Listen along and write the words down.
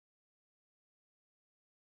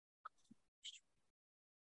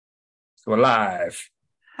So we're live.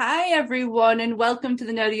 Hi, everyone, and welcome to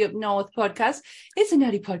the Nerdy Up North podcast. It's a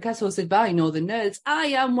nerdy podcast hosted by Northern Nerds. I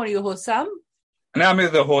am one of your hosts, Sam. And I'm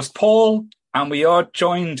the host, Paul, and we are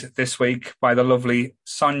joined this week by the lovely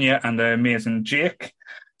Sonia and the amazing Jake.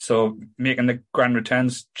 So making the grand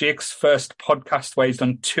returns. Jake's first podcast where he's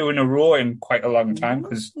done 2 in a row in quite a long time,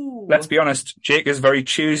 because let's be honest, Jake is very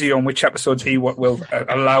choosy on which episodes he will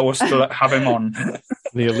allow us to have him on.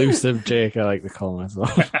 The elusive Jake, I like to call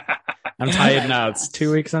myself. I'm tired now. It's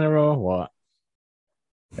 2 weeks in a row. What?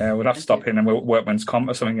 Yeah, we'll have to stop in and we'll workman's comp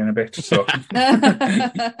or something in a bit. So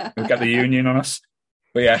we'll get the union on us.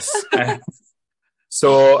 But yes.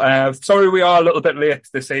 Sorry we are a little bit late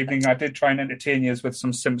this evening. I did try and entertain you with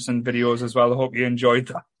some Simpson videos as well. I hope you enjoyed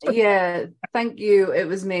that. Yeah, thank you. It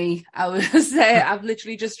was me. I was there. I've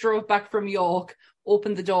literally just drove back from York,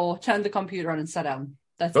 opened the door, turned the computer on and sat down.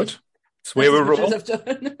 That's good. It. That's where we roll.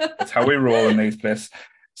 That's how we roll in these places.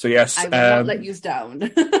 So yes, I will not let you down.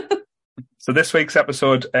 So this week's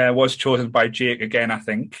episode was chosen by Jake again, I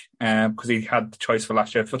think, because he had the choice for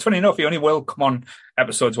last year. But funny enough, he only will come on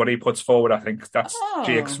episodes what he puts forward. I think that's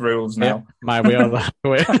Jake's rules now. Yeah, my way or that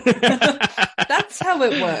way. That's how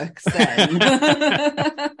it works then.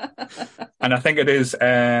 And I think it is,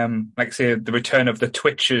 like say, the return of the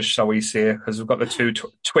Twitches, shall we say, because we've got the two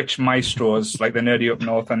Twitch maestros, like the Nerdy Up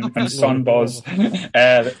North and Sonboz,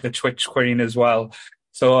 the Twitch queen as well.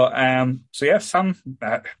 So yeah, Sam,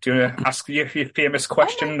 do you want to ask your famous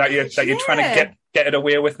question that you're trying to get it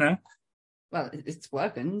away with now? Well, it's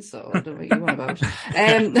working, so I don't know what you want about.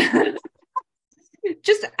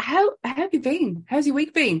 Just how have you been? How's your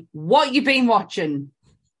week been? What you been watching?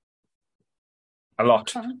 A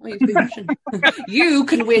lot. What you've been watching? You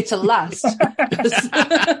can wait till last.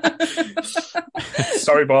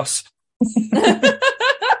 Sorry, boss.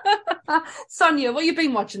 Sonia, what you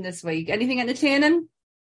been watching this week? Anything entertaining?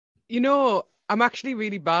 You know, I'm actually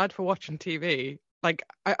really bad for watching TV. Like,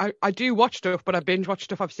 I do watch stuff, but I binge watch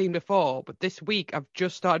stuff I've seen before. But this week, I've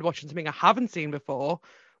just started watching something I haven't seen before,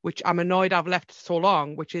 which I'm annoyed I've left so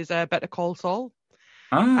long, which is Better Call Saul.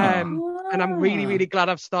 And I'm really, really glad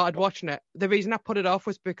I've started watching it. The reason I put it off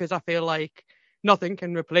was because I feel like nothing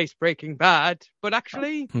can replace Breaking Bad. But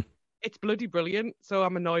actually, it's bloody brilliant. So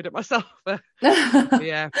I'm annoyed at myself.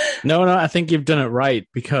 Yeah. No, I think you've done it right,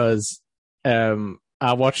 because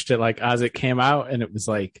I watched it like as it came out, and it was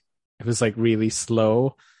like really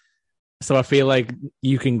slow. So I feel like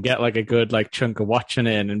you can get like a good like chunk of watching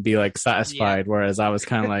in and be like satisfied. Yeah. Whereas I was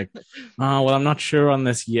kind of like, oh, well, I'm not sure on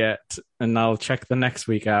this yet, and I'll check the next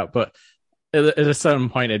week out. But at a certain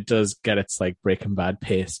point, it does get its like Breaking Bad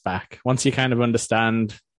pace back once you kind of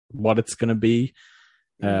understand what it's going to be.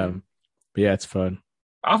 But yeah, it's fun.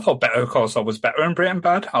 I thought Better Call Saul was better than Breaking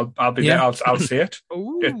Bad. I'll be there. I'll see it.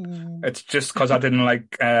 It's just because I didn't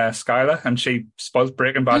like Skylar, and she spoiled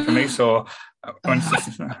Breaking Bad for me. So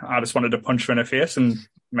I just wanted to punch her in the face, and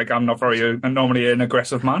like I'm not normally an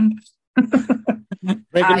aggressive man. Breaking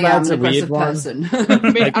Bad's a weird person.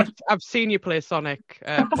 I've seen you play Sonic,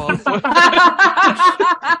 Paul.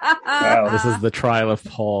 Well, this is the trial of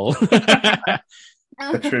Paul.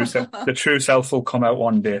 The true self will come out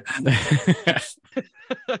one day.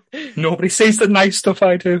 Nobody sees the nice stuff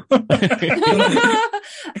I do.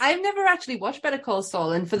 I've never actually watched Better Call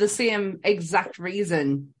Saul, and for the same exact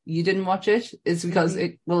reason you didn't watch it is because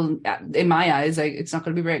it will, in my eyes, it's not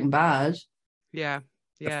going to be Breaking Bad. Yeah.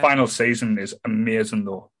 The final season is amazing,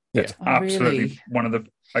 though. It's absolutely one of the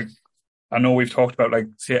I know we've talked about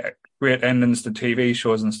great endings to TV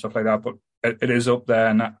shows and stuff like that, but it is up there,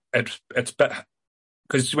 and it's better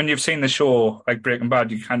because when you've seen the show like Breaking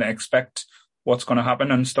Bad, you kind of expect what's going to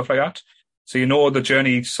happen and stuff like that. So you know the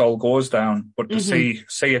journey Saul goes down, but to see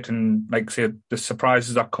it and say the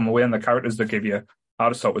surprises that come away and the characters they give you, I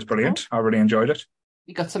just thought it was brilliant. I really enjoyed it.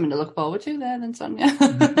 You got something to look forward to there, then, Sonia.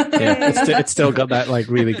 It's still got that like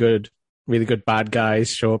really good bad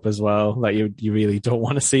guys show up as well that you really don't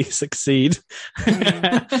want to see succeed.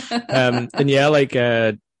 And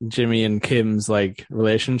yeah, Jimmy and Kim's like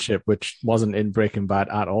relationship, which wasn't in Breaking Bad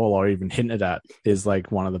at all or even hinted at, is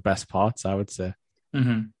like one of the best parts, I would say.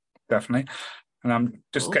 Definitely. And I'm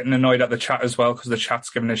just getting annoyed at the chat as well, because the chat's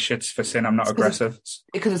giving us shits for saying I'm not aggressive.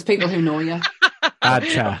 Because it's people who know you. Bad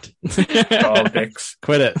chat. All dicks.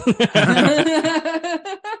 Quit it.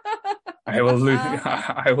 I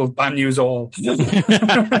will ban you all.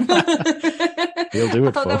 You'll do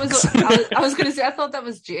it, folks. I was going to say, I thought that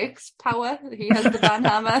was Jake's power. He has the ban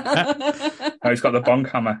hammer. No, he's got the bonk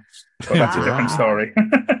hammer. But that's a different story.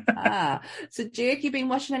 So, Jake, you been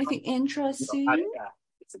watching anything interesting?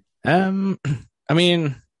 I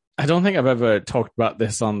mean, I don't think I've ever talked about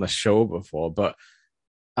this on the show before, but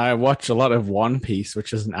I watch a lot of One Piece,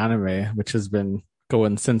 which is an anime, which has been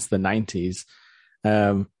going since the 90s.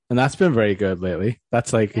 And that's been very good lately.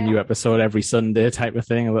 That's like a new episode every Sunday type of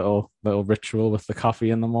thing, a little ritual with the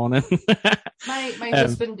coffee in the morning. My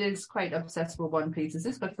husband is quite obsessed with One Piece. Has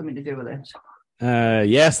this got something to do with it?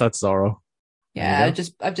 Yes, that's Zoro. Yeah,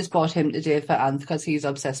 I've just bought him today for Anth because he's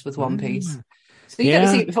obsessed with One Piece. So you get to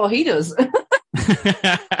see it before he does.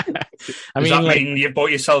 Does that mean you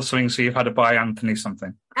bought yourself something, so you've had to buy Anthony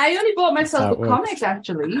something? I only bought myself a comic,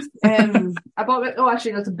 actually. I bought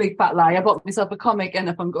actually, that's a big fat lie. I bought myself a comic and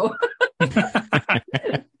up and go.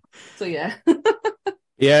 So, yeah.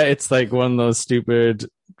 Yeah, it's like one of those stupid,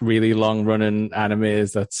 really long-running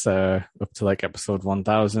animes that's up to like episode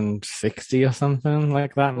 1060 or something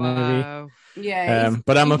like that, maybe. Yeah,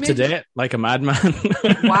 but I'm up to date like a madman.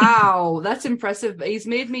 Wow, that's impressive. He's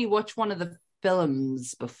made me watch one of the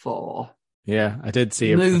films before. Yeah, I did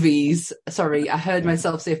see movies. Sorry, I heard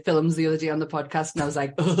myself say films the other day on the podcast, and I was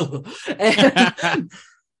like, oh.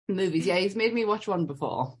 Movies. Yeah, he's made me watch one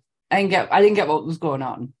before. I didn't get what was going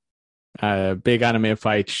on. Big anime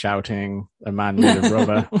fight, shouting, a man made of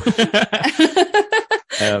rubber.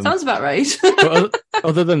 Sounds about right.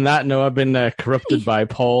 Other than that, no, I've been corrupted by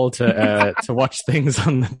Paul to watch things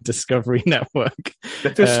on the Discovery Network. The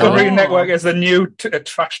Discovery Network is the new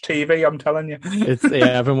trash TV, I'm telling you.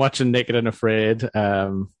 I've been watching Naked and Afraid,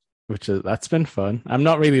 that's been fun. I'm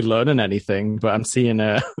not really learning anything, but I'm seeing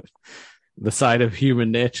the side of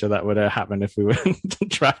human nature that would happen if we were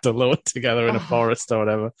trapped alone together in a forest or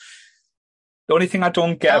whatever. The only thing I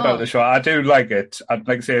don't get about the show, I do like it. I'd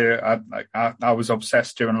like to say I was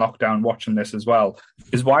obsessed during lockdown watching this as well,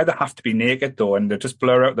 is why they have to be naked though, and they just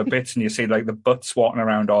blur out the bits and you see like the butts walking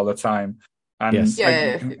around all the time. And yes.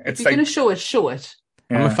 If you're going to show it.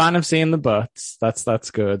 Yeah. I'm a fan of seeing the butts.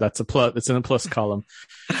 That's good. That's a plus. It's in a plus column.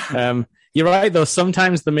 You're right though.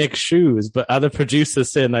 Sometimes they make shoes, but other producers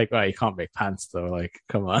saying like, "Oh, you can't make pants though." Like,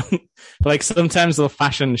 come on. Like sometimes they'll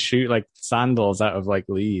fashion shoe like sandals out of like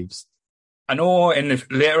leaves. I know in the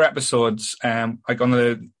later episodes, like on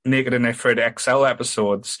the Naked and Afraid XL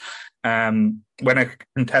episodes, when a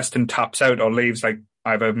contestant taps out or leaves, like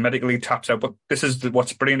either medically taps out, but this is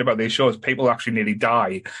what's brilliant about these shows, people actually nearly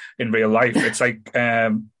die in real life. It's like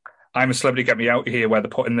I'm a Celebrity, Get Me Out Here, where they're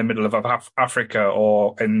put in the middle of Africa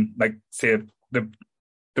or in, like, say, the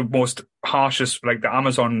most harshest, like the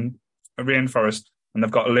Amazon rainforest, and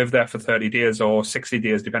they've got to live there for 30 days or 60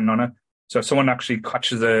 days, depending on it. So if someone actually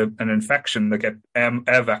catches an infection, they get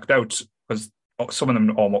air-vac'd out because some of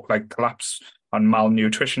them almost like collapse on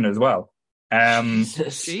malnutrition as well.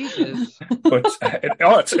 Jesus. But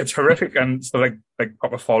it's horrific, and so like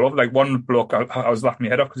proper fall over. Like one bloke, I was laughing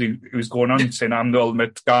my head off because he was going on saying, "I'm the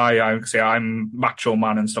ultimate guy. I say I'm macho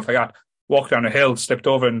man and stuff like that." Walked down a hill, slipped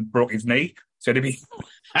over and broke his knee. So he'd be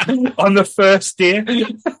on the first day.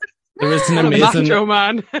 There was an amazing macho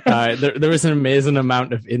man. There was an amazing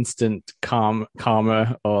amount of instant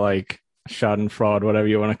karma or like schadenfreude, whatever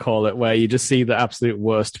you want to call it, where you just see the absolute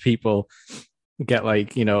worst people get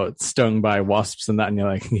like, you know, stung by wasps and that, and you're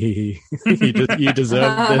like, you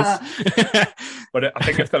deserve this. But I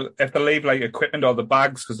think if they leave like equipment or the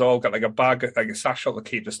bags, because they all got like a bag, like a satchel to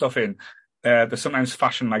keep the stuff in, they sometimes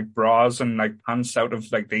fashion like bras and like pants out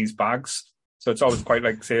of like these bags. So it's always quite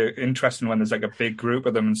like, say, interesting when there's like a big group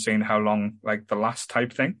of them and seeing how long like the last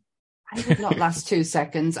type thing. I would not last 2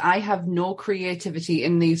 seconds. I have no creativity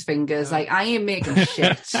in these fingers. Like, I ain't making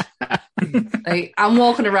shit. Like, I'm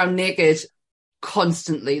walking around naked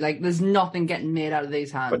constantly. Like, there's nothing getting made out of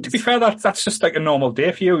these hands. But to be fair, that's just like a normal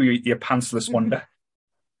day for you. You're pantsless one day.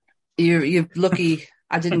 You're lucky.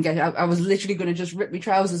 I didn't get it. I was literally going to just rip my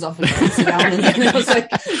trousers off and sit down, and then I was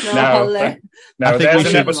like, no, there's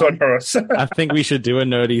an episode for us. I think we should do a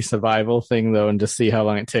nerdy survival thing though, and just see how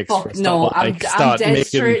long it takes. I'm dead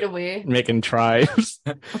straight away. Making tribes.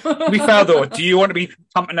 To be fair though, do you want to be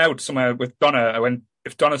camping out somewhere with Donna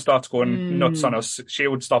if Donna starts going nuts on us, she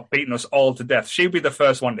would stop beating us all to death. She'd be the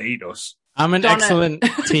first one to eat us. I'm an excellent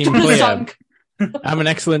team player. I'm an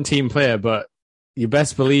excellent team player, but you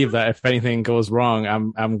best believe that if anything goes wrong,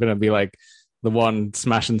 I'm going to be like the one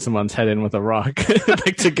smashing someone's head in with a rock,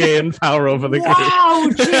 like to gain power over the game. Wow,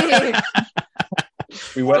 Jake!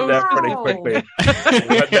 We went there pretty quickly.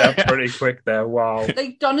 We went there pretty quick there. Wow.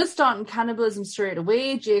 Like, Donna's starting cannibalism straight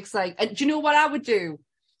away. Jake's like, do you know what I would do?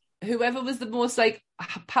 Whoever was the most like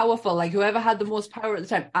powerful, like whoever had the most power at the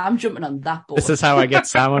time, I'm jumping on that board. This is how I get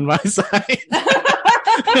Sam on my side.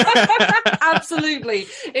 Absolutely.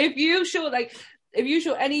 If you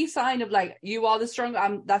show any sign of like you are the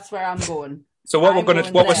strong, that's where I'm going. So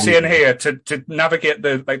what we're saying here to navigate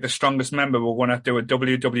the strongest member, we're going to do a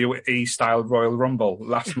WWE style Royal Rumble.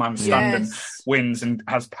 Last man standing wins and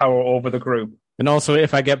has power over the group. And also,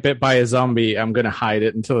 if I get bit by a zombie, I'm going to hide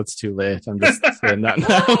it until it's too late. I'm just saying that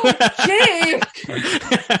now. Jake!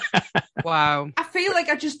 Wow. I feel like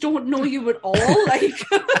I just don't know you at all. Like,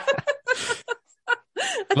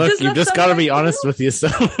 look, you've just got to be honest with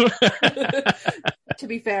yourself. To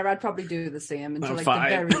be fair, I'd probably do the same until the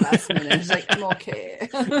very last minute. It's like, I'm okay.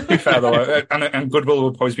 To be fair, though, and Goodwill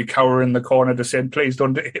will probably be cowering in the corner to say, please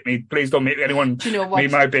don't hit me. Please don't make anyone do you know what? Me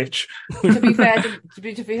my bitch. To be fair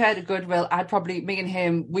to Goodwill, me and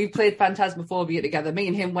him, we played Phantasmaphobia together. Me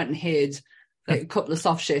and him went and hid like a couple of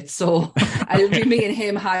soft shits. So it would be me and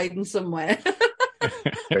him hiding somewhere.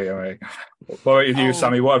 Anyway, what about you,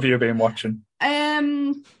 Sammy? What have you been watching?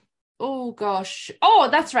 Oh gosh. Oh,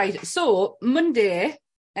 that's right. So Monday,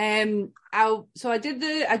 I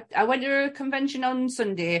went to a convention on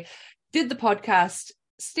Sunday, did the podcast,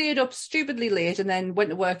 stayed up stupidly late, and then went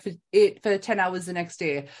to work for 10 hours the next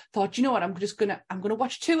day. Thought, you know what, I'm gonna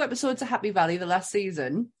watch 2 episodes of Happy Valley, the last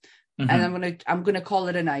season, and I'm gonna call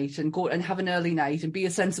it a night and go and have an early night and be a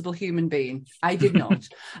sensible human being. I did not.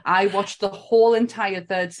 I watched the whole entire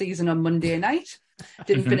 3rd season on Monday night.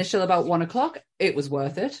 Didn't finish till about 1:00. It was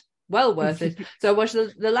worth it. Well worth it. So I watched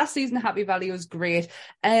the last season of Happy Valley. It was great.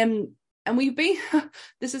 And we've been,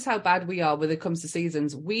 this is how bad we are when it comes to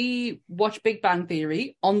seasons. We watched Big Bang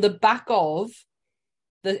Theory on the back of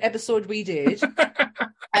the episode we did.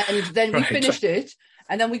 And then we finished it.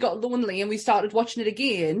 And then we got lonely and we started watching it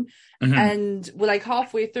again. And we're like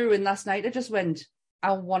halfway through. And last night I just went,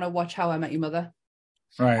 I want to watch How I Met Your Mother.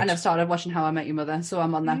 Right. And I've started watching How I Met Your Mother. So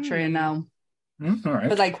I'm on that train now. All right.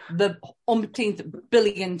 But like the umpteenth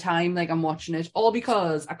billion time, like I'm watching it, all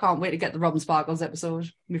because I can't wait to get the Robin Sparkles episode.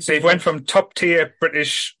 So you went from top tier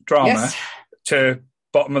British drama to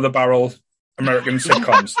bottom of the barrel American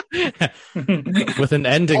sitcoms, with an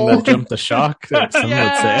ending that jumped the shark. Some would say,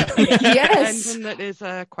 yes, ending that is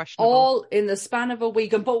questionable. All in the span of a week.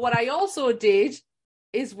 But what I also did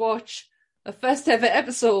is watch the first ever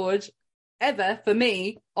episode ever for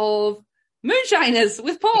me of Moonshiners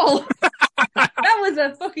with Paul. That was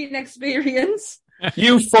a fucking experience.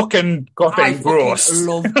 You fucking got it gross. I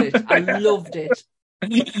loved it.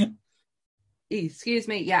 Excuse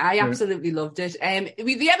me. Yeah, I absolutely loved it.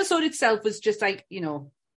 The episode itself was just like, you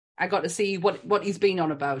know, I got to see what he's been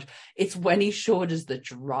on about. It's when he showed us the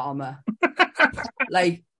drama.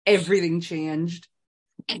 Like, everything changed.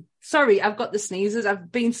 Sorry, I've got the sneezes.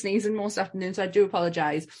 I've been sneezing most afternoon, so I do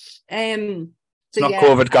apologise. It's not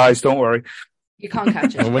COVID, guys. Don't worry. You can't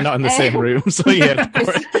catch it. Well, we're not in the same room, so yeah.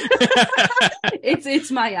 It's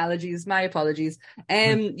my allergies. My apologies.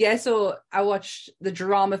 So I watched the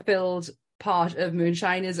drama-filled part of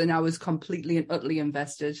Moonshiners, and I was completely and utterly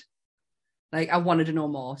invested. Like, I wanted to know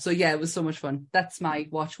more. So yeah, it was so much fun. That's my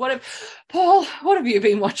watch. Paul, what have you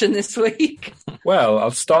been watching this week? Well,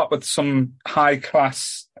 I'll start with some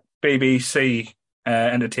high-class BBC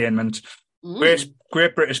entertainment.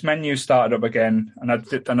 Great British Menu started up again, and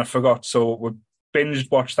I forgot. So we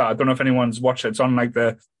binged watched that. I don't know if anyone's watched it. It's on like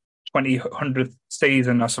the 200th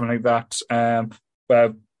season or something like that.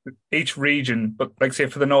 Where each region, but like say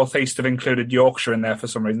for the northeast, have included Yorkshire in there for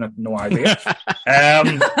some reason. I have no idea.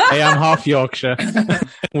 I am half Yorkshire.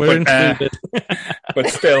 We're included, but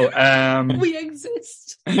still, we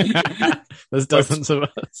exist. There's dozens of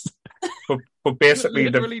us. But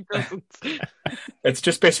basically, it's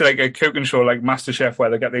just basically like a cooking show, like MasterChef, where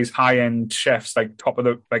they get these high end chefs, like top of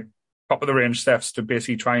the range chefs, to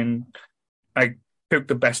basically try and like cook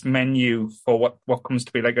the best menu for what comes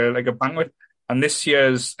to be like a banquet. And this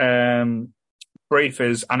year's brief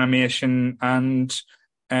is animation and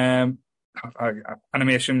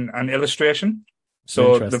illustration.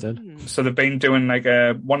 So they've been doing like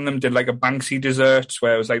one of them did like a Banksy dessert,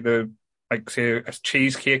 where it was like say a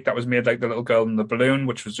cheesecake that was made like the little girl in the balloon,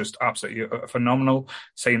 which was just absolutely phenomenal.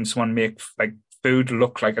 Seeing someone make like food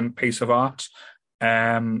look like a piece of art.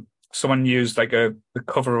 Someone used like the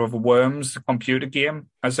cover of Worms, the computer game,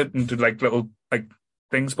 as it, and did like little like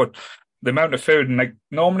things. But the amount of food, and like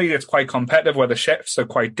normally it's quite competitive where the chefs are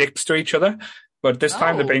quite dicks to each other. But this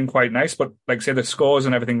time they've been quite nice. But like say the scores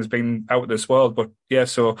and everything has been out of this world. But yeah,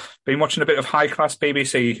 so been watching a bit of high class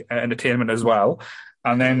BBC entertainment as well.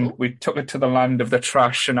 And then we took it to the land of the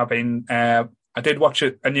trash, and I did watch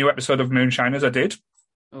a new episode of Moonshiners. I did.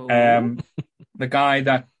 The guy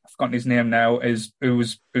that I've forgotten his name now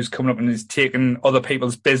who's coming up and is taking other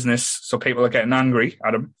people's business, so people are getting angry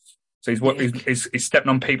at him. So he's stepping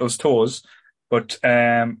on people's toes. But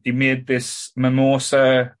he made this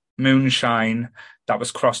mimosa moonshine that was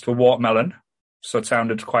crossed with watermelon, so it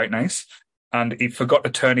sounded quite nice. And he forgot to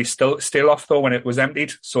turn his still off though when it was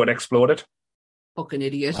emptied, so it exploded. Fucking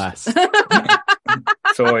idiot. So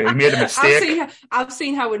he made a mistake. I've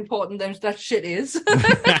seen how important that shit is.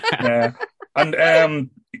 Yeah. And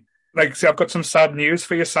see, I've got some sad news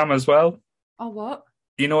for you, Sam, as well. Oh, what?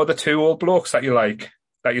 You know the two old blokes that you like,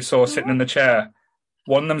 that you saw sitting in the chair?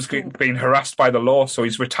 One of them's being harassed by the law, so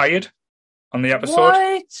he's retired on the episode. What?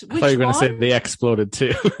 I thought you were going to say they exploded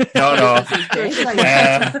too. No.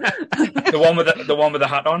 The one with the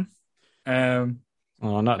hat on.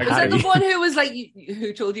 Not was that the one who was like,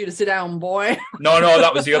 who told you to sit down, boy? No,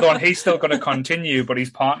 that was the other one. He's still going to continue, but his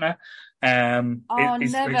partner,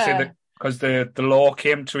 never. Because the law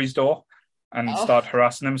came to his door and started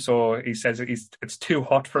harassing him, so he says it's too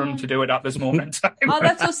hot for him to do it at this moment in time. Oh,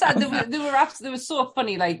 that's so sad. They were so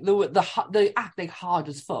funny. Like they act like hard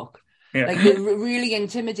as fuck. Yeah. Like they're really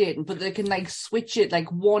intimidating, but they can like switch it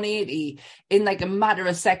like 180 in like a matter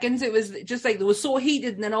of seconds. It was just like they were so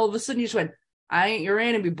heated, and then all of a sudden you just went, "I ain't your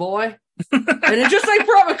enemy, boy." And it just like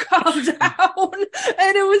proper calmed down,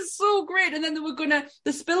 and it was so great. And then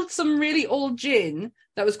they spilled some really old gin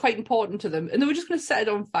that was quite important to them, and they were just going to set it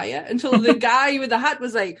on fire until the guy with the hat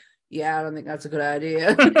was like, "Yeah, I don't think that's a good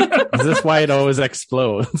idea." Is this why it always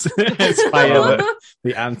explodes? It's fire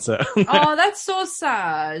the answer. Oh, that's so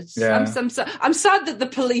sad. Yeah. I'm sad that the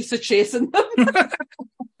police are chasing them.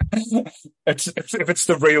 If it's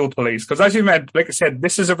the real police, because as you meant, like I said,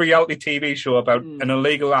 this is a reality TV show about an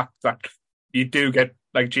illegal act that you do get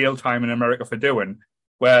like jail time in America for doing,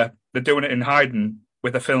 where they're doing it in hiding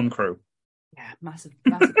with a film crew. Yeah, massive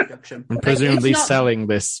production. And presumably selling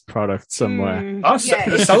this product somewhere. They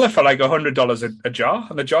sell it for like $100 a jar,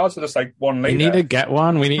 and the jars are just like 1 litre. We need to get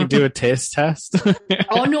one. We need to do a taste test.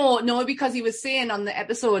 Oh no, because he was saying on the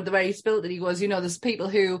episode where he spilled it, he goes, there's people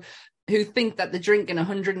who think that they're drinking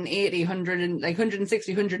 160,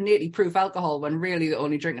 180 proof alcohol when really they're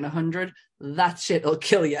only drinking 100. That shit will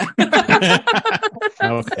kill you.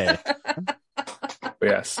 Okay.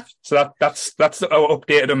 Yes. So that's our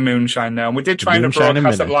updated on Moonshine now. And we did try and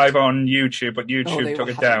broadcast it live on YouTube, but YouTube took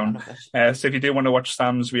it down. So if you do want to watch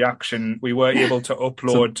Sam's reaction, we were able to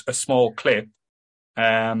upload a small clip.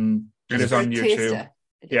 It is on YouTube.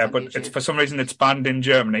 But it's for some reason it's banned in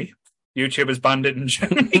Germany. YouTube has banned it in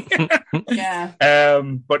Germany. Yeah.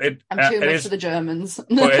 But I'm too much for the Germans.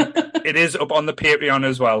 But it is up on the Patreon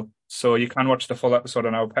as well. So you can watch the full episode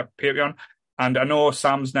on our Patreon. And I know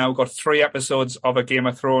Sam's now got 3 episodes of a Game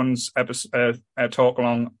of Thrones talk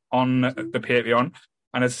along on the Patreon.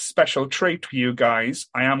 And as a special treat for you guys,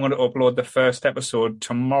 I am going to upload the first episode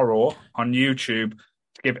tomorrow on YouTube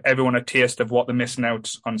to give everyone a taste of what they're missing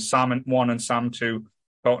out on Sam 1 and Sam 2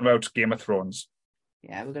 talking about Game of Thrones.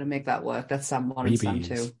 Yeah, we're going to make that work. That's Sam 1 and Sam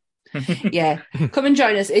 2. Yeah, come and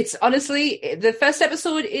join us. It's honestly, the first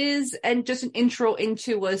episode is just an intro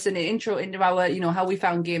into us and an intro into our, how we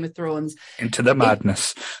found Game of Thrones. Into the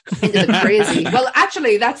madness. Into the crazy. Well,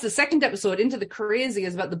 actually, that's the second episode. Into the Crazy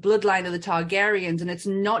is about the bloodline of the Targaryens, and it's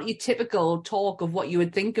not your typical talk of what you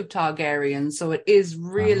would think of Targaryens, so it is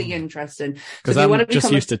really interesting. Because I'm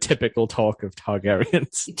just used to typical talk of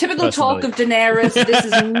Targaryens. Typical talk of Daenerys. This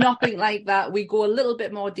is nothing like that. We go a little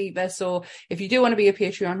bit more deeper, so if you do want to be a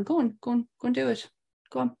Patreon, go and do it.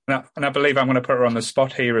 Go on. And I believe I'm going to put her on the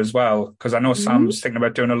spot here as well, because I know Sam's thinking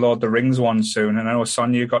about doing a Lord of the Rings one soon, and I know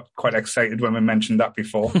Sonia got quite excited when we mentioned that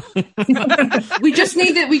before. we just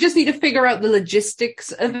need to figure out the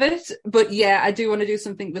logistics of it. But yeah, I do want to do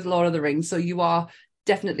something with Lord of the Rings, so you are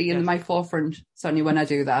definitely in my forefront, Sonia, when I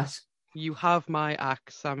do that. You have my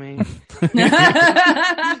axe, Sammy.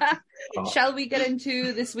 Shall we get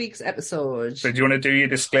into this week's episode? So do you want to do your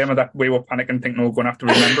disclaimer that we were panicking thinking we were going to have to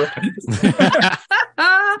remember it?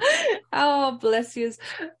 Oh, bless you.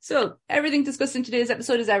 So everything discussed in today's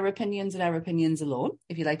episode is our opinions and our opinions alone.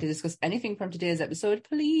 If you'd like to discuss anything from today's episode,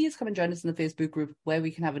 please come and join us in the Facebook group where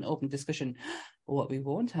we can have an open discussion. What we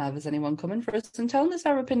won't have is anyone coming for us and telling us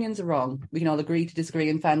our opinions are wrong. We can all agree to disagree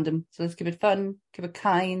in fandom. So let's keep it fun, keep it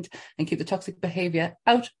kind, and keep the toxic behaviour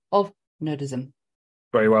out of nerdism.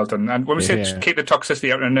 Very well done. And when we say keep the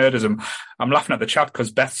toxicity out of nerdism, I'm laughing at the chat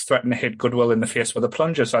because Beth's threatening to hit Goodwill in the face with a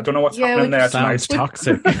plunger. So I don't know what's happening there tonight. Sounds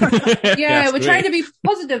toxic. We're trying to be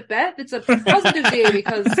positive, Beth. It's a positive day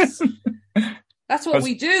because that's what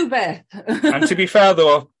we do, Beth. And to be fair,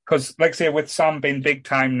 though, because like I say, with Sam being big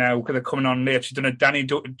time now, because they're coming on late, she's done a Danny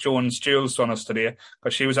Jones Jules on us today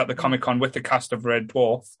because she was at the Comic-Con with the cast of Red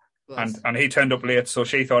Dwarf. And he turned up late, so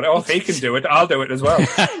she thought, if he can do it, I'll do it as well.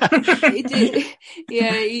 He did.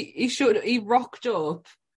 Yeah, he rocked up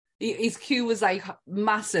his queue was like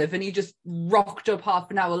massive, and he just rocked up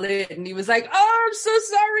half an hour late, and he was like, "Oh, I'm so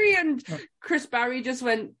sorry." And Chris Barry just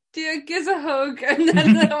went, "Dear, gives a hug," and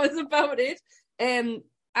then that was about it.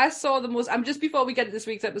 I saw just before we get to this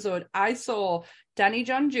week's episode, I saw Danny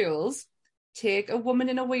John Jules take a woman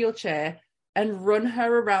in a wheelchair and run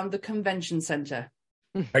her around the convention center.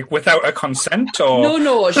 Like without a consent, or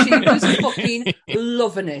no, she was fucking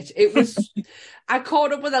loving it. It was. I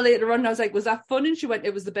caught up with her later on, and I was like, "Was that fun?" And she went,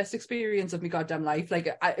 "It was the best experience of my goddamn life. Like,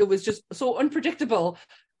 it was just so unpredictable.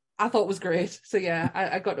 I thought it was great." So yeah,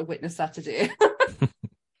 I got to witness that today.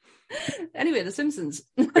 Anyway, The Simpsons.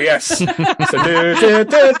 Yes.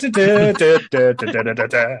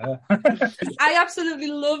 I absolutely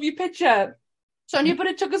love your picture, Sonia, but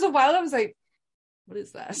it took us a while. I was like, what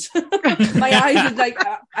is that? My eyes are like,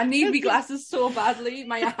 I need my glasses so badly.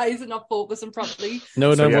 My eyes are not focusing properly.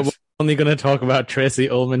 No, but we're only going to talk about Tracy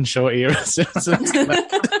Ullman show era Simpsons.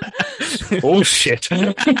 Oh, shit.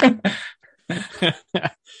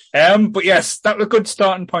 But yes, that was a good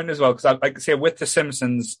starting point as well, because like I say, with The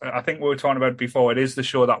Simpsons, I think we were talking about it before, it is the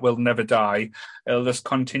show that will never die. It'll just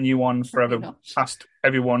continue on forever past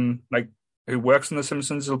everyone like who works in The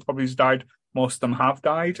Simpsons will probably have died. Most of them have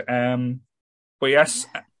died. But yes,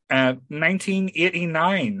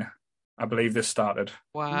 1989, I believe this started.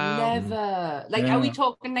 Wow. Never. Like, are we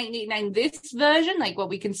talking 1989 this version, like what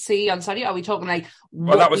we can see on Saturday? Are we talking like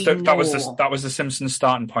well, that was the Simpsons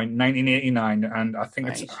starting point, 1989, and I think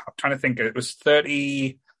I'm trying to think. It was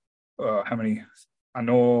 30. How many? I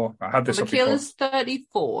know I had this. Michaela's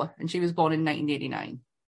 34, and she was born in 1989.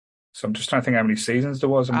 So I'm just trying to think how many seasons there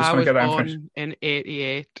was. I was born in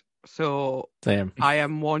 88. So Same. I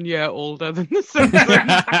am 1 year older than The Simpsons.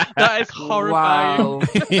 That is horrifying. Wow.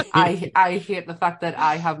 I hate the fact that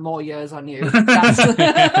I have more years on you. You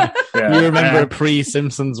remember a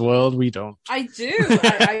pre-Simpsons world? We don't. I do.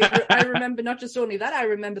 I remember not just only that, I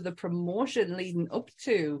remember the promotion leading up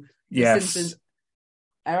to The Simpsons.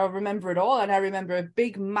 I remember it all, and I remember a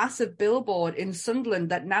big, massive billboard in Sunderland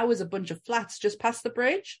that now is a bunch of flats just past the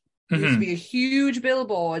bridge. There used to be a huge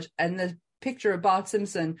billboard, and the picture of Bart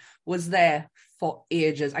Simpson was there for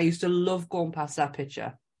ages. I used to love going past that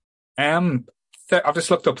picture. I've just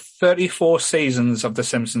looked up 34 seasons of The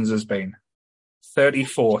Simpsons has been.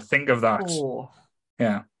 34. Think of that.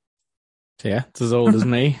 Yeah. Yeah, it's as old as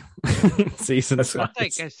me. Seasons. That's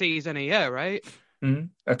like a season a year, right?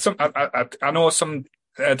 Mm-hmm. I know some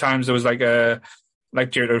times there was like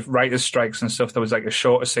due to writers' strikes and stuff, there was like a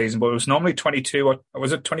shorter season, but it was normally 22. Or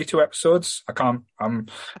was it 22 episodes? I can't.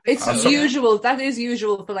 It's usual. That is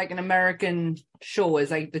usual for like an American show.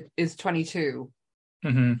 Is 22.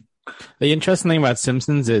 Mm-hmm. The interesting thing about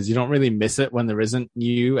Simpsons is you don't really miss it when there isn't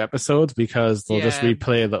new episodes because they'll just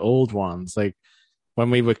replay the old ones. Like when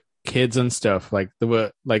we were kids and stuff, like there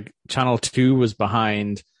were like Channel 2 was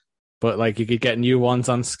behind, but like you could get new ones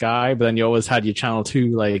on Sky, but then you always had your Channel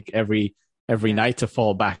 2 like every night to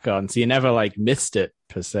fall back on, so you never like missed it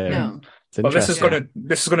per se. No. Well, this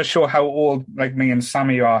is gonna show how old like me and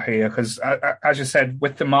Sammy are here, because as you said,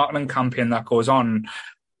 with the marketing campaign that goes on,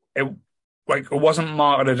 it wasn't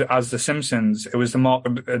marketed as The Simpsons. It was the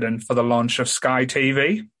marketing for the launch of Sky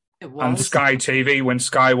TV. It was. And Sky TV, when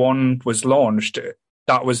Sky One was launched,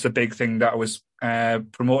 that was the big thing that was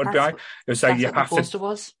promoted by. It was like you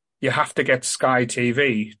have to get Sky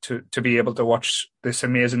TV to be able to watch this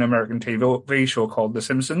amazing American TV show called The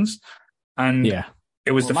Simpsons. And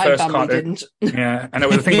it was the first cartoon. Yeah, and I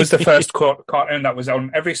think it was the first cartoon that was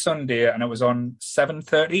on every Sunday, and it was on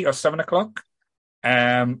 7:30 or 7 o'clock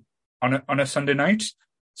on a Sunday night.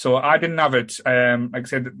 So I didn't have it. Like I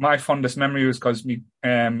said, my fondest memory was because me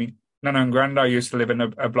Nana and Granda used to live in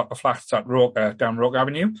a block of flats at down Roke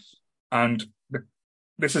Avenue, and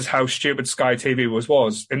this is how stupid Sky TV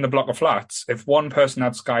was. In the block of flats, if one person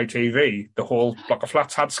had Sky TV, the whole block of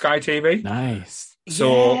flats had Sky TV. Nice.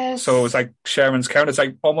 So it was like Sharon's count. It's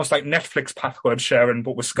like almost like Netflix password sharing,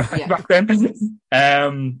 but with Sky back then.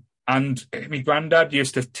 And my granddad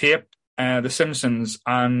used to tape The Simpsons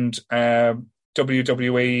and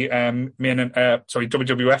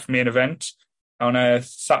WWF main event on a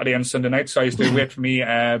Saturday and Sunday night. So I used to wait for me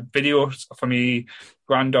videos for me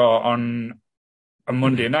granddad on a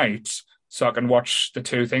Monday night so I can watch the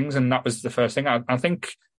two things, and that was the first thing. I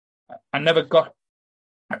think I never got.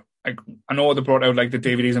 I know they brought out like the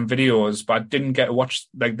DVDs and videos, but I didn't get to watch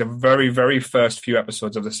like the very, very first few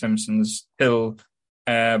episodes of The Simpsons till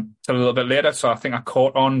a little bit later. So I think I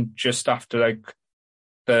caught on just after like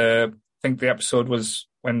I think the episode was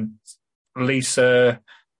when Lisa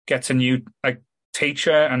gets a new like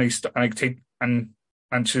teacher, and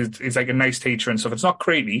and he's like a nice teacher and stuff. It's not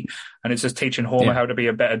creepy, and it's just teaching Homer how to be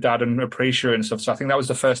a better dad and appreciate and stuff. So I think that was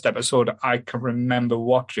the first episode I can remember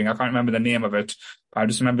watching. I can't remember the name of it. I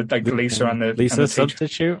just remembered like Lisa and the Lisa and the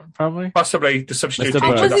substitute, probably. Possibly the substitute teacher.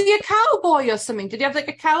 Was he a cowboy or something? Did he have like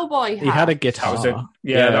a cowboy hat? He had a guitar. That was it.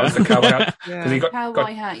 Yeah, that was the cowboy hat. He got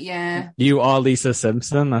cowboy hat. Yeah. You are Lisa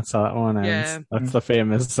Simpson. That's how that one ends. Yeah. That's the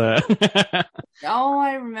famous. Oh,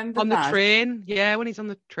 I remember on that. the train. Yeah, when he's on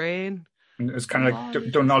the train. It's kind of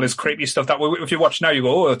like doing all this creepy stuff that if you watch now, you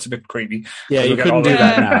go, "Oh, it's a bit creepy." Yeah, you couldn't do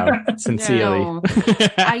that now. Sincerely, no.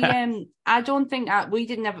 I don't think we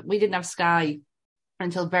didn't have Sky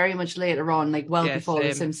until very much later on, like before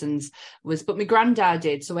The Simpsons was. But my granddad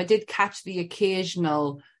did, so I did catch the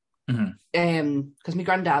occasional. Because my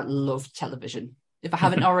granddad loved television. If I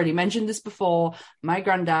haven't already mentioned this before, my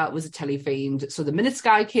granddad was a telly fiend. So the minute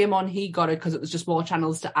Sky came on, he got it because it was just more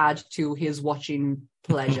channels to add to his watching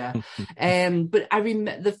pleasure. But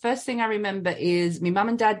the first thing I remember is my mum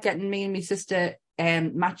and dad getting me and my sister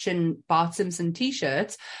matching Bart Simpson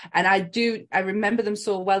t-shirts. And I remember them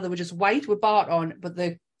so well. They were just white with Bart on, but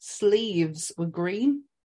the sleeves were green.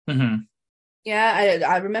 Mm-hmm. Yeah,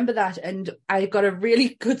 I remember that. And I got a really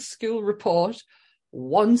good school report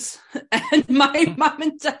once, and my mum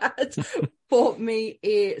and dad bought me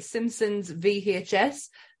a Simpsons VHS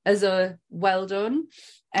as a well done.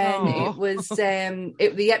 And it was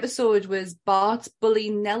the episode was Bart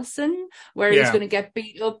bullying Nelson, where he's going to get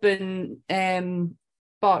beat up, and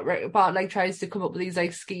Bart like tries to come up with these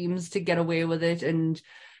like schemes to get away with it, and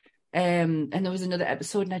there was another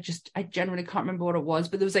episode, and I generally can't remember what it was,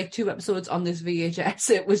 but there was like 2 episodes on this VHS.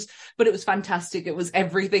 It was fantastic. It was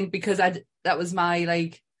everything, because that was my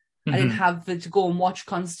like I didn't have to go and watch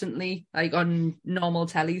constantly like on normal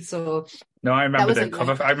telly. So no, I remember the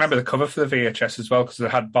cover. I remember the cover for the VHS as well, because it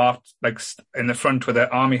had Bart like in the front with the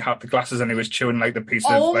army hat, the glasses, and he was chewing like the piece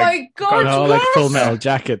of. Oh my god! Oh, like Full Metal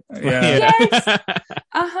Jacket. Yeah. Yes.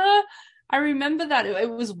 I remember that. It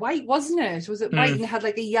was white, wasn't it? Was it white and it had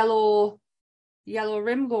like a yellow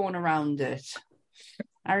rim going around it?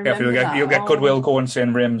 I remember that. You'll get goodwill going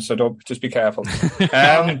saying rims, so don't, just be careful.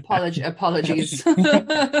 Apologies.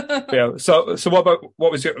 Yeah. So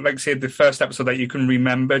what was your, like, say, the first episode that you can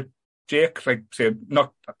remember, Jake? Like, say,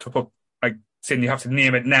 not to put, like, saying you have to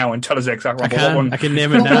name it now and tell us exactly what one. I can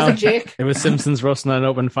name it now. Jake? It was Simpsons roasting on an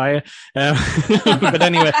open fire. But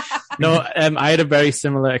anyway, no, I had a very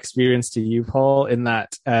similar experience to you, Paul, in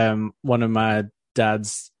that one of my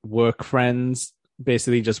dad's work friends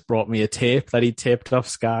basically just brought me a tape that he taped off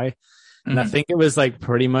Sky. And I think it was like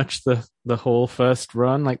pretty much the whole first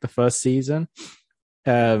run, like the first season.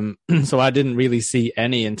 So I didn't really see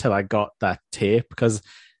any until I got that tape, because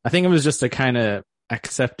I think it was just a kind of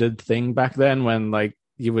accepted thing back then, when like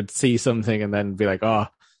you would see something and then be like, oh,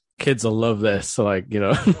 kids will love this. So like, you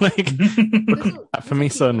know, like for me,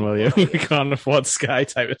 son, will you? We can't afford Sky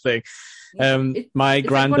type of thing. My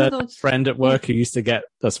granddad, like friend at work who used to get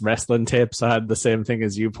us wrestling tapes, I had the same thing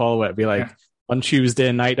as you, Paul, where it'd be like on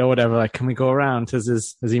Tuesday night or whatever, like, can we go around?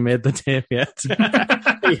 Has he made the tape yet?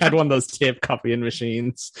 He had one of those tape copying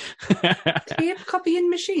machines. Tape copying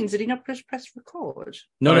machines? Did he not press record?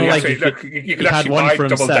 No, like you could actually buy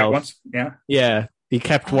double deck ones. Yeah. He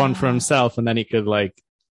kept one for himself, and then he could like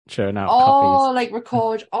churn out copies. Oh, like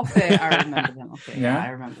record off it. I remember them. Okay, I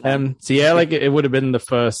remember them. So yeah, like it would have been the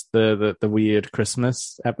first, the weird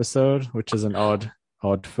Christmas episode, which is an odd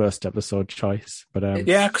first episode choice. But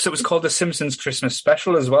yeah, because it was called the Simpsons Christmas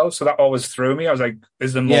Special as well, so that always threw me. I was like,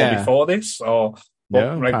 is there more before this, or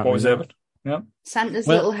what was it? Yeah, Santa's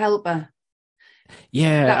Little Helper.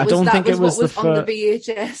 Yeah, I don't think it was what was on the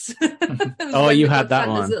VHS. Oh, you had that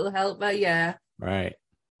Santa's one. Little Helper, yeah. Right.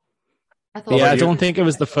 I don't think it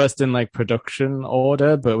was the first in like production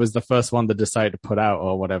order, but it was the first one they decided to put out,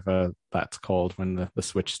 or whatever that's called when the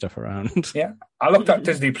switch stuff around. Yeah, I looked at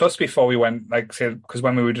Disney Plus before we went, like, say, because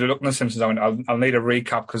when we were looking at Simpsons, I went, I'll need a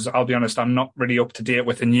recap, because I'll be honest, I'm not really up to date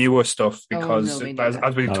with the newer stuff, because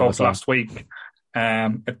as we talked last week, I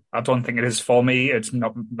don't think it is for me. It's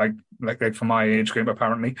not like for my age group,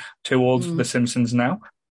 apparently. Too old for The Simpsons now.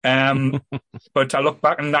 But I look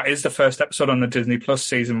back, and that is the first episode on the Disney Plus.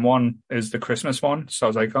 Season 1 is the Christmas one, so I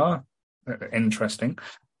was like, oh, interesting.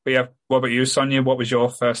 But yeah, what about you, Sonia? What was your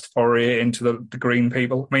first foray into the green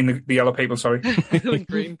people? I mean, the yellow people, sorry. The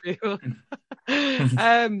green people.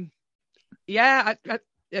 Yeah,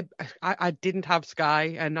 I didn't have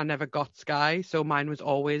Sky, and I never got Sky, so mine was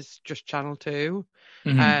always just Channel 2.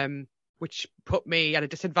 which put me at a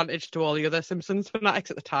disadvantage to all the other Simpsons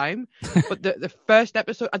fanatics at the time. But the first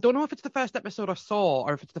episode, I don't know if it's the first episode I saw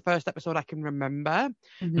or if it's the first episode I can remember.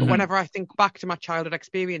 Mm-hmm. But whenever I think back to my childhood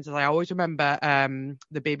experiences, I always remember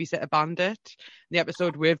the Babysitter Bandit, the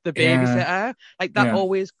episode with the babysitter. Like that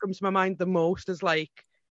always comes to my mind the most as like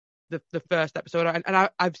the first episode. And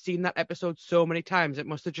I've seen that episode so many times. It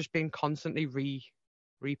must have just been constantly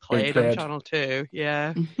replayed on Channel 2.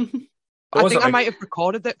 Yeah. I think I might have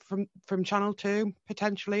recorded it from Channel 2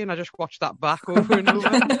 potentially, and I just watched that back over and over.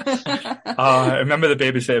 I remember the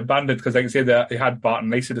Babysitter Bandit because I can see that they had Bart and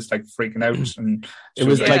Lisa just like freaking out, and it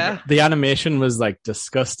was like the animation was like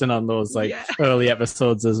disgusting on those like early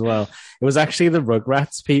episodes as well. It was actually the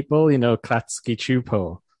Rugrats people, you know, Klatsky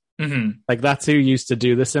Chupo. Mm-hmm. Like that's who used to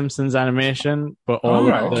do the Simpsons animation, but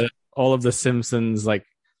all of the Simpsons like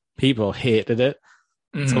people hated it.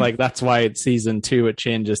 Mm-hmm. So like that's why it's season 2 it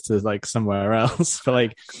changes to like somewhere else. But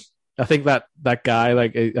like I think that guy,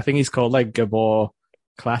 like I think he's called like Gabor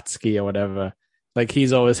Klatsky or whatever. Like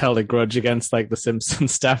he's always held a grudge against like the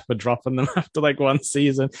Simpsons staff for dropping them after like one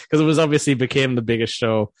season because it was obviously became the biggest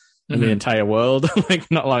show in the entire world.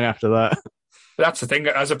 Like not long after that. That's the thing,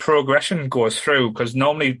 as a progression goes through, because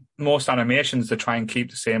normally most animations they try and keep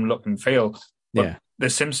the same look and feel. But the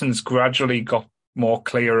Simpsons gradually got more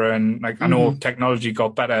clearer, and like I know technology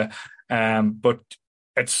got better, but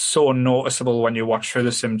it's so noticeable when you watch through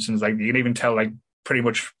the Simpsons. Like you can even tell like pretty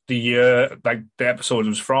much the year like the episode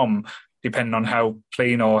was from, depending on how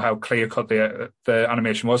clean or how clear cut the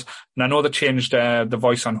animation was. And I know they changed the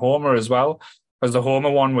voice on Homer as well, because the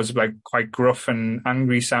Homer one was like quite gruff and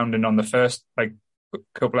angry sounding on the first like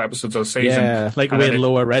couple of episodes of the season. Yeah, like with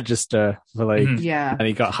lower register for like, and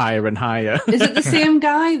he got higher and higher. Is it the same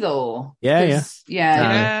guy though? Yeah.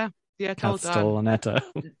 Totally.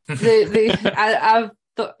 I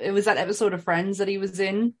thought it was that episode of Friends that he was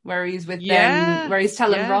in, where he's with them, where he's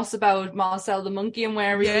telling Ross about Marcel the monkey and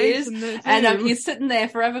where he is, and he's sitting there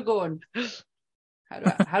forever going,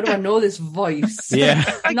 How do I know this voice? Yeah.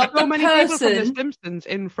 Like not so the many people from person. The Simpsons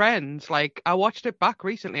in Friends. Like I watched it back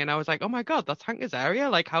recently and I was like, oh my god, that's Hank Azaria.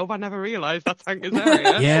 Like how have I never realised that's Hank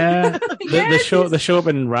Azaria? Yeah. They show up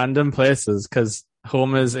in random places because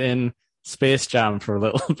Homer's in Space Jam for a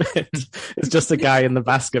little bit. It's just a guy in the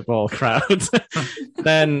basketball crowd.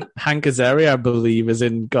 Then Hank Azaria, I believe, is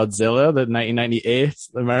in Godzilla, the 1998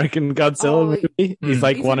 American Godzilla movie. He's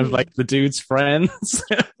like one of like the dude's friends.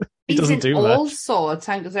 He doesn't do much. All sorts.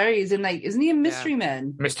 Hank Azaria is in like, isn't he in Mystery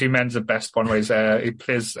Men? Mystery Men's the best one. Where he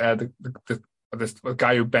plays the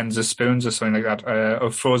guy who bends his spoons or something like that,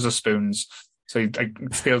 or throws the spoons. So he like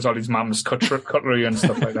steals all his mum's cutlery and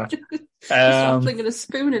stuff like that. Stop flinging a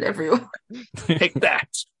spoon at everyone. Take that.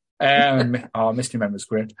 Mystery Men was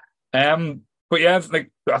great. But yeah,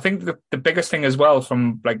 like I think the biggest thing as well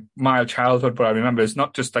from like my childhood, but I remember, is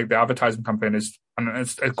not just like the advertising campaign,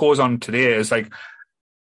 it goes on today. Is like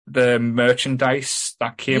the merchandise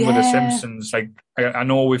that came with the Simpsons. Like I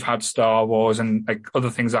know we've had Star Wars and like other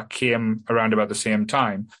things that came around about the same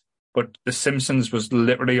time, but the Simpsons was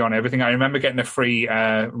literally on everything. I remember getting a free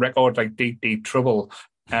record like Deep Deep Trouble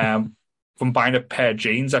from buying a pair of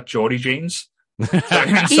jeans at Geordie Jeans.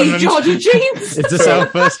 Geordie Jeans. Is this our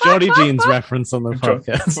first Geordie Jeans reference on the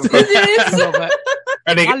podcast? It is.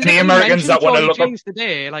 And the Americans that want to look up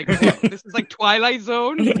today, like this is like Twilight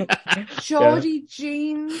Zone. Geordie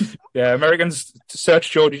Jeans. Yeah, Americans search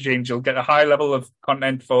Geordie Jeans. You'll get a high level of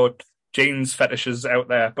content for jeans fetishes out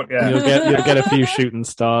there. But yeah, you'll get a few shooting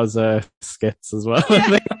stars skits as well.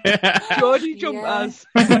 Geordie Jumpers.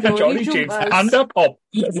 Geordie Jeans. Under pop.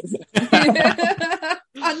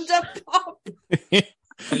 Under pop.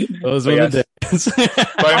 Those were the days.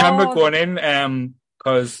 But I remember going in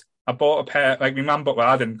because I bought a pair, like my mum bought, well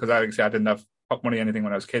I didn't, because I didn't have pocket money or anything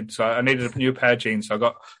when I was a kid, so I needed a new pair of jeans, so I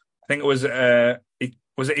got, I think it was it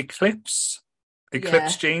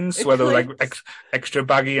Eclipse jeans, where they were like extra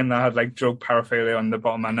baggy and they had like drug paraphernalia on the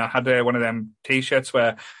bottom, and I had one of them t-shirts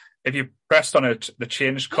where if you pressed on it, they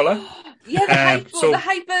changed colour. The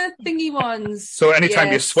hyper thingy ones. So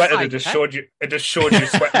anytime you sweated, it just showed you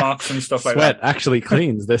sweat marks and stuff like that. Sweat actually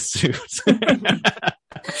cleans this suit.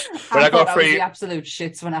 I got free. Was the absolute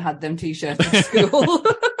shits when I had them t-shirts at school.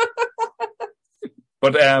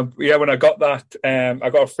 But when I got that, I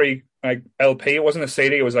got a free like LP. It wasn't a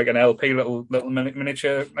CD; it was like an LP, little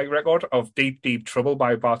miniature like record of Deep Deep Trouble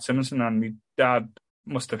by Bart Simpson, and my dad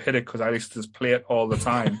must have hit it because I used to just play it all the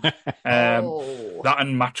time. That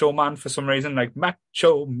and Macho Man for some reason, like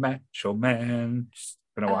Macho Man.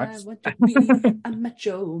 I don't know why. I want to be a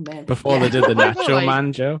Macho Man. Before they did the Nacho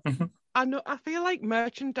Man, Joe. I feel like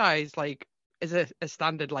merchandise like is a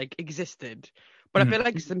standard like existed, But I feel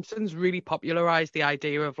like Simpsons really popularized the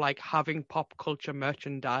idea of like having pop culture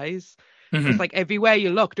merchandise. Because like everywhere you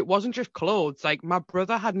looked, it wasn't just clothes. Like my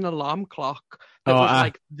brother had an alarm clock that was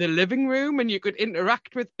like the living room, and you could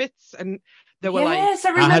interact with bits. And there were I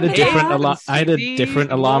had a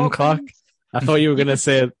different alarm clock. I thought you were gonna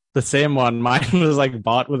say the same one. Mine was like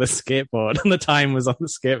Bart with a skateboard, and the time was on the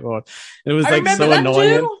skateboard. It was like so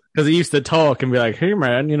annoying because he used to talk and be like, "Hey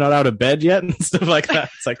man, you're not out of bed yet," and stuff like that.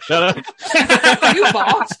 It's like, shut up. You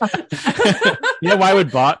Bart. Yeah, why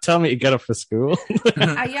would Bart tell me to get up for school?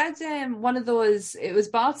 I had one of those. It was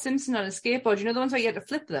Bart Simpson on a skateboard. You know the ones where you had to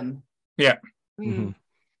flip them. Yeah.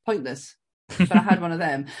 Pointless. But I had one of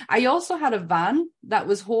them. I also had a van that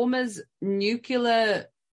was Homer's nuclear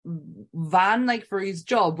van, like for his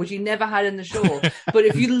job, which he never had in the show. But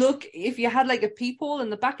if you had like a peephole in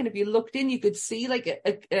the back, and if you looked in, you could see like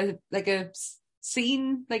a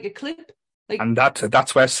scene, like a clip. Like, and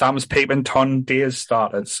that's where Sam's peeping Tom days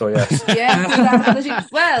started. So yes, through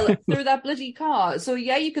that bloody car. So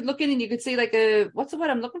yeah, you could look in and you could see like what's the word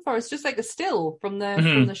I'm looking for? It's just like a still from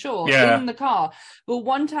the show in the car. But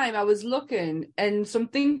one time I was looking and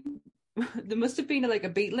something. There must have been like a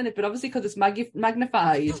beetle in it, but obviously because it's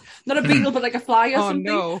magnified, not a beetle, but like a fly or something.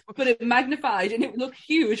 No. But it magnified and it looked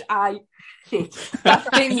huge. That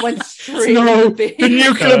thing went straight in the bin. The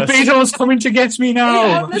nuclear beetle's coming to get me now.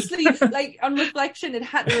 Yeah, honestly, like on reflection, it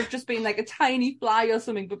had to have just been like a tiny fly or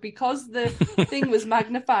something. But because the thing was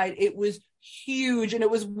magnified, it was huge and it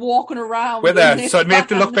was walking around with it. So it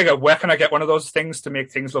made it look bigger. Where can I get one of those things to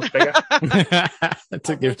make things look bigger?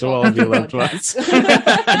 To give to all of your loved ones.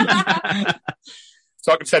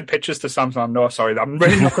 So I can send pictures to Samsung. No, sorry, I'm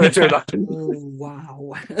really not going to do that. Oh,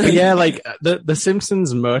 wow. Yeah, like the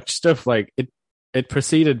Simpsons merch stuff, like it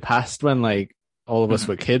proceeded past when like all of us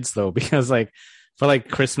were kids though, because like for like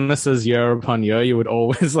Christmases year upon year, you would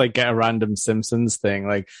always like get a random Simpsons thing.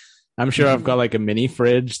 Like I'm sure I've got like a mini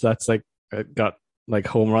fridge that's like got like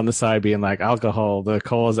Homer on the side being like alcohol, the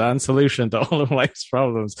cause and solution to all of life's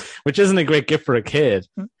problems, which isn't a great gift for a kid.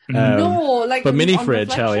 No, like but mini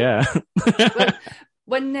fridge, hell yeah.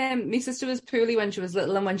 When my sister was poorly when she was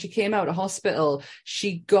little, and when she came out of hospital,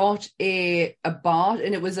 she got a Bart,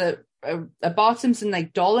 and it was a Bart Simpson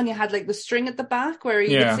like doll, and it had like the string at the back where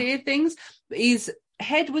he would say things. His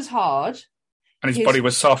head was hard. And his body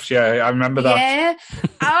was soft, yeah. I remember that. Yeah.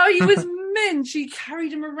 Oh, he was mint. She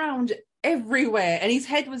carried him around everywhere, and his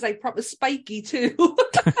head was like proper spiky too.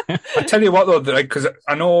 I tell you what though, like, because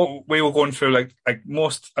I know we were going through like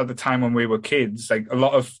most of the time when we were kids, like a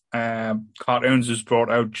lot of cartoons was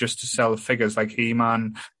brought out just to sell figures, like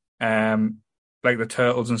He-Man, like the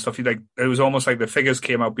Turtles and stuff. Like it was almost like the figures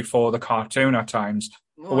came out before the cartoon at times.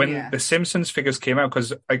 But when the Simpsons figures came out,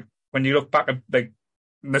 because like when you look back at like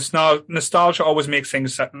nostalgia always makes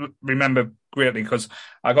things remember greatly, because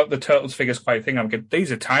I got the Turtles figures quite a thing. I'm like,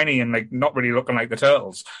 these are tiny and like not really looking like the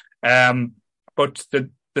Turtles. But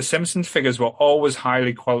the Simpsons figures were always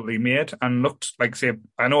highly quality made and looked like, say,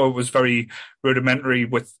 I know it was very rudimentary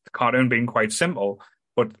with the cartoon being quite simple,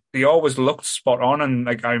 but they always looked spot on. And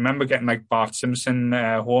like I remember getting like Bart Simpson,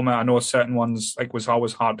 Homer. I know certain ones like was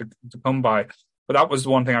always hard to come by, but that was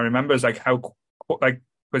the one thing I remember is like how like.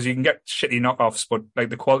 Because you can get shitty knockoffs, but like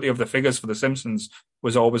the quality of the figures for the Simpsons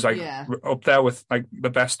was always like up there with like the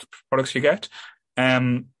best products you get.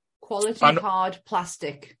 Quality hard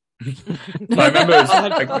plastic.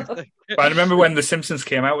 I remember when the Simpsons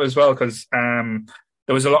came out as well, because there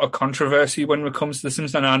was a lot of controversy when it comes to the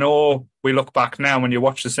Simpsons. And I know we look back now when you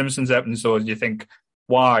watch the Simpsons episodes, you think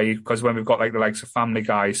why? Because when we've got like the likes of Family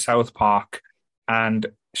Guy, South Park, and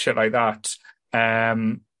shit like that.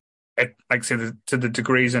 Like say to the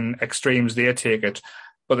degrees and extremes they take it,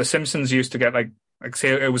 but the Simpsons used to get like say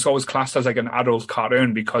it was always classed as like an adult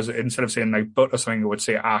cartoon, because instead of saying like butt or something, it would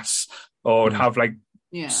say ass, or it would have like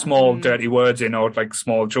small dirty words in, or like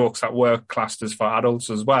small jokes that were classed as for adults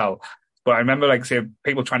as well. But I remember like say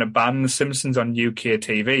people trying to ban the Simpsons on UK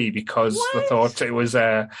TV because they thought it was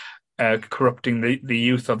corrupting the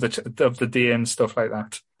youth of the day and stuff like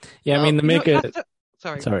that. Yeah, I mean they make it.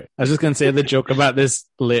 Sorry. I was just going to say the joke about this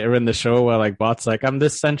later in the show where like Bart's like, I'm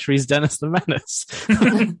this century's Dennis the Menace.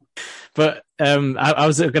 But I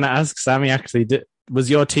was going to ask Sammy actually, was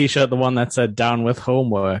your t-shirt the one that said down with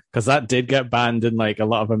homework? Because that did get banned in like a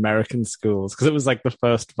lot of American schools, because it was like the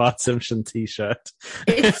first Bart Simpson t-shirt.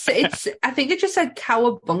 it's I think it just said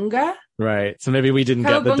cowabunga. Right. So maybe we didn't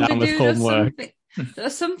get the down with homework. Or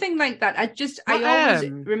something like that. I always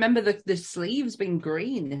remember the sleeves being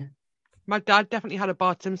green. My dad definitely had a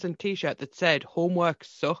Bart Simpson t-shirt that said homework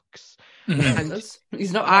sucks. And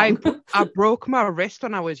he's not. I broke my wrist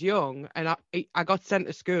when I was young, and I got sent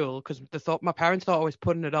to school because my parents thought I was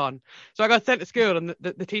putting it on. So I got sent to school, and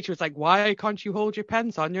the teacher was like, "Why can't you hold your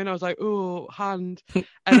pens on you?" And I was like, "Oh, hand."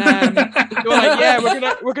 And they were like,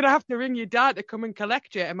 "Yeah, we're gonna have to ring your dad to come and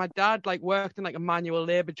collect you." And my dad like worked in like a manual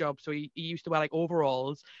labor job, so he used to wear like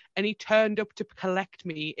overalls, and he turned up to collect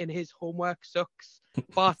me in his homework sucks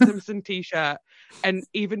Bart Simpson t-shirt. And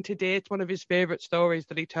even today, it's one of his favorite stories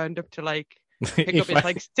that he turned up to like pick up his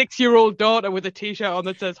like 6-year-old daughter with a t-shirt on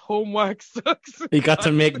that says homework sucks. He got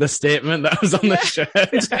to make the statement that was on the shirt.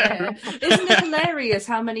 Yeah. Isn't it hilarious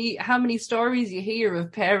how many stories you hear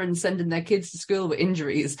of parents sending their kids to school with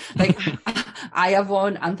injuries? Like, I have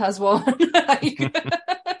one, Anth has one.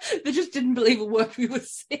 They just didn't believe a word we were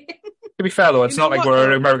saying. To be fair though, it's not like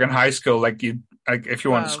we're at American high school. Like if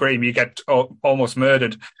you want to scream, you get almost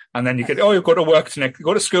murdered, and then you get you go to work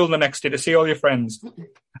go to school the next day to see all your friends.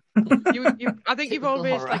 I think you've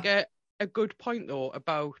always like a good point though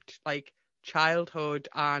about like childhood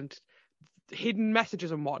and hidden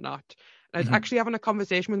messages and whatnot. And I was actually having a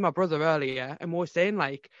conversation with my brother earlier, and we were saying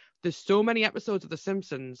like there's so many episodes of The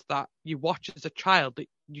Simpsons that you watch as a child that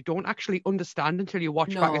you don't actually understand until you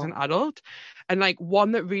watch back as an adult. And like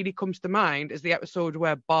one that really comes to mind is the episode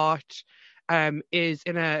where Bart is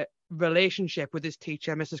in a relationship with his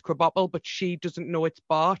teacher, Mrs. Krabappel, but she doesn't know it's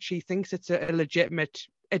Bart. She thinks it's a legitimate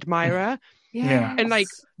admirer. Yeah. And like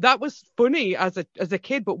that was funny as a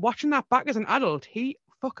kid, but watching that back as an adult, he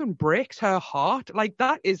fucking breaks her heart. Like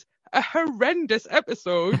that is a horrendous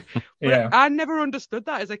episode. I never understood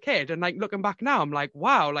that as a kid, and like looking back now, I'm like,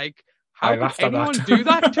 wow, like how could anyone do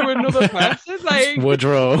that to another person? Like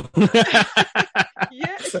Woodrow.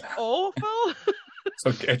 Yeah, it's awful.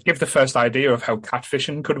 So give the first idea of how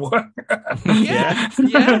catfishing could work. Yeah,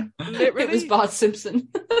 literally. It was Bart Simpson.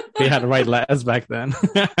 We had to write letters back then.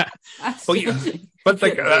 But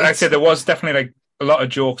like I said, there was definitely like a lot of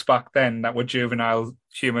jokes back then that were juvenile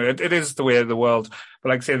humor. It is the way of the world. But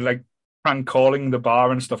like say like prank calling the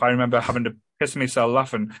bar and stuff, I remember having to piss myself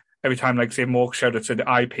laughing every time like say Mork shouted said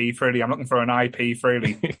IP Freely, I'm looking for an IP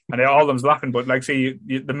Freely, and all of them's laughing. But like say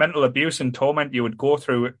the mental abuse and torment you would go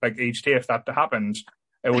through like each day if that happened,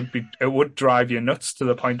 it would drive you nuts to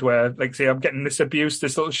the point where like say I'm getting this abuse,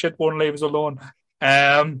 this little shit won't leave us alone.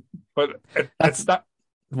 But it's that.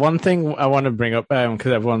 One thing I want to bring up,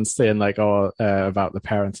 because everyone's saying like, about the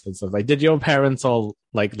parents and stuff. Like, did your parents all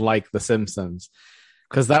like The Simpsons?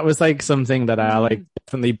 Because that was like something that I like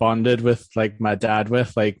definitely bonded with like my dad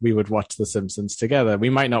with. Like, we would watch The Simpsons together. We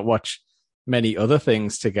might not watch many other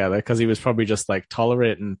things together because he was probably just like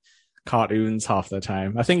tolerating cartoons half the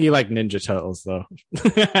time. I think he liked Ninja Turtles though.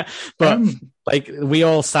 But like, we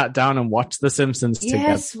all sat down and watched The Simpsons together.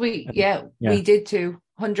 Yes, we did too.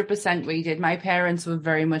 100% we did. My parents were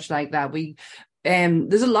very much like that.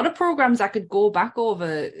 There's a lot of programs I could go back over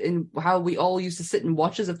in how we all used to sit and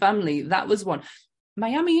watch as a family. That was one.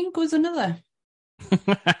 Miami Ink was another.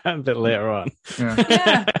 A bit later on.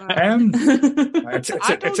 Yeah. I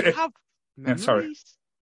don't have memories. Sorry.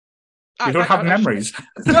 You don't have memories.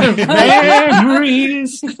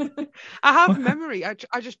 Memories. I have memory.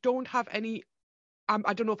 I just don't have any.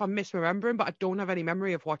 I don't know if I'm misremembering, but I don't have any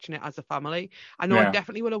memory of watching it as a family. I know I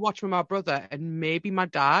definitely would have watched with my brother and maybe my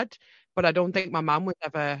dad, but I don't think my mum was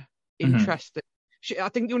ever interested. I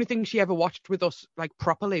think the only thing she ever watched with us like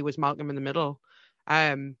properly was Malcolm in the Middle.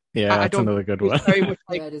 That's another good one. Very much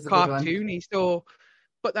like cartoony. So,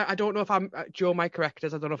 but I don't know if I'm Joe. My correct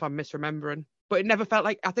is I don't know if I'm misremembering, but it never felt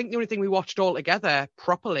like. I think the only thing we watched all together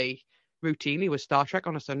properly, routinely, was Star Trek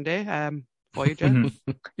on a Sunday. Voyager.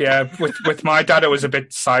 Yeah, with my dad, it was a bit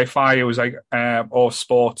sci-fi. It was like or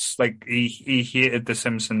sports. Like he hated The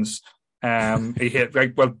Simpsons. He hated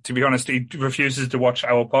to be honest, he refuses to watch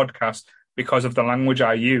our podcast because of the language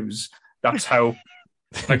I use. That's how,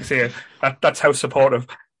 that's how supportive.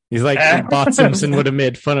 He's like Bart Simpson would have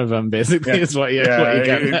made fun of him. Basically, is what you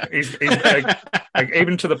get. He's like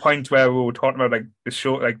even to the point where we were talking about like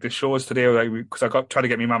the shows today. Like because I tried to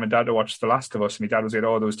get my mum and dad to watch The Last of Us, and my dad was like,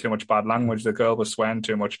 "Oh, there was too much bad language. The girl was swearing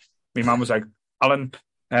too much." My mum was like, "Alan,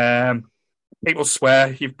 people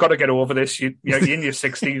swear. You've got to get over this. You're in your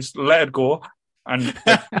 60s. Let it go." And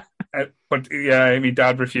but my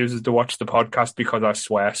dad refuses to watch the podcast because I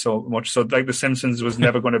swear so much. So like The Simpsons was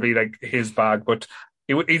never going to be like his bag, but.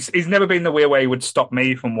 He's never been the way where he would stop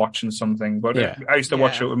me from watching something, but I used to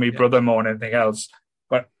watch it with my brother more than anything else.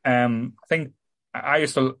 But I think I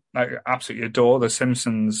used to absolutely adore The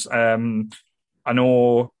Simpsons. I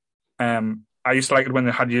know I used to like it when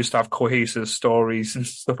they used to have cohesive stories and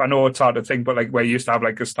stuff. I know it's hard to think, but like where you used to have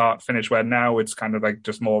like a start finish, where now it's kind of like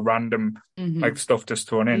just more random like stuff just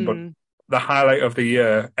thrown in. the highlight of the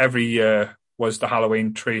year every year was the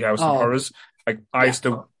Halloween Treehouse of Horrors. Like I used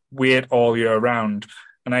to wait all year round.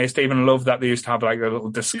 And I used to even love that they used to have like a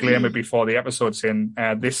little disclaimer before the episode saying,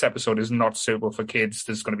 this episode is not suitable for kids.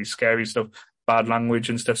 There's going to be scary stuff, bad language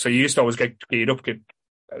and stuff. So you used to always get geared up, get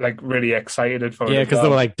like really excited for it. Yeah, because they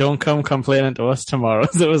were like, don't come complaining to us tomorrow.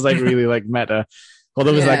 So it was like really like meta. Well,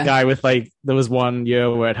 there was that guy with like, there was one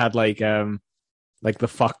year where it had like the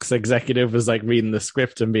Fox executive was like reading the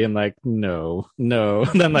script and being like, no.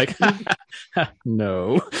 And then like,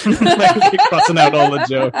 no. Like crossing out all the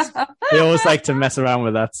jokes. They always like to mess around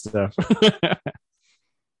with that stuff.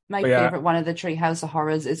 My favourite one of the Treehouse of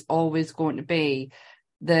Horrors is always going to be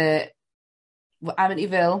the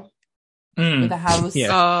Amityville with the house. Yeah.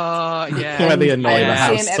 Oh, yeah. Where they annoy the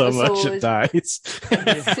house so much it dies.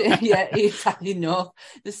 Yeah, exactly. No.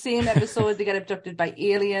 The same episode they get abducted by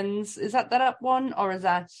aliens. Is that one? Or is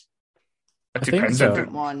that it depends so.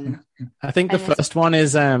 different one? I think the first one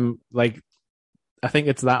is like I think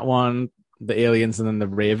it's that one, the aliens and then the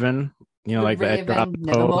Raven. You know, the like Raven, the Edgar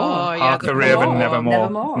Nevermore. Oh, yeah, the Raven,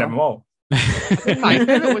 Nevermore. My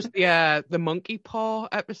favourite was the monkey paw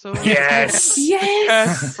episode.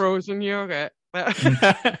 Yes. Frozen yogurt.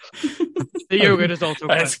 The yogurt is also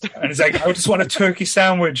good. And he's like, I just want a turkey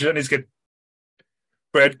sandwich. And he's got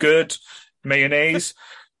bread good, mayonnaise.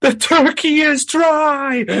 The turkey is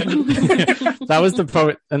dry. That was the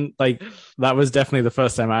pro, and like that was definitely the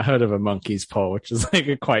first time I heard of a monkey's paw, which is like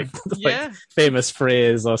a quite like famous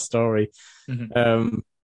phrase or story. Mm-hmm.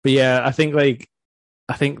 But yeah, I think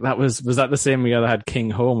that was that the same year that had King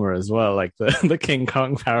Homer as well, like the King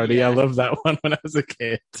Kong parody. Yeah. I loved that one when I was a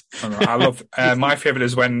kid. I love my favorite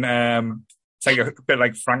is when it's like a bit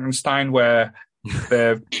like Frankenstein, where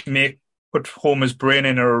they put Homer's brain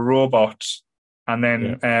in a robot. And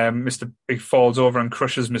then he falls over and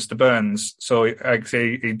crushes Mr. Burns. So like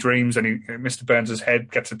say he dreams and Mr. Burns'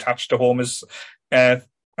 head gets attached to Homer's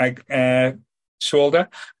shoulder.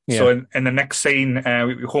 Yeah. So in the next scene,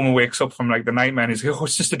 Homer wakes up from like the nightmare and he's like, oh,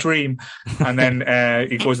 it's just a dream. And then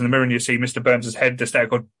he goes in the mirror and you see Mr. Burns' head just there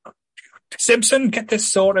going, Simpson, get this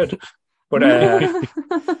sorted. But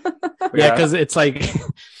because it's like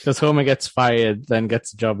because Homer gets fired, then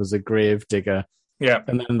gets a job as a grave digger. Yeah.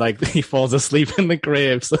 And then like he falls asleep in the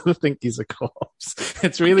grave, so they think he's a corpse.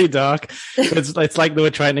 It's really dark. It's like they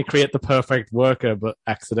were trying to create the perfect worker, but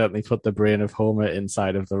accidentally put the brain of Homer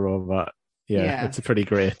inside of the robot. Yeah. It's a pretty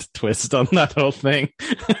great twist on that whole thing.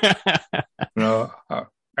 No, I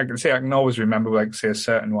can always remember like say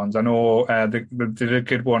certain ones. I know they did a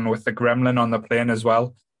good one with the gremlin on the plane as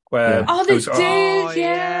well. Where they did,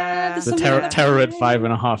 yeah. The terror at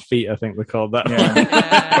 5.5 feet, I think they called that.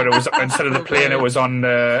 Yeah. But it was instead of the plane, it was on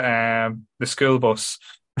the school bus.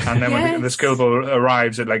 And then when the school bus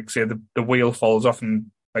arrives, it like say the wheel falls off and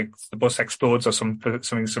like the bus explodes or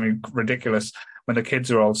something ridiculous when the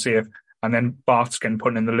kids are all safe. And then Bart's getting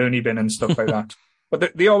put in the loony bin and stuff like that.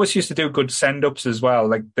 But they always used to do good send-ups as well.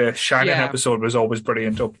 Like the Shagging episode was always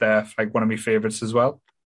brilliant up there, like one of my favourites as well.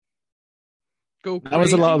 That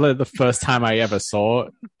was a lot of the first time I ever saw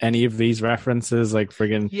any of these references, like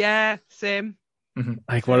friggin' same.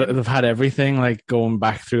 Like what they've had everything, like going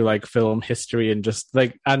back through like film history and just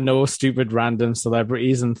like I know stupid random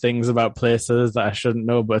celebrities and things about places that I shouldn't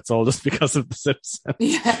know, but it's all just because of The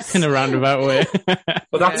Simpsons in a roundabout way.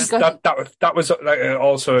 Well, that was like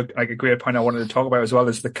also like a great point I wanted to talk about as well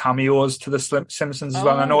is the cameos to the Simpsons as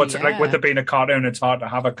well. I know it's like with it being a cartoon, it's hard to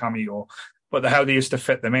have a cameo. But how they used to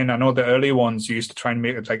fit them in. I know the early ones used to try and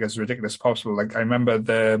make it like as ridiculous as possible. Like I remember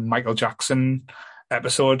the Michael Jackson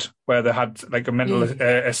episode where they had like a mental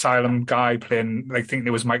asylum guy playing, like thinking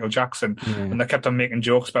it was Michael Jackson. And they kept on making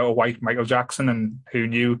jokes about a white Michael Jackson and who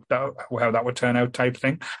knew how that would turn out type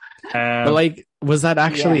thing. But like, was that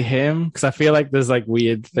actually him? Because I feel like there's like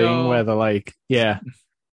weird thing where they're like, it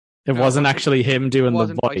wasn't actually him doing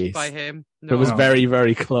the voice. By him. It was very,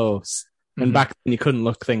 very close. And back then you couldn't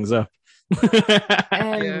look things up.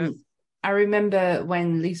 I remember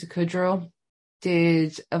when Lisa Kudrow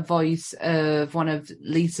did a voice of one of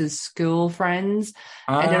Lisa's school friends.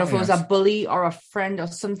 I don't know if it was a bully or a friend or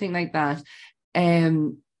something like that.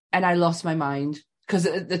 And I lost my mind because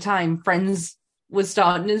at the time Friends was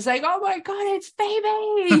starting and it's like, oh my God, it's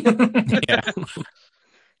Phoebe.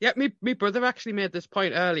 Yeah, my brother actually made this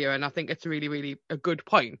point earlier, and I think it's really, really a good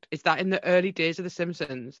point, is that in the early days of The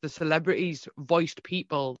Simpsons, the celebrities voiced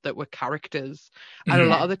people that were characters. And a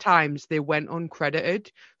lot of the times they went uncredited.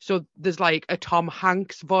 So there's like a Tom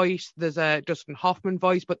Hanks voice, there's a Dustin Hoffman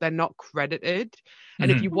voice, but they're not credited. And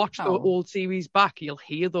if you watch the old series back, you'll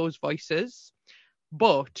hear those voices.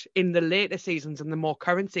 But in the later seasons and the more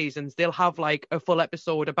current seasons, they'll have like a full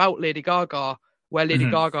episode about Lady Gaga, where Lady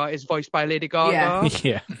Gaga is voiced by Lady Gaga.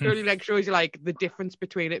 Yeah. It really like shows you like the difference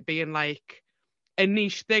between it being like a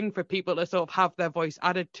niche thing for people to sort of have their voice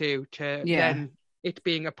added to then it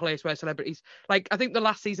being a place where celebrities, like I think the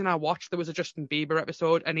last season I watched, there was a Justin Bieber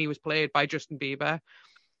episode and he was played by Justin Bieber.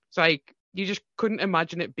 So like you just couldn't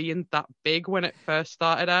imagine it being that big when it first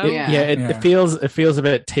started out. It feels a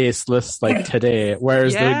bit tasteless like today,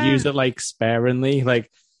 whereas they would use it like sparingly.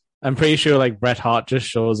 Like I'm pretty sure like Bret Hart just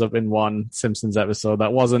shows up in one Simpsons episode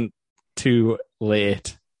that wasn't too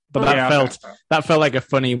late. But that felt like a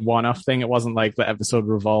funny one-off thing. It wasn't like the episode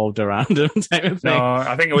revolved around him type of thing. No,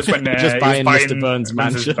 I think it was when just buying Mr. Burns'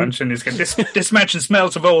 mansion. He's going, this mansion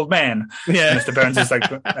smells of old man. Yeah, and Mr. Burns is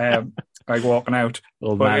like walking out.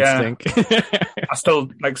 Old man stink. I still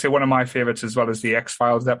like say one of my favorites as well as the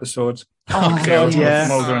X-Files episodes. Mulder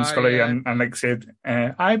and Scully, and like said,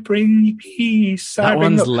 I bring peace. That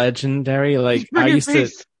one's legendary. Like I used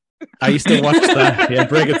to watch that. Yeah,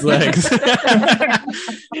 break its legs.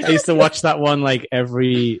 I used to watch that one like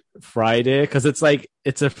every Friday because it's like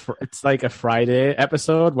a Friday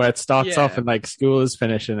episode where it starts off and like school is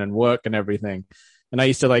finishing and work and everything. And I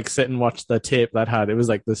used to like sit and watch the tape it was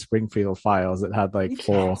like the Springfield Files. It had like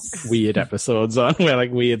 4 weird episodes on where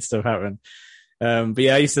like weird stuff happened. But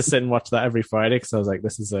yeah, I used to sit and watch that every Friday because I was like,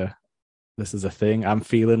 this is a thing. I'm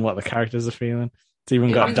feeling what the characters are feeling. It's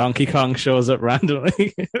even got Donkey Kong shows up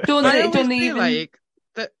randomly. Don't even like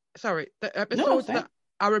the episodes that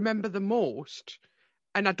I remember the most,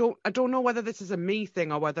 and I don't know whether this is a me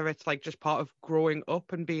thing or whether it's like just part of growing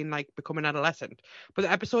up and being like becoming adolescent. But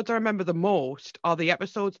the episodes I remember the most are the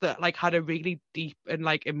episodes that like had a really deep and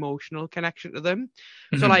like emotional connection to them.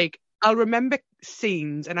 So like I'll remember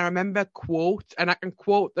scenes and I remember quotes and I can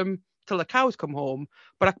quote them till the cows come home,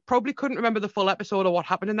 but I probably couldn't remember the full episode or what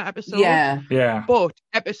happened in that episode. Yeah. But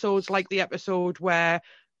episodes like the episode where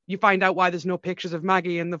you find out why there's no pictures of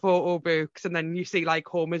Maggie in the photo books, and then you see like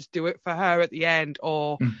Homer's do it for her at the end,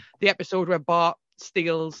 or the episode where Bart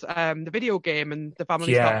steals the video game and the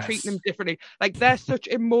family start treating him differently. Like they're such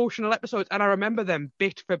emotional episodes, and I remember them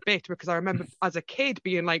bit for bit because I remember as a kid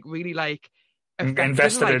being like really like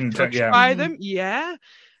invested and, like, touched by them.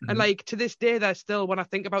 And like to this day, they're still, when I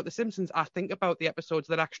think about The Simpsons, I think about the episodes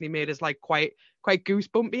that actually made us like quite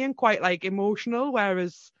goosebumpy and quite like emotional,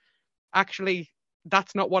 whereas actually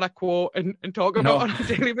that's not what I quote and talk about on a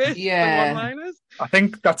daily basis. One-liners. I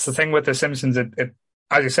think that's the thing with The Simpsons. It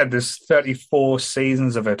as you said, there's 34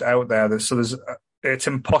 seasons of it out there. It's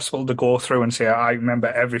impossible to go through and say I remember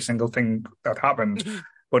every single thing that happened,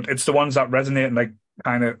 but it's the ones that resonate and like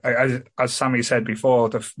kind of as Sammy said before,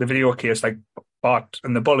 the video case like Bart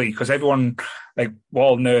and the bully, because everyone, like, we're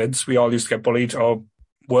all nerds, we all used to get bullied or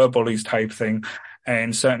were bullies type thing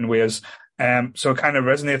in certain ways. So it kind of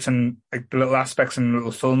resonates, and like the little aspects and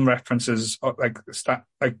little film references like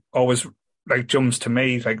always like jumps to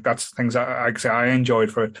me. Like that's things I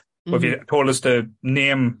enjoyed for it. But if you told us to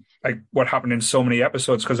name like what happened in so many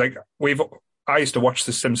episodes, because like I used to watch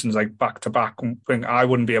The Simpsons like back to back, and I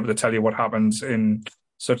wouldn't be able to tell you what happens in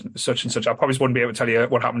such and such. I probably wouldn't be able to tell you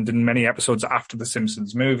what happened in many episodes after the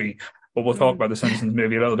Simpsons movie, but we'll talk about the Simpsons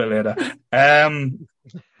movie a little bit later.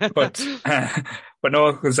 But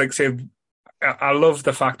no, because like say, I love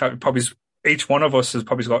the fact that probably each one of us has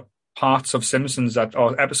probably got parts of Simpsons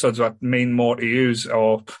or episodes that mean more to use,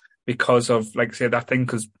 or because of like say that thing,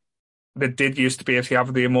 because they did used to be able to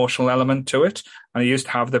have the emotional element to it, and it used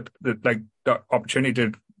to have the opportunity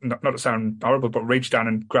to not to sound horrible, but reach down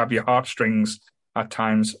and grab your heartstrings at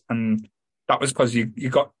times, and that was because you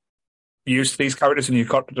got used to these characters and you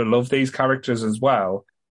got to love these characters as well.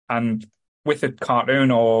 And with a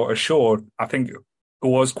cartoon or a show, I think it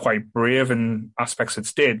was quite brave in aspects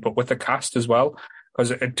it did, but with the cast as well,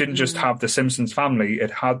 because it didn't just have the Simpsons family,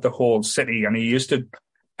 it had the whole city, and he used to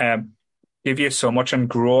give you so much and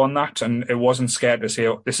grow on that, and it wasn't scared to say,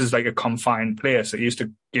 oh, this is like a confined place. It used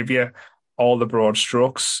to give you all the broad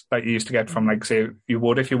strokes that you used to get from, like, say, you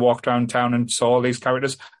would if you walked around town and saw all these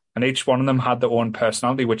characters, and each one of them had their own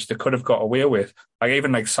personality, which they could have got away with. Like,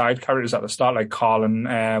 even like side characters at the start, like Carl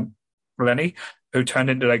and Lenny, who turned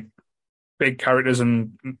into like big characters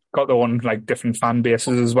and got their own like different fan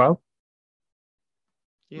bases as well.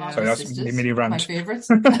 Yeah, so that's a mini rant. My favourites.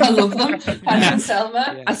 I love them. Patty and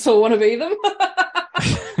Selma. Yeah. I so want to be them.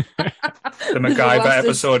 The MacGyver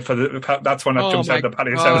episode that's one that jumps out. The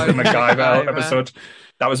Patty and Selma, the MacGyver episode.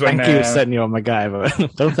 That was when. Thank you for setting you on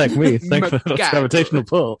MacGyver. Don't thank me. Thank for the gravitational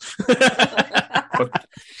pull. But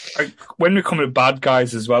when we come to bad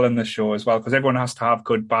guys as well in the show as well, because everyone has to have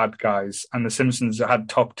good bad guys, and the Simpsons had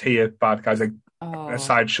top tier bad guys. Like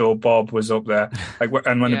Sideshow Bob was up there. Like,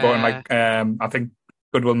 and when they brought in, like, I think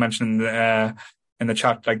Goodwill mentioned in the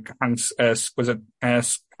chat, like Hank's, was it Hank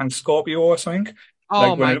Scorpio or something?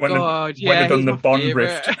 Oh, like my God. When they done the Bond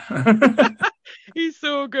favorite. rift. He's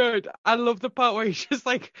so good. I love the part where he's just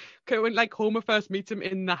like, when like Homer first meets him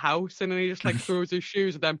in the house, and then he just like throws his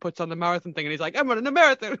shoes and then puts on the marathon thing, and he's like, I'm running a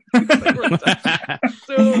marathon.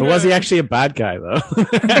 Was he actually a bad guy though?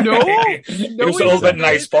 No, he was all that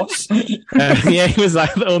nice boss. Yeah, he was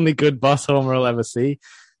like the only good boss Homer will ever see.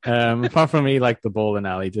 Apart from he liked the bowling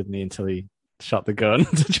alley, didn't he? Until he shot the gun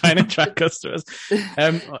to try and attract customers.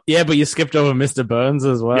 Yeah, but you skipped over Mr. Burns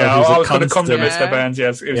as well. Yeah, I was going to come to Mr. Burns.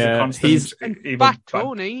 Yes, it was a constant. Fat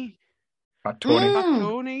Tony. Fat Tony. Fat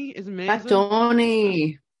Tony is amazing. Fat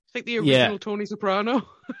Tony. It's like the original Tony Soprano.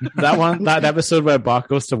 that episode where Bart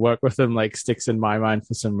goes to work with him, like, sticks in my mind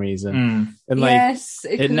for some reason. And like, yes,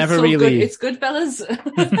 it never so really. Good. It's good, fellas.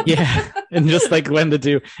 Yeah, and just like when they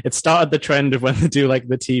do, it started the trend of when they do like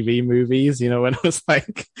the TV movies. You know, when it was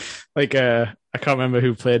like I can't remember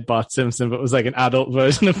who played Bart Simpson, but it was like an adult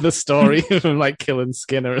version of the story of him like killing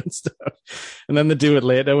Skinner and stuff. And then they do it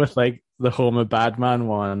later with like the Homer Badman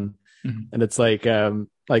one, and it's like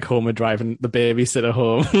Homer driving the babysitter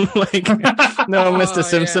home. Like, no, Mr.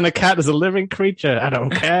 Simpson, a cat is a living creature. I don't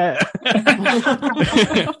care.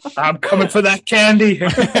 I'm coming for that candy.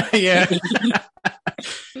 Yeah.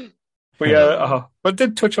 But yeah, but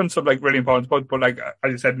did touch on some like really important points. But like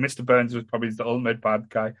as you said, Mr. Burns was probably the ultimate bad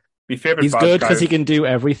guy. My favorite. He's good because he can do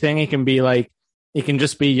everything. He can be like, he can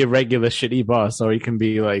just be your regular shitty boss, or he can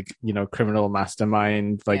be like, you know, criminal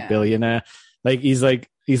mastermind, like billionaire. Like he's like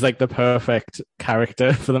the perfect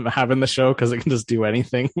character for them to have in the show because it can just do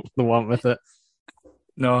anything they want with it.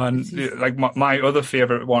 No, and like my other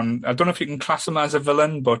favorite one, I don't know if you can class him as a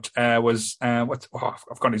villain, but was I've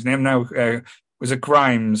got his name now. Was it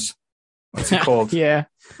Grimes? What's he called? Yeah,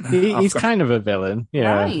 he's kind of a villain.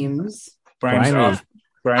 Yeah, Grimes. Grimy.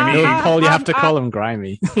 Paul, you have to call him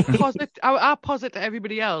Grimy. I posit to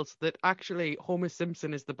everybody else that actually Homer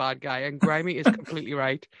Simpson is the bad guy and Grimy is completely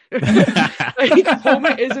right. Like,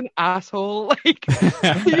 Homer is an asshole. Like,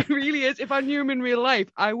 he really is. If I knew him in real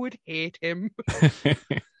life, I would hate him.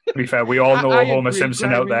 To be fair, we all know Homer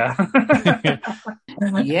Simpson out there.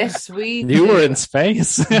 Yes, we do. You were in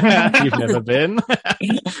space. You've never been.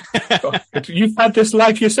 You've had this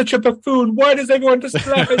life. You're such a buffoon. Why does everyone just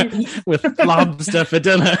laugh at you? With lobster for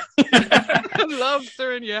dinner.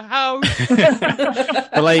 Lobster in your house.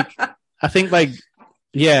 But like, I think like,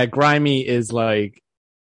 yeah, Grimy is like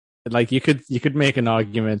you could make an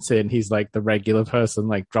argument saying he's like the regular person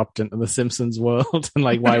like dropped into the Simpsons world, and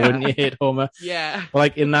like why wouldn't you hate Homer? Yeah. But,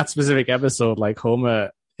 like in that specific episode, like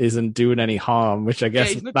Homer isn't doing any harm, which I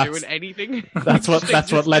guess he's not doing anything. That's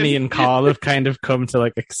what Lenny and Carl have kind of come to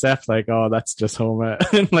like accept, like, oh, that's just Homer.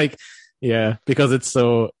 And like, yeah, because it's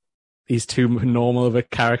so he's too normal of a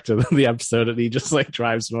character in the episode, and he just like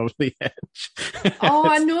drives him over the edge. Oh,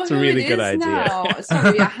 I know who really it good is idea. now.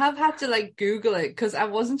 Sorry, I have had to like Google it because I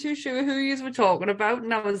wasn't too sure who you were talking about,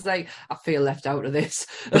 and I was like, I feel left out of this.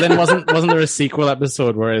 But then wasn't there a sequel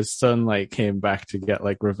episode where his son like came back to get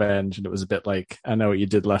like revenge, and it was a bit like, I know what you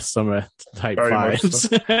did last summer type vibes.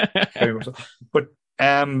 Very much so. But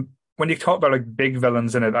when you talk about like big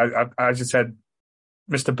villains in it, I as you said,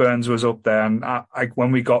 Mr. Burns was up there, and like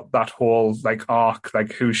when we got that whole like arc,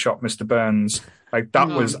 like who shot Mr. Burns, like that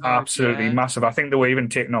was absolutely massive. I think they were even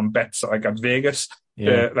taking on bets like at Vegas.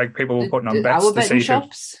 Like people were putting on bets to see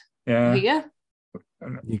shops. Yeah.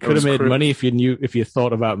 You could have made money if you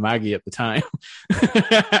thought about Maggie at the time.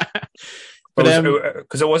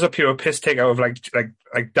 Because it was a pure piss take out of like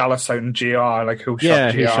Dallas out in GR, like who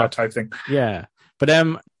shot GR type thing. Yeah, but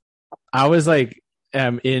I was like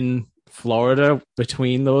in Florida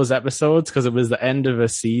between those episodes because it was the end of a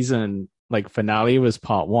season, like finale was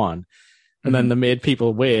part 1, and then they made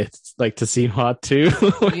people wait like to see part 2.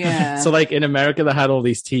 So like in America they had all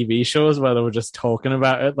these TV shows where they were just talking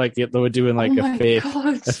about it, like they were doing like a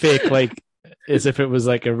fake like as if it was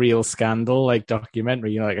like a real scandal, like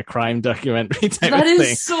documentary, you know, like a crime documentary type of thing. That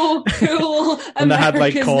is so cool. And they had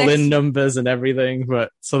like call-in numbers and everything,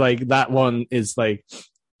 but so like that one is like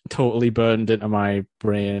totally burned into my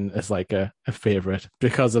brain as like a favorite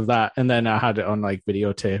because of that. And then I had it on like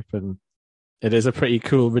videotape, and it is a pretty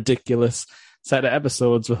cool, ridiculous set of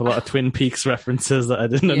episodes with a lot of Twin Peaks references that I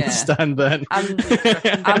didn't understand then.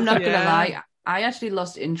 I'm not gonna lie, I actually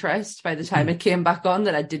lost interest by the time it came back on,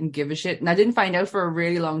 that I didn't give a shit, and I didn't find out for a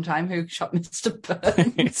really long time who shot Mr.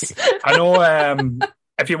 Burns. I know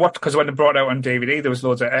if you watch, because when they brought it out on DVD, there was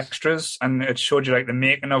loads of extras, and it showed you like the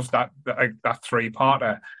making of that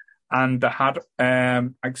 3-parter, and they had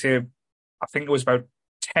I'd say I think it was about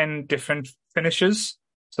 10 different finishes.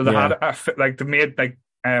 So they had like they made like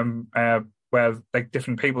where like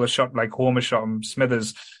different people are shot, like Homer shot him,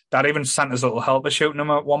 Smithers. That even Santa's little helper shooting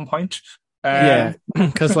him at one point.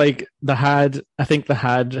 Because like I think they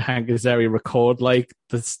had Hank Azaria record like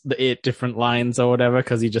the 8 different lines or whatever,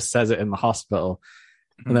 because he just says it in the hospital,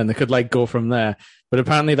 and then they could like go from there. But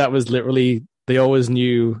apparently that was literally, they always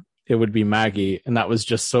knew it would be Maggie, and that was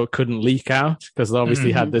just so it couldn't leak out, because they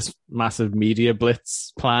obviously had this massive media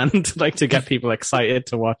blitz planned, like to get people excited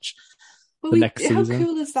to watch the next season. How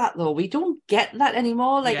cool is that though? We don't get that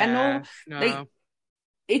anymore. Like I know, like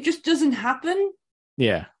it just doesn't happen.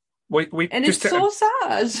 Yeah. And it's so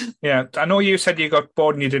sad. Yeah, I know you said you got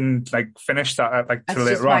bored and you didn't like finish that like till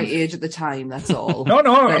later on. That's my age at the time. That's all. No,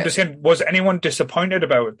 I'm just saying. Was anyone disappointed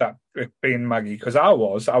about that it being Maggie? Because I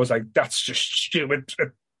was like, that's just stupid.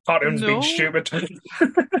 Cartoons being stupid.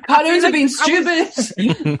 Cartoons are being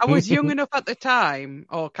stupid. I was young enough at the time,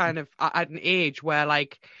 or kind of at an age where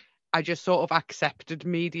like I just sort of accepted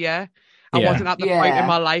media. I wasn't at the point in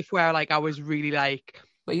my life where like I was really like.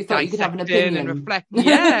 But you thought you could have an opinion and reflect.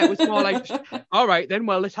 Yeah, it was more like, all right, then,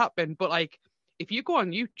 well, this happened. But like, if you go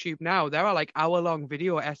on YouTube now, there are like hour-long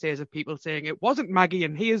video essays of people saying it wasn't Maggie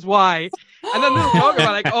and here's why. And then they'll talk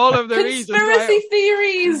about like all of the reasons. Conspiracy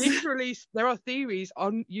theories. Literally, there are theories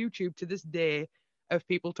on YouTube to this day of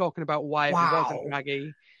people talking about why it wasn't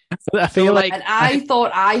Maggie. I feel like, and I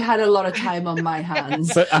thought I had a lot of time on my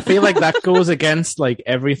hands. But I feel like that goes against like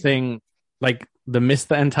everything. Like they missed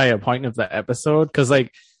the entire point of the episode, because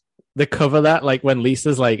like they cover that like when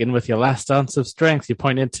Lisa's like, and with your last ounce of strength, you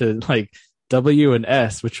pointed to like W and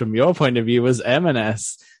S, which from your point of view was M and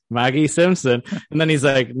S, Maggie Simpson. And then he's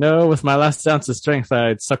like, no, with my last ounce of strength, I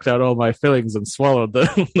had sucked out all my fillings and swallowed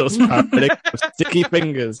those parasitic sticky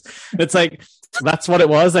fingers. It's like, that's what it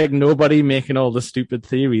was. Like nobody making all the stupid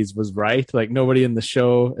theories was right. Like nobody in the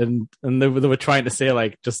show, and they were trying to say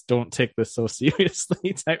like, just don't take this so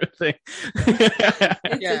seriously type of thing.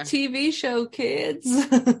 It's a TV show, kids.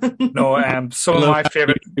 No, some of my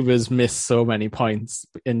favorite YouTubers miss so many points,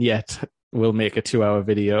 and yet we'll make a 2-hour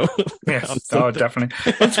video. Yes, definitely.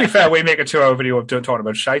 But to be fair, we make a 2-hour video of talking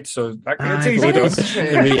about shite, so it's easy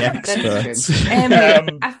to be experts.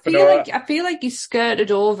 I feel like you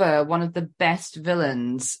skirted over one of the best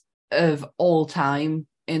villains of all time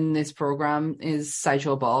in this program is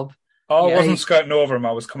Sideshow Bob. Oh, I wasn't skirting over him.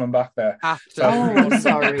 I was coming back there. Oh, sorry.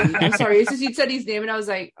 I'm sorry. It's just you'd said his name, and I was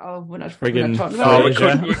like, "Oh, we're not talking about it."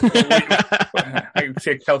 I would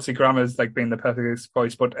say Kelsey Grammer's like being the perfect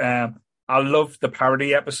voice, but I love the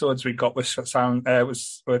parody episodes we got with Sideshow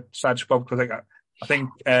Bob, because like I think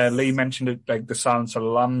Lee mentioned it, like the Silence of the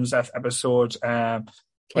Lambs episode, where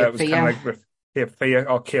it was kind of like with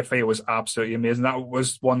Cape Fear was absolutely amazing. That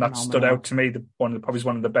was one that stood out to me. Probably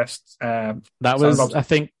one of the best. That was, I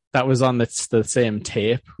think. That was on the same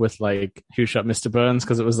tape with like Who Shot Mr. Burns,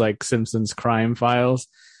 because it was like Simpsons Crime Files.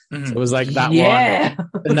 Mm-hmm. So it was like that one.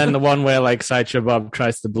 And then the one where like Sideshow Bob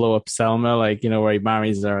tries to blow up Selma, like, you know, where he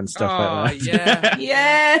marries her and stuff like that. Yeah.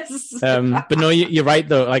 Yes. But no, you're right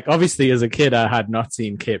though. Like obviously as a kid, I had not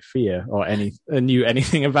seen Cape Fear or knew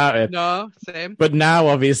anything about it. No, same. But now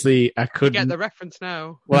obviously I couldn't get the reference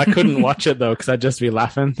now. Well, I couldn't watch it though, because I'd just be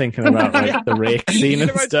laughing thinking about like the rake scene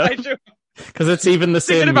and stuff. Because it's even the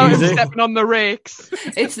same about music. Stepping on the rakes.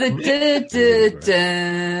 It's the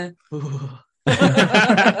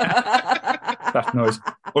that noise.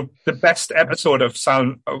 But the best episode of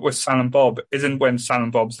with Silent Bob isn't when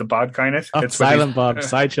Silent Bob's the bad guy in it. It's Silent Bob,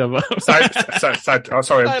 Sideshow Bob.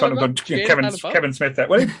 Sorry, I'm going Kevin Smith there.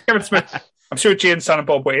 Well, Kevin Smith. I'm sure Jay and Silent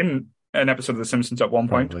Bob were in an episode of The Simpsons at one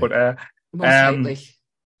point, but the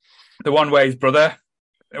one where his brother.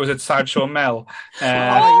 It was at Sideshow Mel.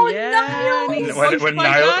 Niles! When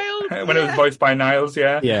it was voiced by Niles,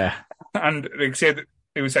 yeah. And like said,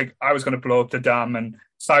 it was like I was going to blow up the dam, and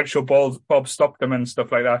Sideshow Bob stopped him and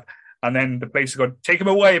stuff like that. And then the police go, "Take him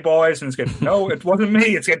away, boys!" And it's like, "No, it wasn't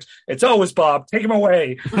me. It's always Bob. Take him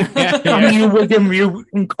away." You with him, you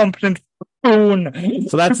incompetent buffoon.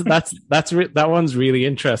 So that one's really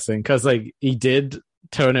interesting, because like he did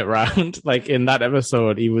turn it round. Like in that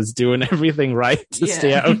episode, he was doing everything right to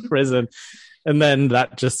stay out of prison, and then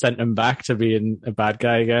that just sent him back to being a bad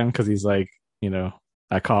guy again, because he's like, you know,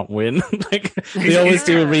 I can't win. Like they always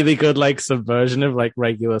do a really good like subversion of like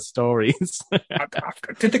regular stories.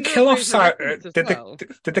 Did they kill off? Did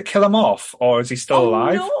they kill him off, or is he still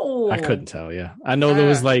alive? No. I couldn't tell you. I know there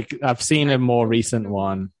was like I've seen a more recent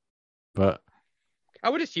one, but I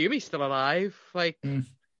would assume he's still alive. Like.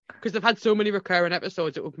 Because they've had so many recurring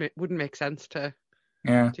episodes, it wouldn't make sense to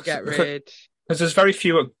get rid. Because there's very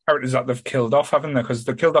few characters that they've killed off, haven't they? Because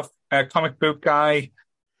they killed off comic book guy,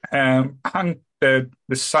 and the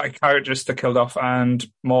psychiatrist they killed off, and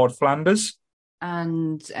Maud Flanders.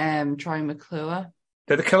 And Troy McClure.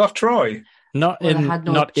 Did they kill off Troy? Not in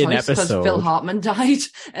episode. Because Phil Hartman died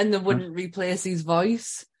and they wouldn't replace his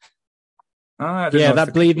voice.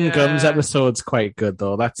 That Bleeding Gums episode's quite good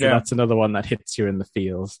though. That's another one that hits you in the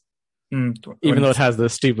feels. Even though it has the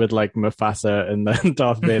stupid like Mufasa and the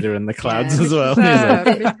Darth Vader in the clouds as well.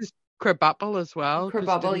 Mrs. Krabappel as well.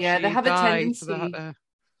 Krabappel, they have a tendency.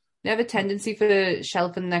 They have a tendency for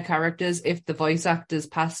shelving their characters if the voice actors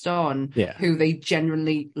passed on, who they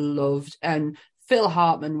generally loved. And Phil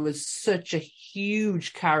Hartman was such a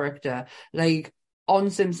huge character, like on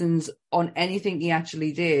Simpsons, on anything he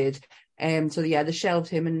actually did. So they shelved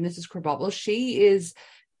him. And Mrs. Krabappel,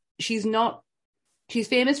 she's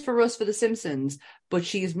famous for us for The Simpsons, but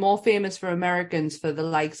she's more famous for Americans for the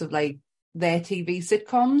likes of like their TV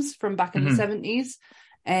sitcoms from back in the 70s.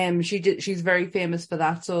 She's very famous for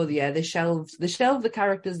that. So they shelved the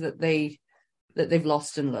characters that they've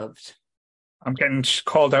lost and loved. I'm getting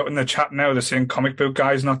called out in the chat now. They're saying comic book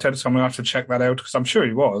guy's not dead, so I'm gonna have to check that out because I'm sure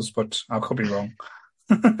he was, but I could be wrong.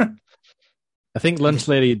 I think Lunch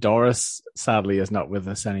Lady Doris sadly is not with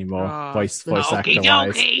us anymore. Voice actor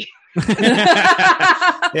wise.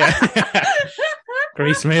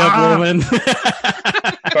 Grease me up, woman.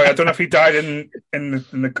 Sorry, I don't know if he died in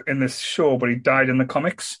this show, but he died in the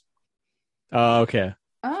comics. Oh, okay.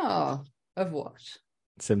 Oh, of what?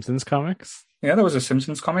 Simpsons comics? Yeah, there was a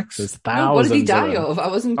Simpsons comics. There's thousands. What did he die of? I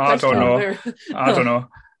wasn't. I don't know. I don't know.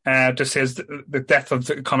 Just says the death of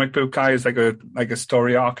the comic book guy is like a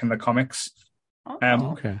story arc in the comics.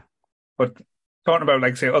 Okay. But talking about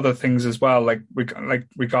like say other things as well, like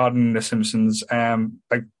regarding the Simpsons,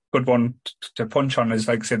 like good one to punch on is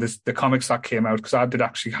like say the comics that came out, because I did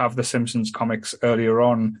actually have the Simpsons comics earlier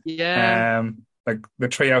on. Yeah. Like the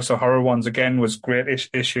Treehouse of Horror ones again was great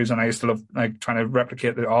issues, and I used to love like trying to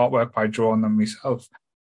replicate the artwork by drawing them myself.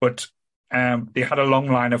 But they had a long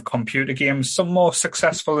line of computer games, some more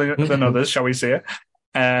successful than others, shall we say.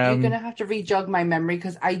 You're going to have to re-jog my memory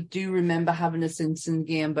because I do remember having a Simpsons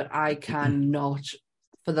game, but I cannot,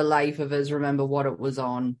 for the life of us, remember what it was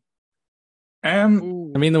on. I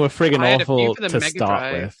mean, they were friggin' awful to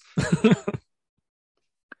start with.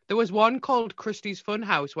 There was one called Krusty's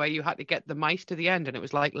Funhouse where you had to get the mice to the end, and it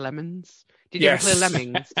was like Lemons. Did you ever play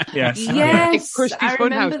Lemmings? Yes. Yes, Krusty's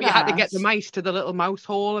Funhouse, but you had to get the mice to the little mouse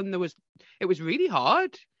hole, and it was really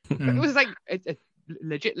hard. It was like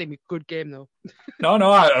legitimately a good game though. No, a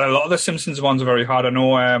lot of the Simpsons ones are very hard. I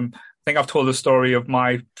know. I think I've told the story of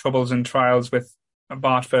my troubles and trials with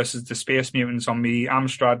Bart versus the Space Mutants on the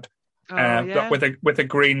Amstrad, with a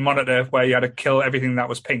green monitor where you had to kill everything that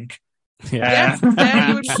was pink. Yeah, you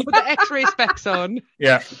would put the X-ray specs on.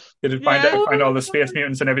 Yeah, you'd find all the Space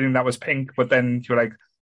Mutants and everything that was pink, but then you're like,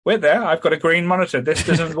 wait there, I've got a green monitor. This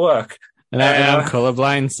doesn't work. And I'm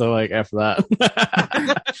colorblind, so like F that.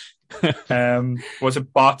 Was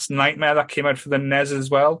it Bart's Nightmare that came out for the NES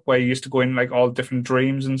as well, where you used to go in like all different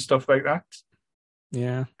dreams and stuff like that?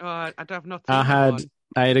 Yeah. I don't have nothing. I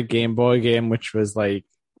had a Game Boy game which was like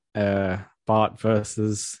Bart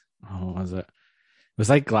versus what was it? It was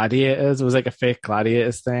like Gladiators. It was like a fake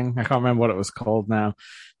Gladiators thing. I can't remember what it was called now,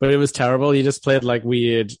 but it was terrible. You just played like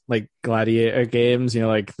weird like gladiator games,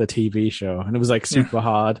 like the TV show, and it was like super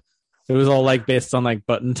hard. It was all like based on like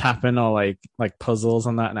button tapping or like puzzles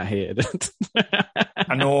and that, and I hated it.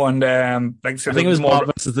 I know, and I think it was Bart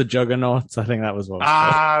versus the Juggernauts. I think that was what.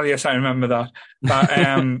 Yes, I remember that. But,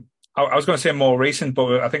 I was going to say more recent,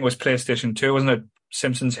 but I think it was PlayStation 2, wasn't it?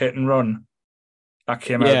 Simpsons Hit and Run that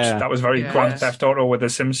came out. That was very Grand Theft Auto with the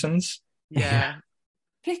Simpsons. Yeah.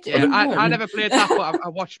 I never played that, but I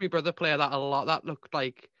watched my brother play that a lot. That looked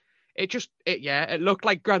like it looked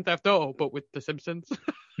like Grand Theft Auto, but with the Simpsons.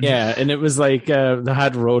 Yeah, and it was like they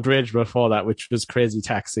had Road Rage before that, which was Crazy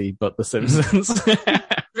Taxi, but the Simpsons.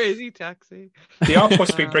 Crazy Taxi. They are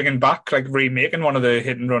supposed to be bringing back, like remaking one of the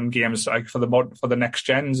hit and run games, like for the next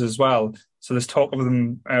gens as well. So there's talk of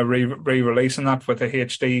them re-releasing that with a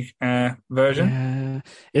HD version. Yeah.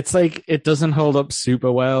 It's like it doesn't hold up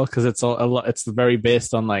super well because it's a lot. It's very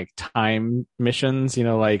based on like time missions,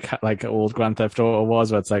 like old Grand Theft Auto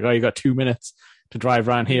was, where it's like, oh, you got 2 minutes to drive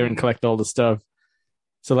around here and collect all the stuff.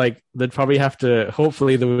 So like they'd probably have to.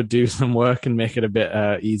 Hopefully, they would do some work and make it a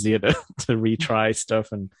bit easier to retry stuff.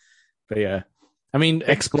 But yeah, I mean,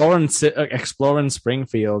 exploring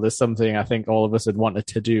Springfield is something I think all of us had wanted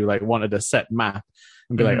to do. Like wanted a set map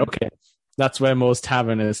and be like, okay, that's where Moe's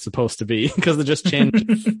Tavern is supposed to be, because they just changed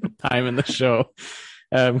time in the show.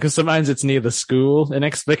 Because sometimes it's near the school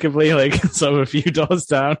inexplicably, like so a few doors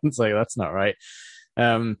down. It's like, that's not right.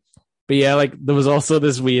 But yeah, like there was also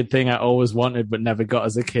this weird thing I always wanted but never got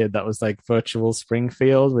as a kid that was like Virtual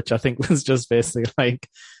Springfield, which I think was just basically like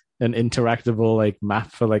an interactable like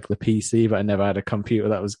map for like the PC, but I never had a computer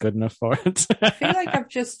that was good enough for it. I feel like I've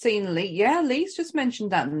just seen Lee. Yeah, Lee's just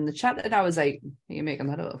mentioned that in the chat, and I was like, "Are you making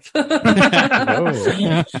that up?"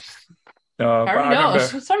 No, apparently not.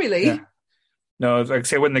 Sorry, Lee. Yeah. No, like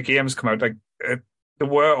say when the games come out, like there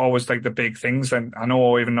were always like the big things, and I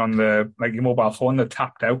know even on the like your mobile phone, the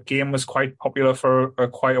Tapped Out game was quite popular for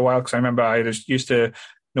quite a while. Because I remember I just used to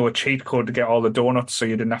know a cheat code to get all the donuts, so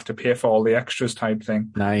you didn't have to pay for all the extras type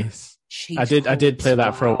thing. Nice. I did play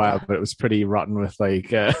that for a while, but it was pretty rotten with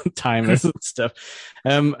like timers and stuff.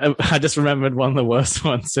 I just remembered one of the worst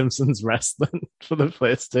ones, Simpsons Wrestling for the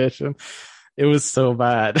PlayStation. It was so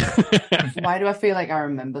bad. Why do I feel like I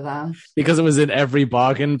remember that? Because it was in every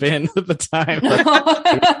bargain bin at the time.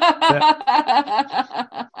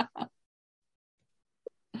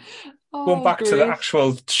 Going back to the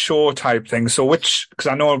actual show type thing, so because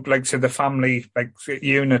I know, like, say the family, like,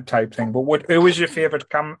 unit type thing, but who was your favourite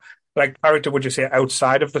character, would you say,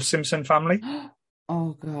 outside of the Simpson family?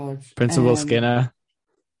 Oh, God. Principal Skinner.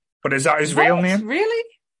 But is that his real name? Really?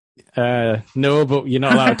 No, but you're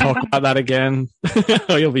not allowed to talk about that again,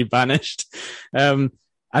 or you'll be banished.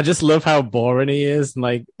 I just love how boring he is, and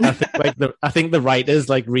like I think the writers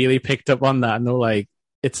like really picked up on that, and they're like,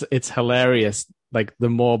 it's hilarious. Like the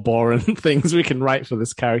more boring things we can write for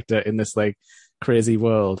this character in this like crazy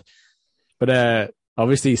world. But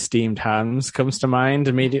obviously Steamed Hams comes to mind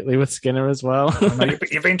immediately with Skinner as well.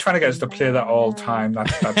 You've been trying to get us to play that all time.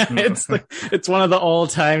 It's one of the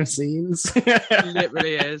all-time scenes. It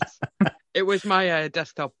literally is. It was my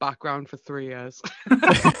desktop background for 3 years.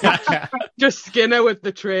 Just Skinner with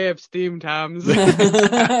the tray of steamed hams.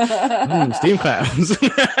 Steamed hams.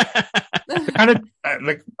 Kind of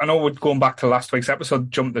like, I know we're going back to last week's episode,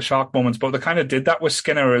 jump the shark moments, but they kind of did that with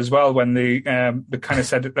Skinner as well when they kind of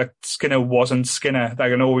said that Skinner wasn't Skinner.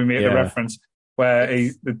 Like, I know we made the reference where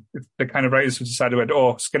the kind of writers decided,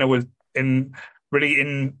 Skinner was in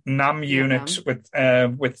Nam unit with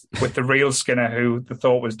the real Skinner who they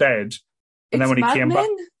thought was dead. And then when he came back,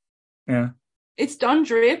 it's Don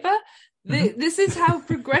Draper. This is how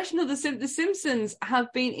progression of the Simpsons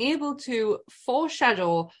have been able to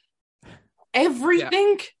foreshadow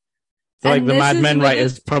everything. So like the Mad Men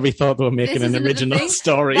writers probably thought they were making an original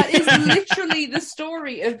story. That is literally the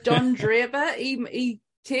story of Don Draper. He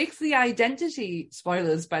takes the identity,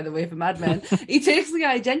 spoilers by the way for Mad Men, he takes the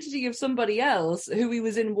identity of somebody else who he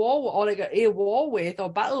was in war or like a war with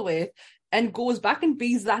or battle with, and goes back and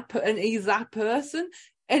he's that person.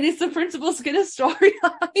 And it's the Principal Skinner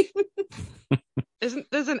storyline.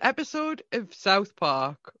 There's an episode of South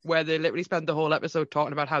Park where they literally spend the whole episode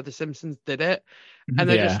talking about how The Simpsons did it. And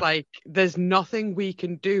they're just like, there's nothing we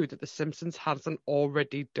can do that The Simpsons hasn't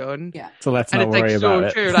already done. Yeah. So let's not worry about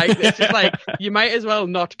it. True. Like, it's just like, you might as well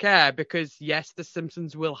not care because, yes, The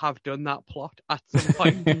Simpsons will have done that plot at some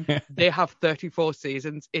point. They have 34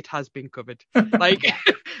 seasons. It has been covered. Like,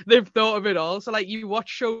 they've thought of it all. So, like, you watch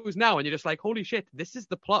shows now and you're just like, holy shit, this is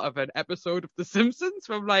the plot of an episode of The Simpsons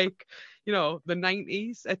from, like, you know, the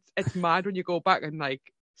 90s. It's mad when you go back and, like,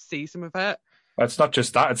 see some of it. Well, it's not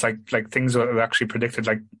just that. It's like things that are actually predicted.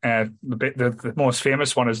 Like the most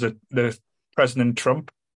famous one is the President Trump.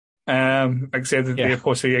 Like say the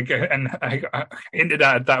pussy, and I hinted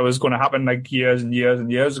at that was going to happen like years and years and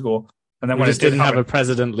years ago. And then we when just didn't have a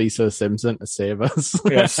President Lisa Simpson to save us.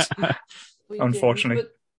 Yes, unfortunately.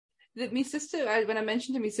 My sister, when I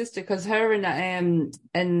mentioned to my sister, because her and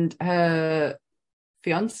her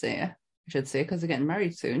fiance, I should say, because they're getting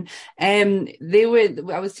married soon. I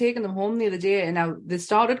was taking them home the other day, and they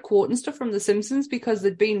started quoting stuff from The Simpsons because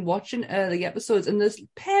they'd been watching early episodes, and this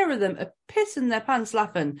pair of them are pissing their pants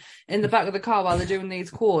laughing in the back of the car while they're doing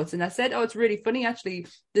these quotes. And I said, it's really funny, actually,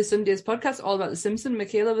 this Sunday's podcast all about The Simpsons.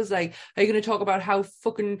 Michaela was like, are you going to talk about how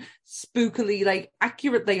fucking spookily, like,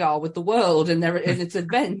 accurate they are with the world and its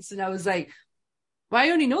events? And I was like, well,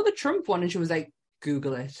 I only know the Trump one. And she was like,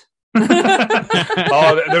 Google it.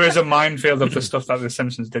 There is a minefield of the stuff that The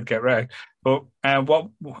Simpsons did get right. But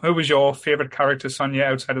who was your favourite character, Sonia,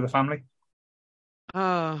 outside of the family?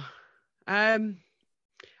 I don't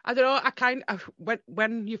know. I kind of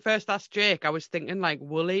when you first asked Jake, I was thinking like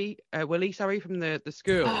Willie, from the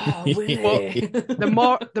school. Oh, Willie. But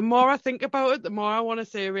the more I think about it, the more I want to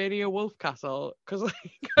say Rainier Wolfcastle because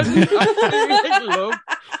I love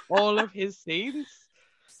all of his scenes.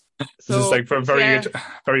 This is like for a very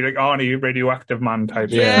like Arnie radioactive man type.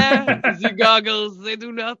 Yeah, the goggles, they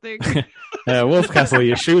do nothing. Wolfcastle,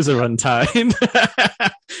 your shoes are untied.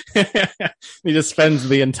 He just spends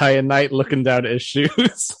the entire night looking down at his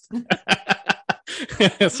shoes.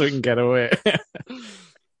 So he can get away.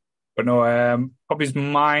 But no, probably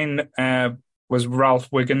mine was Ralph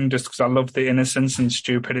Wiggum, just because I love the innocence and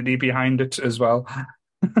stupidity behind it as well.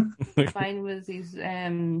 Mine was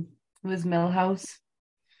was Milhouse.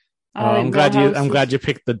 I'm glad you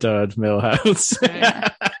picked the dud, Milhouse. Yeah.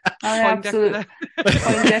 Absolutely.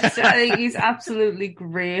 Poindexter, I think he's absolutely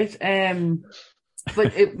great.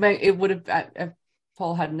 But it would have if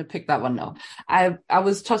Paul hadn't have picked that one. No, I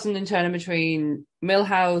was tossing and turning between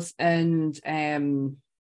Milhouse and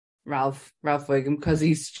Ralph Wiggum, because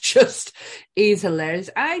he's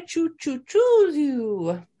hilarious. I choose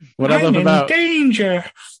you. What I love about danger.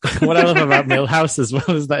 What I love about Milhouse as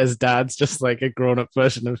well is that his dad's just like a grown-up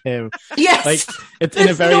version of him. Yes, like it's in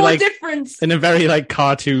a very difference. In a very like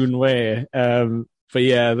cartoon way. But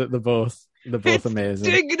yeah, they're both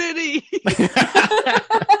amazing. Dignity.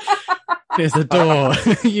 There's a door.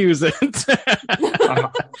 Use it.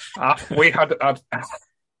 We had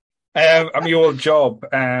at my old job,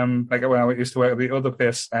 like when I used to work at the other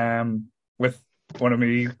place, with one of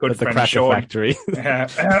my good friends, Sean. Factory.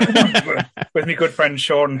 With my good friend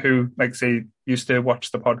Sean, who, like, say, used to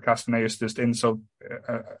watch the podcast, and I used to just insult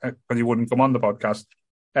because he wouldn't come on the podcast.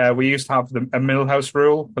 We used to have a Milhouse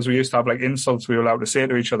rule, because we used to have like insults we were allowed to say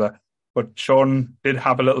to each other. But Sean did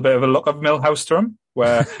have a little bit of a look of Milhouse to him,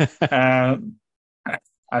 where I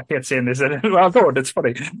hate saying this, well, I thought it's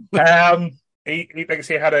funny. He like I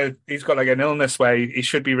say, he's got like an illness where he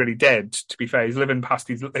should be really dead. To be fair, he's living past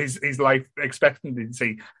his life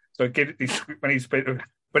expectancy. So when he's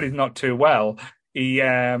not too well,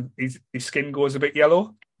 his skin goes a bit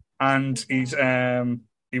yellow, and he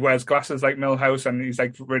wears glasses like Milhouse, and he's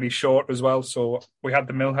like really short as well. So we had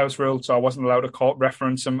the Milhouse rule, so I wasn't allowed to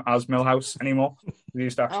reference him as Milhouse anymore. We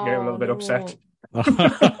used to actually get a little bit upset. No.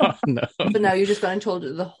 But now you just got and told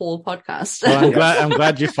it the whole podcast. Well, I'm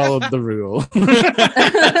glad you followed the rule.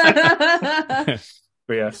 But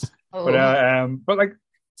yes, but like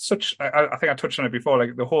such, I think I touched on it before.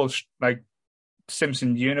 Like the whole like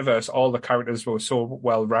Simpson universe, all the characters were so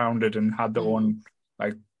well rounded and had their own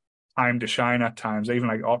like time to shine at times. Even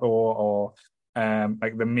like Otto or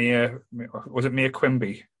like the Mayor, was it Mayor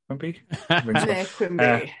Quimby? Mayor Quimby.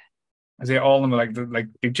 I say all of them are like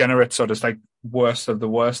degenerates, or just like worst of the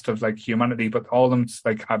worst of like humanity, but all of them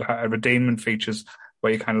like had redeeming features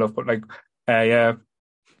where you kind of love. But like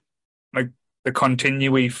like the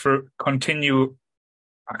continue. I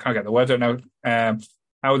can't get the words out now.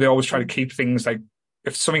 How they always try to keep things like,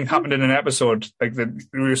 if something happened in an episode, like we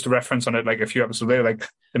used to reference on it like a few episodes later, like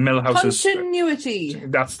the Milhouse's continuity.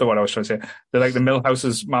 That's the word I was trying to say. They're like the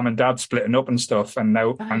Milhouse's mum and dad splitting up and stuff, and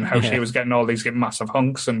how she was getting all these massive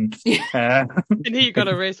hunks and and he got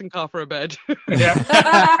a racing car for a bed. Do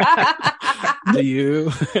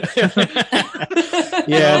you?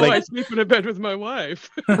 I sleep in a bed with my wife.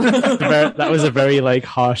 That was a very like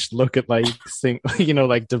harsh look at like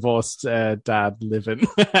like divorced dad living.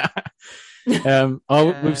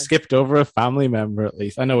 We've skipped over a family member at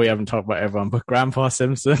least. I know we haven't talked about everyone, but Grandpa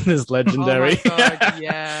Simpson is legendary. Oh my God,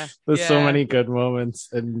 yeah. There's so many good moments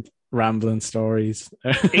and rambling stories.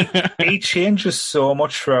 He changes so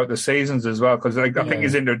much throughout the seasons as well, because like I think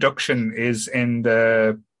his introduction is in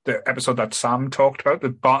the episode that Sam talked about, the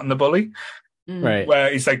Bart and the Bully, right?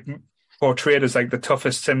 Where he's like portrayed as like the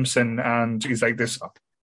toughest Simpson, and he's like this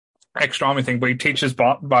extra army thing, but he teaches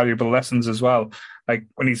Bart valuable lessons as well. Like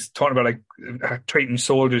when he's talking about like treating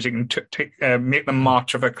soldiers, you can make them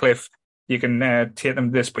march off a cliff. You can take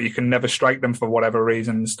them this, but you can never strike them for whatever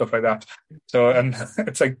reason and stuff like that. So, and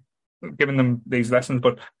it's like giving them these lessons.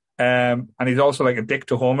 But and he's also like a dick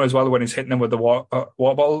to Homer as well when he's hitting them with the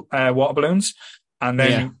water balloons. And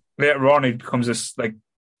then later on, he becomes this like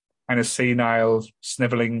kind of senile,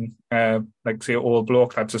 sniveling, like say old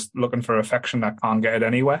bloke that's just looking for affection that can't get it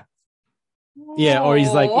anywhere. Yeah, or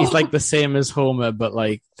he's like the same as Homer, but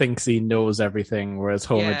like thinks he knows everything, whereas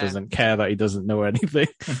Homer doesn't care that he doesn't know anything.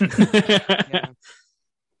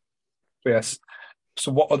 Yes.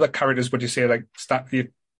 So, what other characters would you say like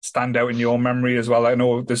stand out in your memory as well? I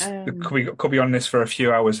know there's could be on this for a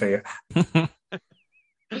few hours here.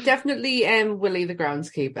 Definitely, Willie the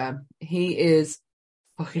groundskeeper. He is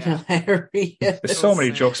fucking hilarious. There's so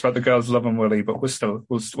many jokes about the girls loving Willie, but we'll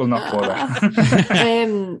not go there.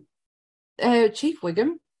 Chief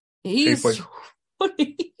Wiggum. He's so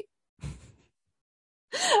funny.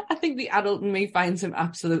 I think the adult in me finds him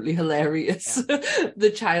absolutely hilarious.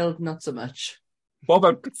 The child, not so much. What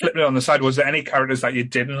about flipping it on the side? Was there any characters that you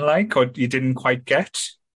didn't like or you didn't quite get?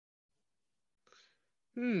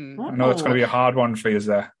 I know it's going to be a hard one for you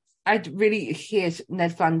there. I really hate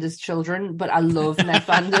Ned Flanders' children, but I love Ned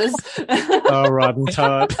Flanders. Oh, Rod and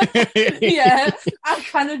Todd. Yeah, I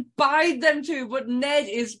kind of bide them too, but Ned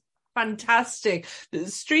is fantastic. The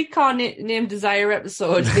Streetcar Named Desire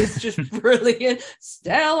episode is just brilliant.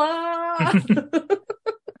 Stella!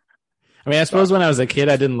 I mean, I suppose when I was a kid,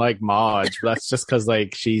 I didn't like Marge, but that's just because,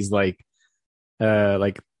 like, she's like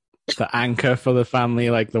the anchor for the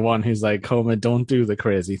family, like the one who's like, Homer, don't do the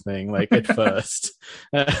crazy thing, like at first.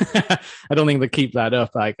 I don't think they keep that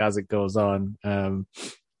up, like, as it goes on.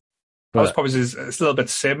 But I was probably it's a little bit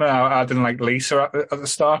similar. I didn't like Lisa at the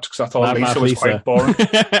start because I thought Lisa was quite boring.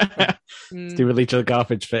 Do a little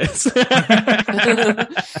garbage face.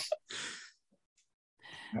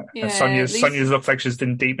 Yeah, Sonia's looks like she's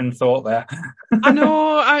been deep in thought there. I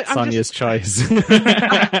know. Sonia's choice.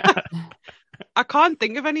 I can't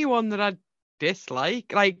think of anyone that I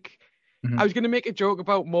dislike. Like, I was going to make a joke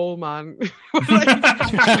about Mole Man.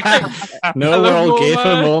 No, we're all gay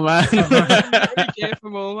for Mole Man. Gay for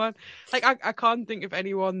Mole Man. Like, I can't think of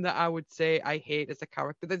anyone that I would say I hate as a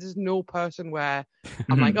character. There's no person where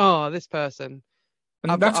I'm like, oh, this person.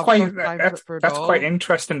 And that's quite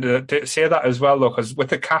interesting to say that as well, though, because with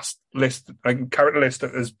the cast list, like character list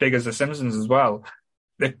as big as The Simpsons as well,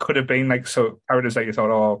 there could have been like characters that you thought,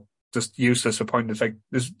 oh, just useless or pointless. Like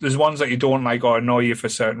there's ones that you don't like or annoy you for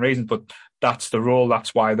certain reasons, but that's the role.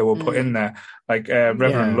 That's why they were put in there. Like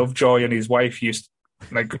Reverend Lovejoy and his wife used,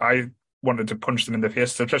 like, I wanted to punch them in the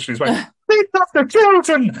face, especially his wife. Beat off the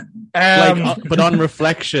children. But on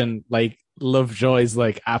reflection, like Lovejoy's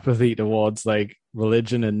like apathy towards like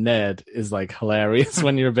religion and Ned is like hilarious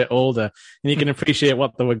when you're a bit older and you can appreciate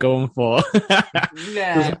what they were going for.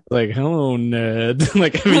 Yeah. Like, hello, Ned.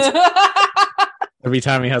 Like every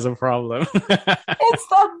time he has a problem. It's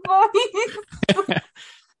the voice.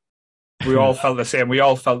 We all felt the same. We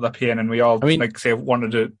all felt the pain, and we all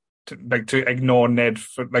wanted to ignore Ned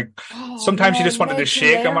for sometimes you just wanted to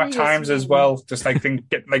shake him at times as well. Just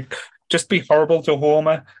just be horrible to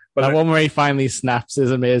Homer. But that one where he finally snaps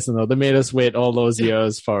is amazing though. They made us wait all those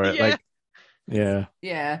years for it. Yeah.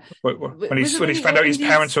 When he found out his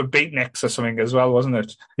parents were beatniks or something as well, wasn't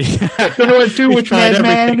it? Yeah. I don't know what to do with Ned,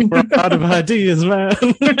 man. We're out of ideas, man.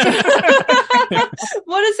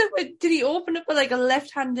 What is it? Did he open up with a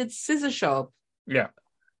left-handed scissor shop? Yeah.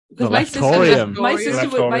 The my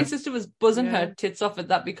sister was buzzing her tits off at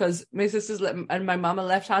that because my sister's and my mum are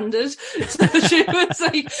left-handed. So she was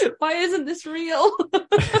like, why isn't this real?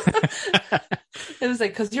 It was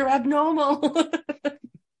like, because you're abnormal.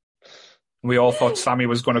 We all thought Sammy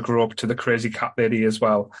was going to grow up to the crazy cat lady as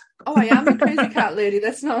well. Oh, I am a crazy cat lady.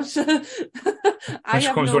 That's not... She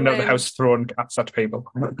comes running out of the house throwing cats at people.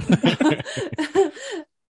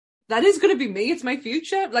 That is going to be me. It's my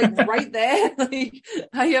future, right there.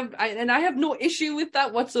 I have no issue with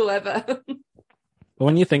that whatsoever.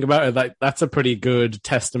 When you think about it, that's a pretty good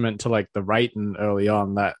testament to the writing early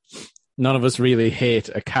on, that none of us really hate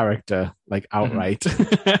a character outright.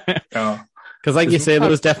 Oh. Because you say, there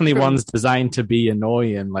was definitely ones designed to be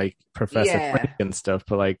annoying, like Professor Frink and stuff,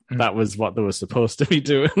 but that was what they were supposed to be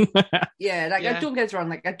doing. I don't get it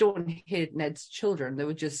wrong. I don't hate Ned's children. They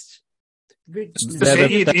were just... You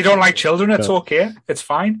don't like children, it's okay. It's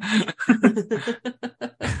fine. I'm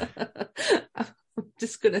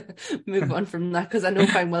just going to move on from that because I know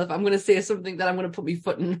fine well if I'm going to say something that I'm going to put my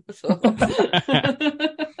foot in. So.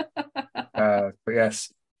 But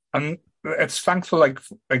yes. And it's thankful,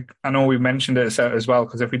 I know we mentioned it as well,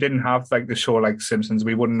 because if we didn't have the show like Simpsons,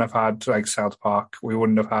 we wouldn't have had South Park, we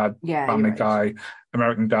wouldn't have had Family Guy,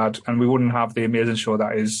 American Dad, and we wouldn't have the amazing show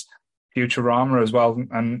that is Futurama as well.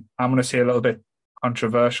 And I'm going to say a little bit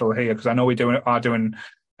controversial here because I know we are doing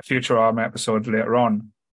a Futurama episode later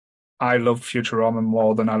on. I love Futurama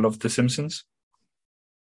more than I love The Simpsons.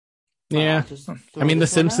 Yeah, I mean, The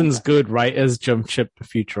Simpsons good writers jumped ship to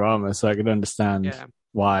Futurama, so I could understand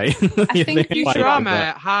why. I think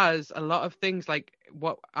Futurama has a lot of things like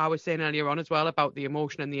what I was saying earlier on as well about the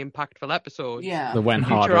emotion and the impactful episodes. Yeah, the went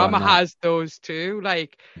harder. Futurama has those too,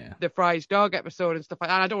 the Fry's Dog episode and stuff like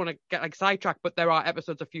that. And I don't want to get sidetracked, but there are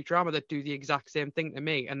episodes of Futurama that do the exact same thing to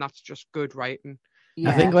me, and that's just good writing. Yeah.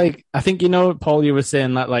 I think Paul, you were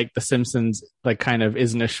saying that The Simpsons kind of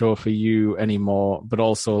isn't a show for you anymore, but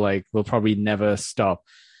also will probably never stop.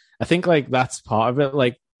 I think that's part of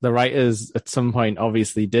it. The writers at some point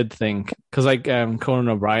obviously did think, because Conan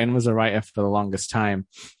O'Brien was a writer for the longest time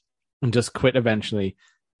and just quit eventually.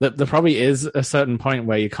 There probably is a certain point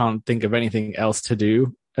where you can't think of anything else to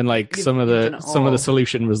do And like some of the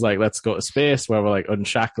solution was like, let's go to space where we're like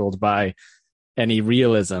unshackled by any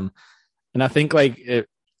realism. And I think like it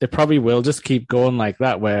probably will just keep going like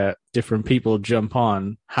that, where different people jump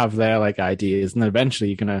on, have their like ideas, and then eventually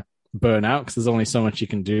you're gonna burn out because there's only so much you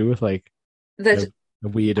can do with like a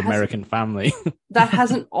weird American family. That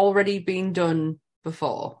hasn't already been done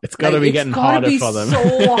before. It's got to be getting harder for them.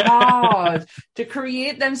 So hard to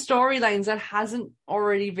create them storylines that hasn't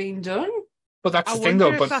already been done. But that's the thing,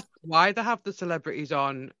 though. But that's why they have the celebrities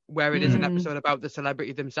on, where it is an episode about the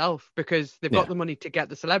celebrity themselves, because they've got the money to get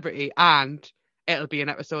the celebrity, and it'll be an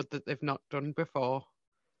episode that they've not done before.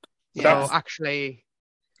 So actually,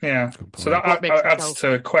 So that adds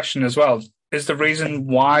to a question as well. Is the reason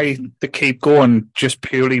why they keep going just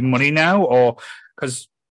purely money now, or because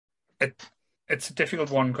it's a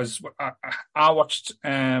difficult one? Because I watched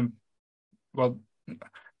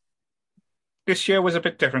this year was a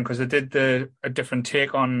bit different because they did a different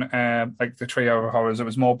take on like the Trio of Horrors. It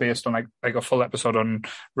was more based on like a full episode on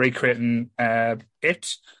recreating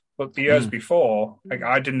it. But the years before, like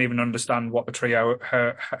I didn't even understand what the Trio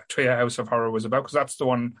House of Horror was about, because that's the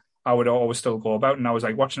one I would always still go about. And I was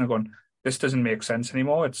like watching it going, this doesn't make sense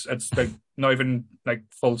anymore. It's like not even like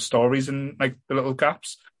full stories and like the little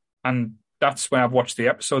gaps. And that's when I've watched the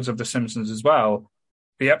episodes of The Simpsons as well.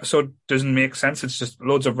 The episode doesn't make sense. It's just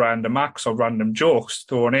loads of random acts or random jokes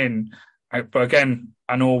thrown in. But again,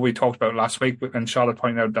 I know we talked about last week, and Charlotte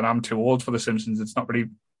pointed out that I'm too old for The Simpsons. It's not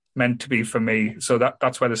really meant to be for me. So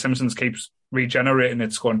that's where The Simpsons keeps regenerating.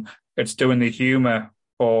 It's doing the humour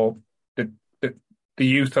for the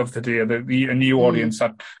youth of the day, a new audience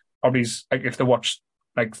that probably, like, if they watch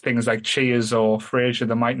like things like Cheers or Frasier,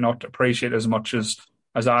 they might not appreciate as much as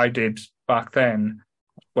I did back then.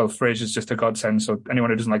 Well, Frasier's just a godsend, so anyone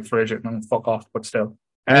who doesn't like Frasier can fuck off, but still.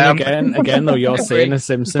 Again, though, you're saying a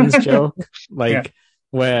Simpsons joke, like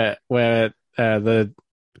where the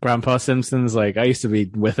Grandpa Simpsons, like, I used to be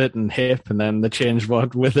with it and hip, and then they changed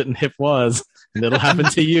what with it and hip was, and it'll happen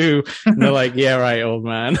to you. And they're like, yeah, right, old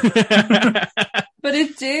man. But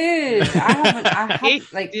it did.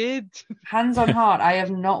 Hands on heart, I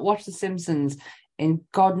have not watched The Simpsons in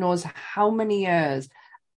God knows how many years.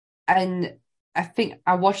 And I think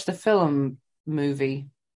I watched the film movie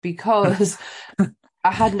because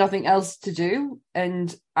I had nothing else to do.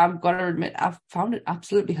 And I'm going to admit, I found it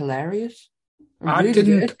absolutely hilarious. I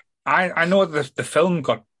know that the film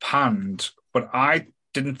got panned, but I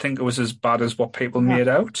didn't think it was as bad as what people made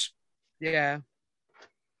out. Yeah.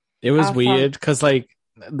 It was weird because, like,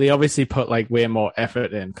 they obviously put, like, way more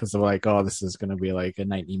effort in because they were like, oh, this is going to be, like, a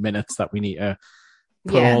 90 minutes that we need to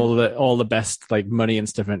put all the best, like, money and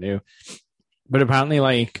stuff into. But apparently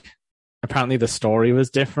the story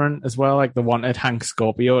was different as well. Like, they wanted Hank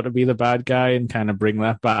Scorpio to be the bad guy and kind of bring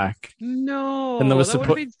that back. No, and that would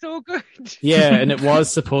have been so good. Yeah, and it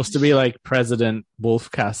was supposed to be like President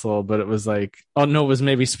Wolfcastle, but it was like, oh no, it was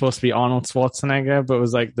maybe supposed to be Arnold Schwarzenegger, but it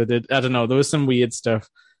was like I don't know, there was some weird stuff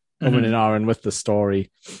coming in on with the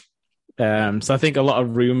story. So I think a lot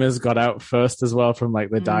of rumors got out first as well from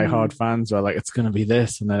like the diehard fans where like it's going to be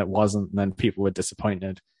this, and then it wasn't, and then people were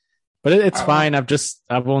disappointed. But it's fine.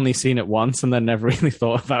 I've only seen it once and then never really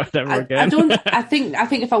thought about it ever again. I think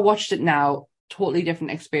if I watched it now, totally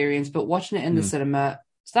different experience. But watching it in the cinema,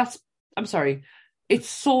 I'm sorry, it's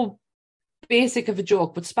so basic of a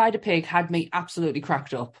joke. But Spider Pig had me absolutely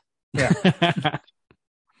cracked up. Yeah.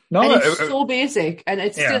 No, and it's so basic, and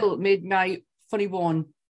it still made my funny bone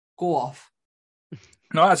go off.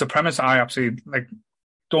 No, as a premise, I absolutely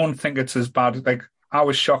don't think it's as bad. Like, I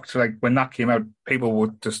was shocked, like, when that came out, people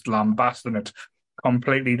were just lambasting it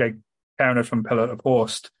completely, like, tearing it from pillar to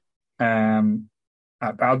post.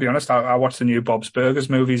 I'll be honest, I watched the new Bob's Burgers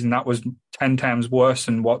movies, and that was 10 times worse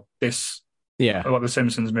than what the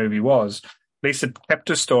Simpsons movie was. At least it kept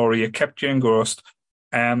a story, it kept you engrossed.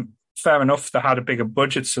 Fair enough, they had a bigger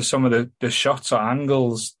budget, so some of the shots or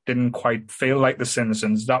angles didn't quite feel like The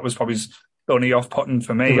Simpsons. That was probably the only off-putting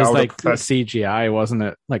for me. It was like CGI, wasn't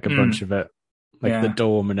it? Like a bunch of it. Like the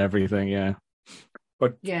dome and everything, yeah.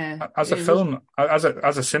 But as a film, as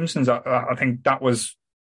a Simpsons, I think that was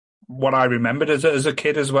what I remembered as a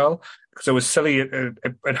kid as well, because it was silly.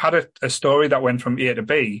 It had a story that went from A to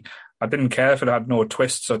B. I didn't care if it had no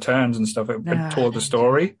twists or turns and stuff. It told the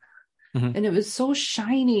story. Mm-hmm. And it was so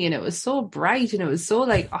shiny, and it was so bright, and it was so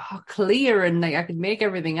like clear, and like I could make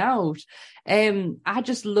everything out. I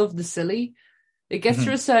just love the silly. It gets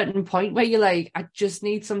to a certain point where you're like, I just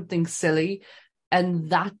need something silly. And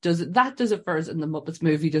that does it for us, and the Muppets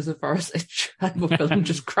movie does it for us. The film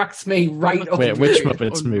just cracks me right up. Wait, which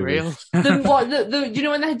Muppets movie? You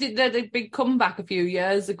know when they did the big comeback a few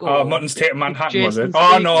years ago? Oh, Muttons Take Manhattan, was it?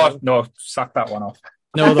 Oh, no, sack that one off.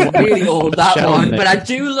 No, the one really old, that one. But I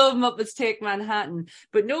do love Muppets Take Manhattan.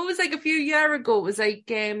 But no, it was like a few years ago. It was like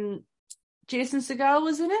Jason Segel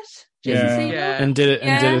was in it. Jason Segel. Yeah. And did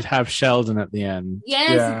it have Sheldon at the end?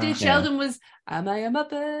 Yes, it did. Sheldon was, am I a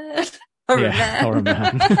Muppet? Or a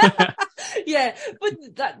man. Yeah, but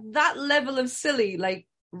that level of silly, like,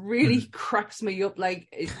 really cracks me up. Like,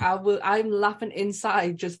 I'm laughing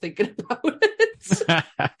inside just thinking about it.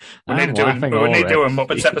 We need to do a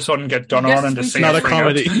Muppets episode and get Donna on and to sing. Not a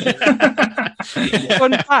comedy.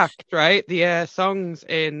 Fun fact, right? The songs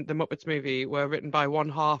in the Muppets movie were written by one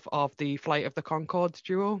half of the Flight of the Conchords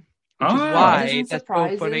duo. Which is why they're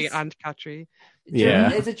so funny and catchy.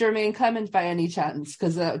 Yeah. Is it Jermaine Clement by any chance?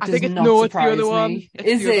 Because I think it's not it's the other one.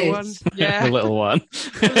 Is it? One. Yeah. The little one.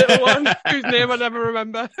 The little one whose name I never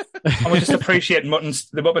remember. And we just appreciate the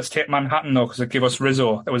Muppets Take Manhattan, though, because it gave us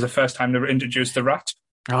Rizzo. That was the first time they were introduced the rat.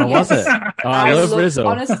 Oh, was it? Oh, I love Rizzo.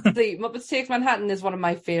 Honestly, Muppets Take Manhattan is one of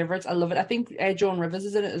my favourites. I love it. I think Joan Rivers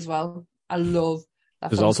is in it as well. I love that.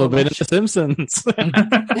 There's also been in The Simpsons.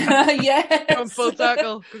 Yes. Come full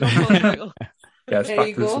circle. Yes, there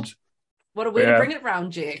you go. What a way to bring it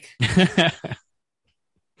round, Jake.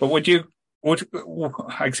 But would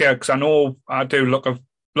I say, because I know I do look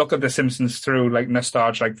at The Simpsons through like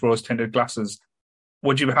nostalgia, like rose-tinted glasses.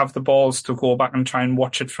 Would you have the balls to go back and try and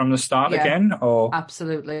watch it from the start again? Or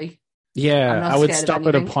absolutely. Yeah, I would stop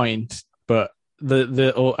at a point, but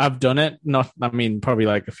I've done it. Probably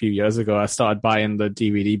like a few years ago, I started buying the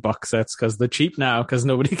DVD box sets because they're cheap now because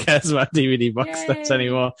nobody cares about DVD box sets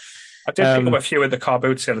anymore. I did pick up a few at the car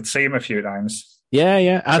boot sale. I'd see them a few times.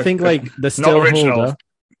 Yeah. I think like they're still not original. Hold up.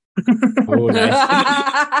 Oh,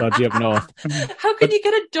 nice. Dodgy up north. How can you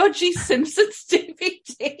get a dodgy Simpsons DVD?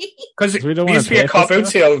 Because it used to be a car boot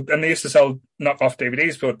sale and they used to sell knockoff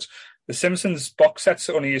DVDs, but the Simpsons box sets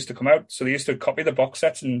only used to come out. So they used to copy the box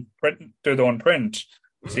sets and do their own print.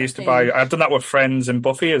 So they used to buy... I've done that with Friends and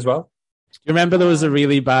Buffy as well. You remember there was a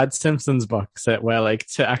really bad Simpsons box set where, like,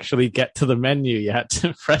 to actually get to the menu, you had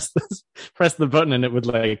to press the button and it would,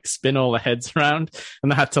 like, spin all the heads around and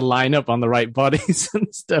they had to line up on the right bodies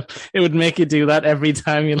and stuff. It would make you do that every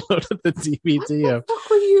time you loaded the DVD up. What the fuck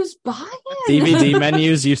were you buying? DVD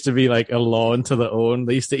menus used to be, like, a law unto their own.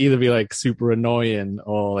 They used to either be, like, super annoying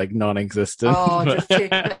or, like, non-existent. Oh, just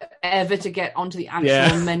take forever to get onto the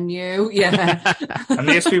actual menu. Yeah. And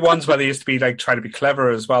there used to be ones where they used to be, like, try to be clever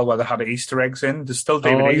as well, where they had Easter eggs in. There's still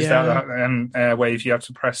DVDs there, where if you have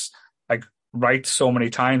to press like right so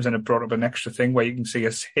many times, and it brought up an extra thing where you can see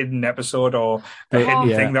a hidden episode or a hidden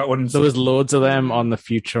thing that wouldn't. There was loads of them on the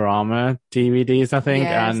Futurama DVDs, I think,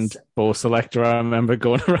 and Bo Selector. I remember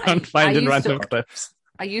going around finding random clips.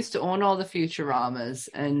 I used to own all the Futuramas,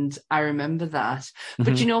 and I remember that.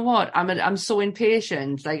 But you know what? I'm so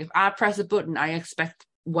impatient. Like if I press a button, I expect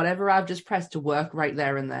whatever I've just pressed to work right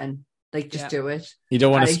there and then. Like, just do it. You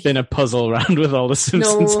don't want to spin a puzzle around with all the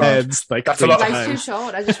Simpsons heads. Like that's a lot. Life's too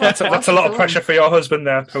short. I just want that's a lot of pressure for your husband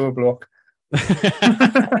there, poor bloke.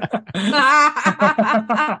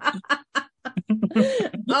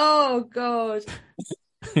 Oh God!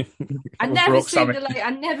 I never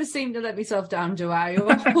seem to let myself down, do I? I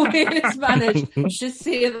always manage to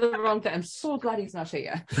say the wrong thing. I'm so glad he's not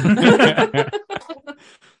here.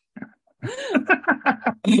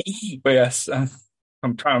 But yes.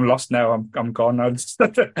 I'm lost now. I'm gone now. The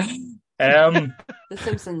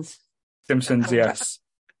Simpsons. Simpsons, yes.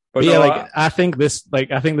 But yeah, I think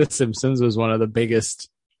The Simpsons was one of the biggest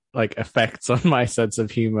like effects on my sense of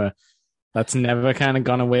humor. That's never kind of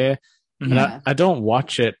gone away. Mm-hmm. And I don't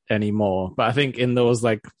watch it anymore. But I think in those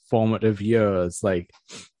like formative years, like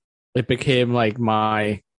it became like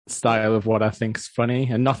my style of what I think's funny,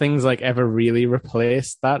 and nothing's like ever really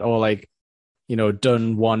replaced that or like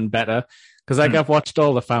done one better. Because like I've watched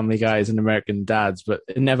all the Family Guys and American Dads, but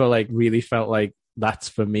it never like really felt like that's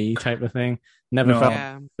for me type of thing. Never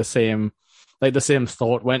felt the same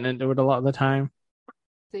thought went into it a lot of the time.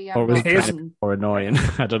 See, or was it more annoying?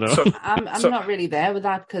 I don't know. I'm not really there with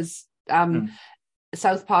that because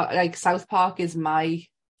South Park is my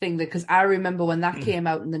thing because I remember when that came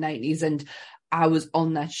out in the 90s and I was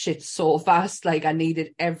on that shit so fast. Like I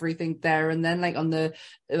needed everything there and then, like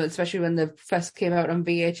especially when the first came out on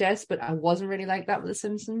VHS. But I wasn't really like that with The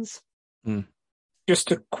Simpsons. Just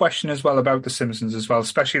a question as well about The Simpsons as well,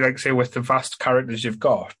 especially like say with the vast characters you've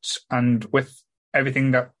got and with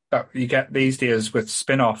everything that you get these days with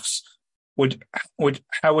spin-offs.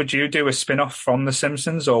 how would you do a spin-off from The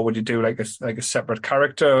Simpsons, or would you do like a separate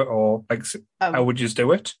character, or like how would you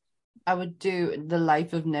do it? I would do the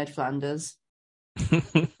life of Ned Flanders.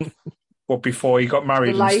 What, before he got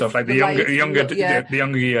married and stuff, like the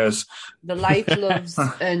younger years. The life, loves,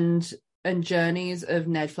 and journeys of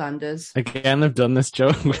Ned Flanders. Again, they've done this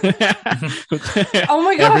joke. Oh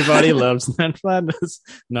my god! Everybody loves Ned Flanders,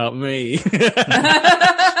 not me.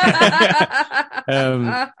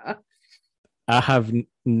 I have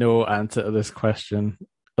no answer to this question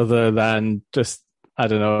other than just, I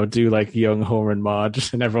don't know, do like young Homer and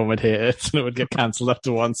Marge, and everyone would hate it, and it would get cancelled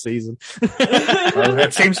after one season. Well,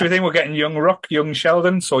 it seems to be we're getting young Rock, young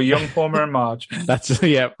Sheldon, so young Homer and Marge. That's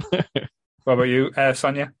yep. What about you,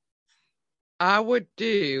 Sonia? I would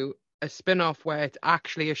do a spin-off where it's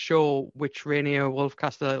actually a show which Rainier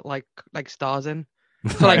Wolfcaster like stars in.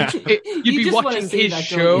 So like you'd be watching his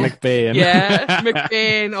show, McBain. Yeah,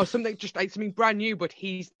 McBain or something, just like something brand new, but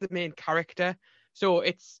he's the main character. So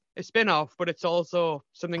it's a spin-off, but it's also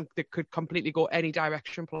something that could completely go any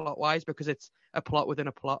direction plot-wise because it's a plot within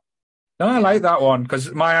a plot. No, I like that one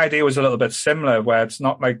because my idea was a little bit similar, where it's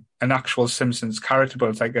not like an actual Simpsons character, but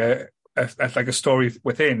it's like a story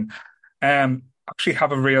within. Actually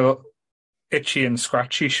have a real itchy and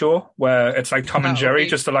scratchy show where it's like Tom and Jerry,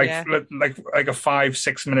 just a like a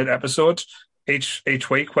 5-6 minute episode each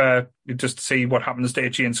week, where you just see what happens to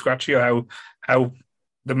Itchy and Scratchy, or how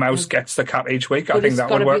the mouse gets the cat each week. But I think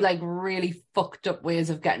that would work. It's got to be like really fucked up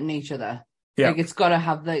ways of getting each other. Yeah. Like it's got to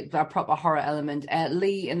have that proper horror element.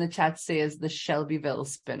 Lee in the chat says the Shelbyville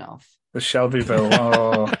spin-off. The Shelbyville.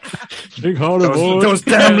 Oh, big horror those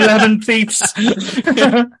damn lemon thieves.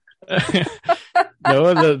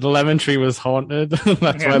 No, the lemon tree was haunted.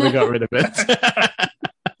 That's why they got rid of it.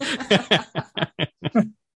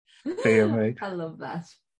 Dear me. I love that.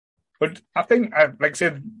 But I think, like I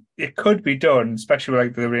said, it could be done, especially with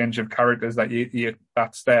like the range of characters that you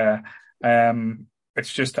that's there.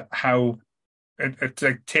 It's just how it's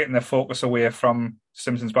like taking the focus away from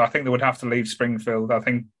Simpsons. But I think they would have to leave Springfield. I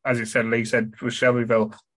think, as you said, Lee said with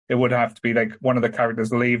Shelbyville, it would have to be like one of the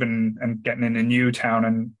characters leaving and getting in a new town.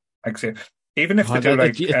 And like I say, even if they do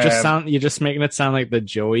like, you're just making it sound like the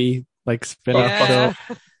Joey like spin-off. Yeah.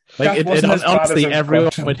 So, like honestly,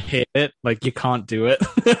 everyone would hate it. Like you can't do it.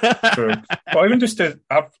 True. Or even just to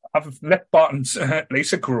have let Bart and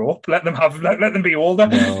Lisa grow up. Let them be older.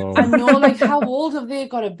 No. I know, like how old have they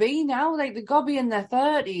got to be now? Like they got to be in their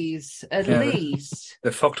 30s at least.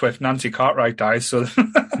 They're fucked with Nancy Cartwright dies, so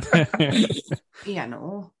yeah,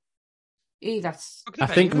 no. That's. I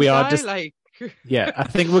think we are just like. Yeah, I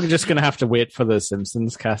think we're just gonna have to wait for the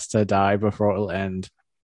Simpsons cast to die before it'll end.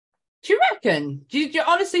 Do you reckon? Do you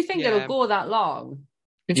honestly think it'll go that long?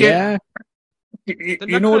 Yeah. They're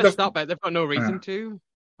not going to stop it. They've got no reason to.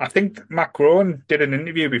 I think Matt Groening did an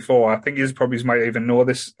interview before. I think he probably might even know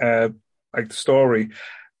this, like the story.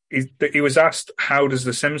 He was asked, how does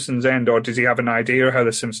The Simpsons end, or does he have an idea how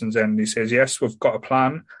The Simpsons end? He says, yes, we've got a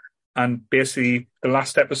plan. And basically, the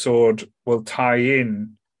last episode will tie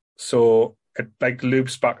in, so it like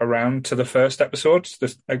loops back around to the first episode,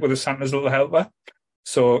 like with the Santa's Little Helper.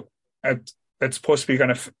 So it's supposed to be kind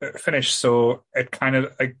of finished. So it kind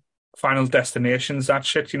of like Final Destination's that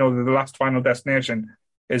shit. You know, the last Final Destination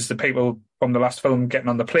is the people from the last film getting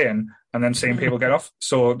on the plane and then seeing people get off.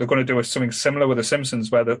 So they're going to do something similar with The Simpsons,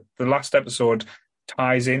 where the last episode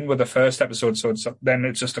ties in with the first episode. So then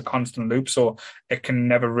it's just a constant loop. So it can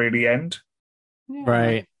never really end. Yeah.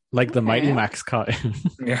 Right. Like the Mighty Max cartoon.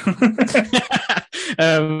 Yeah.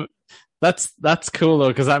 That's cool though,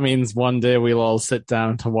 because that means one day we'll all sit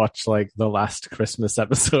down to watch like the last Christmas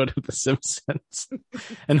episode of The Simpsons,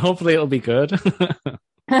 and hopefully it'll be good.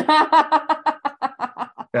 Yeah,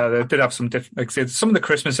 they did have some different. Like, some of the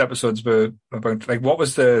Christmas episodes were about like what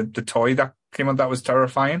was the toy that came out that was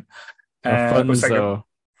terrifying? Funzo. It was like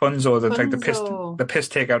Funzo, like the piss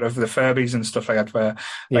take out of the Furbies and stuff like that.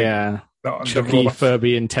 Where Chucky,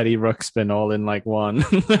 Furby, and Teddy Ruxpin all in like one.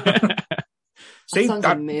 See, that sounds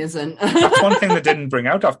amazing. That's one thing they didn't bring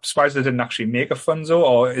out. I'm surprised they didn't actually make a Funzo,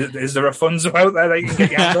 or is there a Funzo out there that you can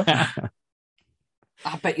get your hands on?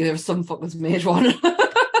 I bet you there's some fuckers made one.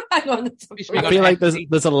 I feel like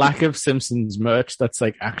there's a lack of Simpsons merch that's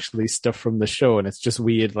like actually stuff from the show, and it's just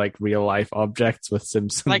weird like real life objects with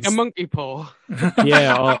Simpsons, like a monkey paw.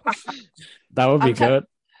 Yeah, that would be good.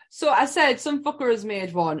 So I said some fucker has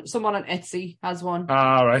made one. Someone on Etsy has one.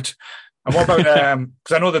 Ah, right. And what about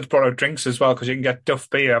because I know they've brought out drinks as well, because you can get Duff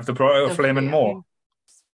beer. Have they brought out a Flamin' More?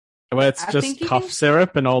 Well, it's just cough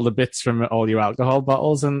syrup and all the bits from all your alcohol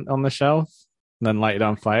bottles on the shelf, and then light it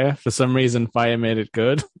on fire. For some reason, fire made it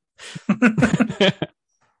good.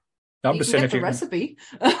 I'm you just can saying get if the you recipe.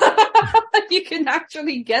 You can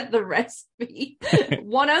actually get the recipe.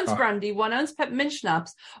 1 ounce brandy, 1 ounce peppermint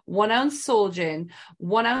schnapps, 1 ounce soul gin,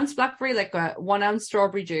 1 ounce blackberry liquor, 1 ounce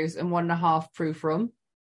strawberry juice, and 1.5 proof rum.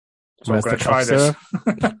 So I'm going to try this.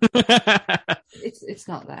 It's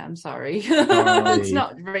not there. I'm sorry. It's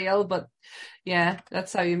not real, but yeah,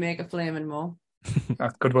 that's how you make a flaming mo.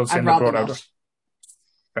 Goodwill saying I'd they brought rather out.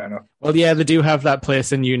 Fair enough. Well, yeah, they do have that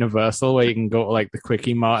place in Universal where you can go to like the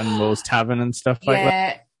Quickie Mart and Moe's Tavern and stuff like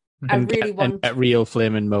that. I really want and get real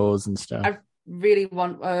flaming Moe's and stuff. I really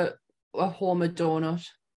want a Homer donut.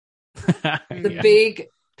 The big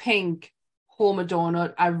pink Homer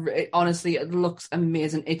donut. Honestly, it looks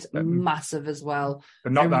amazing. It's massive as well.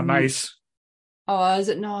 But not that nice. Oh, is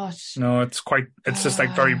it not? No, it's quite. It's just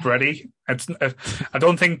like very bready. It's. I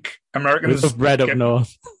don't think Americans love bread up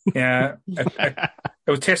north. Yeah, it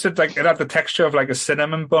was tasted like it had the texture of like a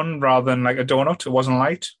cinnamon bun rather than like a donut. It wasn't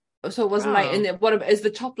light. So it wasn't light. And what is the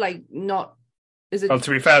top like? Not. Is it? Well,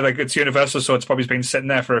 to be fair, like it's Universal, so it's probably been sitting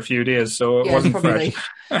there for a few days, so it wasn't fresh.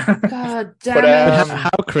 God damn it! How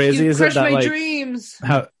crazy is it that my like dreams.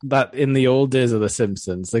 How that in the old days of The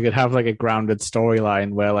Simpsons, they could have like a grounded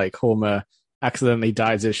storyline where like Homer accidentally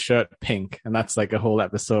dyes his shirt pink, and that's like a whole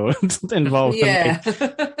episode involving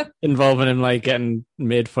him like getting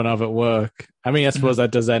made fun of at work. I mean, I suppose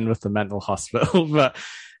that does end with the mental hospital, but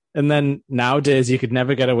and then nowadays you could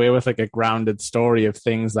never get away with like a grounded story of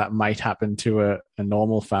things that might happen to a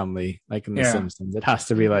normal family, like in The Simpsons. It has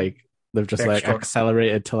to be like they've just like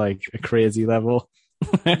accelerated to like a crazy level.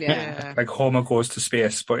 Like Homer goes to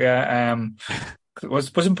space, but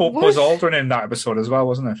wasn't Buzz Aldrin in that episode as well,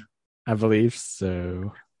 wasn't it? I believe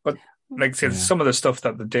so. But like some of the stuff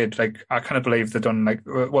that they did, like I kind of believe they've done like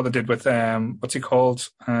what they did with what's he called?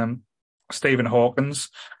 Stephen Hawkins.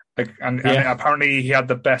 Like and apparently he had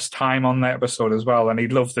the best time on that episode as well, and he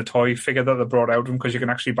loved the toy figure that they brought out him because you can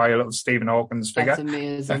actually buy a little Stephen Hawkins figure. That's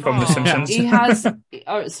amazing. From The Simpsons. He has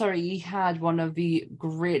he had one of the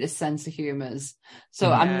greatest sense of humors.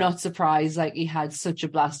 So I'm not surprised like he had such a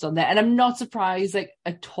blast on there. And I'm not surprised like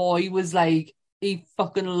a toy was like he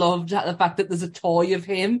fucking loved the fact that there's a toy of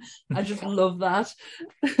him. I just love that.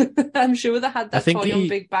 I'm sure they had that toy on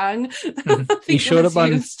Big Bang. He showed up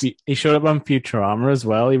on Futurama as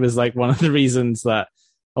well. He was like one of the reasons that,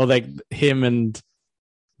 or like him and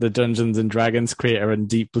the Dungeons and Dragons creator and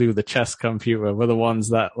Deep Blue, the chess computer, were the ones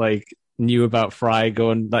that like knew about Fry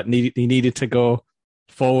going that he needed to go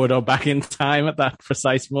forward or back in time at that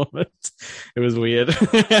precise moment. It was weird.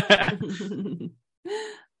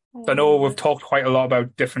 I know we've talked quite a lot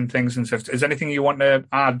about different things and stuff. Is there anything you want to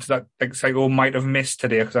add that like Psycho might have missed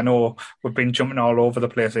today? Because I know we've been jumping all over the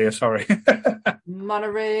place here. Sorry.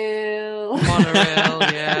 Monorail,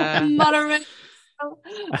 yeah. Monorail.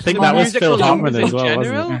 I think that was Phil Hartman as well,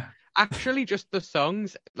 wasn't it? Actually, just the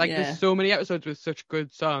songs. Like, there's so many episodes with such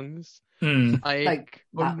good songs. Like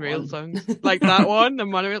unreal songs. Like that one, the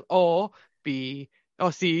Monorail, or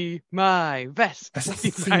see my vest.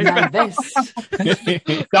 My vest.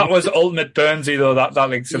 That was ultimate Burnsy though. That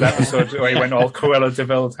links to the episode where he went all Cruella de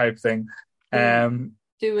Vil type thing.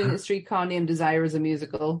 Doing A Streetcar Named Desire as a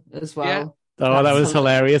musical as well. Yeah. Oh, that was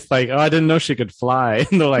hilarious! Like, I didn't know she could fly.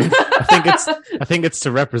 And they're like, I think it's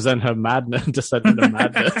to represent her madness, descent into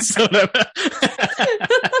madness.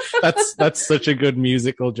 That's such a good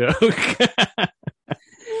musical joke.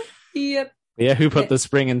 Yep. Yeah, who put the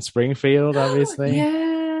spring in Springfield? Obviously.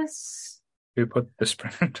 Yes. Who put the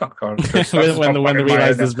spring in when they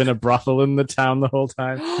realize there's been a brothel in the town the whole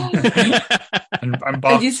time. and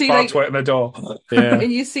Bart's waiting the door. Yeah.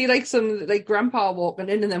 And you see like some like grandpa walking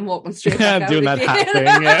in and then walking straight back out doing that hat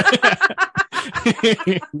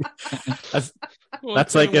thing.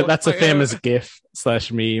 That's a famous GIF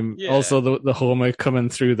 / meme. Yeah. Also, the Homer coming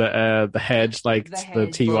through the hedge, like the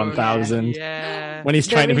T-1000, when he's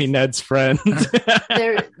trying to be Ned's friend.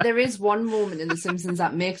 there is one moment in The Simpsons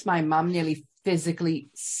that makes my mum nearly physically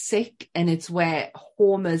sick, and it's where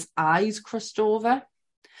Homer's eyes crust over.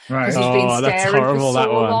 Right. Because he's been staring for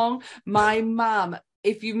so long. My mum,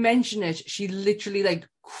 if you mention it, she literally like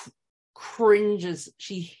cringes.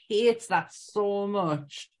 She hates that so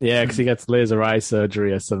much. Yeah, because he gets laser eye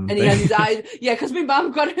surgery or something. And he has his eyes. Yeah, because my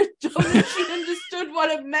mum got it done and she understood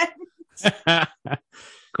what it meant.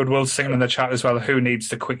 Goodwill singing in the chat as well. Who needs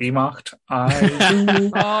the quickie marked? I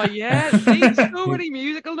Oh yeah, see, so many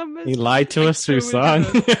musical numbers. He lied to us through song.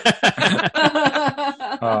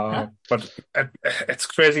 But it's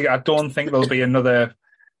crazy. I don't think there'll be another.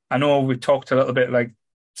 I know we talked a little bit like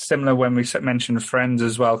similar when we mentioned Friends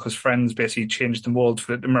as well, because Friends basically changed the mold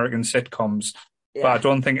for the American sitcoms. Yeah. But I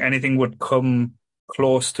don't think anything would come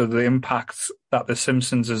close to the impact that The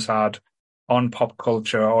Simpsons has had on pop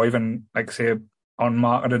culture, or even, like, say, on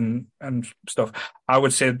marketing and stuff. I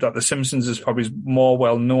would say that The Simpsons is probably more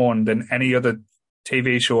well known than any other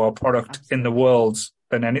TV show or product in the world,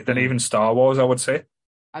 than even Star Wars, I would say.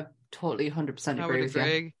 I totally 100% agree with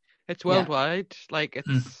you. It's worldwide. Like,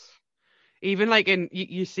 it's even like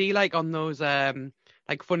you see like on those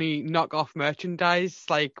like funny knockoff merchandise,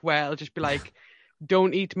 like where it'll just be like,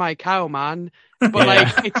 "Don't eat my cow, man," but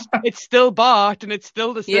like it's still Bart and it's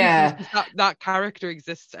still the Simpsons. That character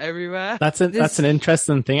exists everywhere. That's an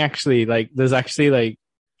interesting thing, actually. Like, there's actually like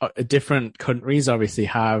different countries obviously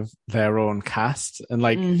have their own cast, and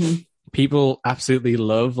like people absolutely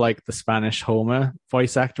love like the Spanish Homer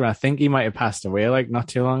voice actor. I think he might have passed away like not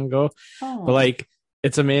too long ago, but like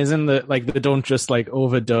it's amazing that like they don't just like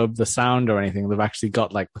overdub the sound or anything. They've actually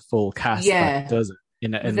got like the full cast that does it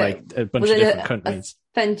in like a bunch of different countries.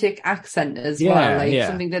 Authentic accent as well, like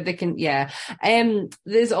something that they can.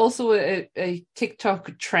 There's also a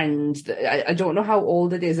TikTok trend that I don't know how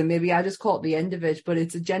old it is, and maybe I just caught the end of it, but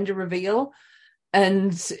it's a gender reveal,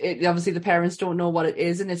 and obviously the parents don't know what it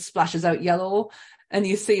is, and it splashes out yellow, and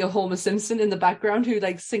you see a Homer Simpson in the background who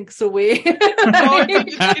like sinks away.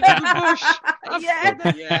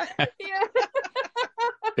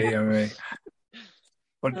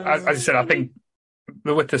 But as I said, I think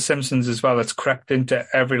with The Simpsons as well, it's crept into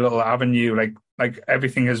every little avenue. Like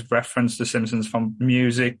everything has referenced The Simpsons, from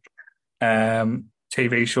music,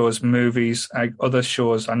 TV shows, movies, like other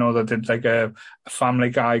shows. I know they did like a Family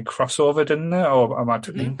Guy crossover, didn't they? Or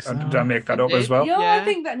did I make that up as well? I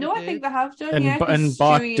think that. I think they have done. And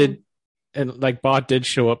Bart did. And like Bart did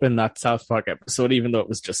show up in that South Park episode, even though it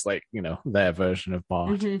was just like, you know, their version of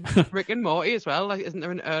Bart. Rick and Morty as well. Like, isn't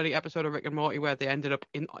there an early episode of Rick and Morty where they ended up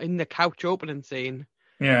in the couch opening scene?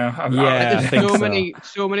 I think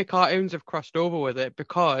so many cartoons have crossed over with it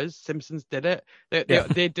because Simpsons did it.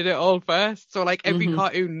 They did it all first. So like every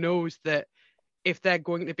cartoon knows that if they're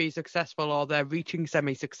going to be successful or they're reaching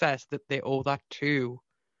semi-success, that they owe that to.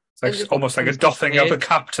 It's like almost like a doffing of a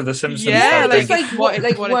cap to The Simpsons. Yeah, work.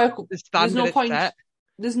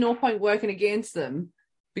 There's no point working against them,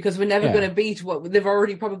 because we're never going to beat what they've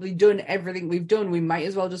already probably done. Everything we've done, we might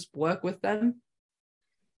as well just work with them.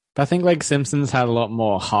 But I think like Simpsons had a lot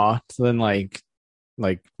more heart than like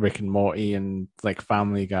Rick and Morty and like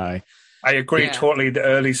Family Guy. I agree totally. The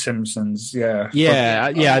early Simpsons,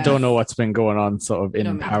 I don't know what's been going on sort of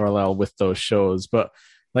in parallel with those shows, but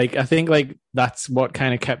like I think like that's what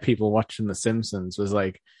kind of kept people watching The Simpsons, was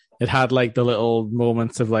like it had like the little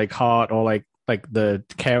moments of like heart, or like the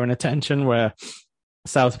care and attention, where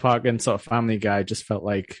South Park and sort of Family Guy just felt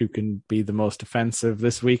like who can be the most offensive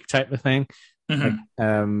this week type of thing. But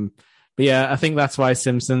yeah, I think that's why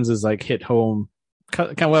Simpsons is like hit home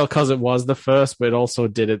because it was the first, but it also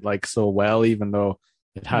did it like so well, even though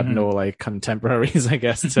it had no like contemporaries, I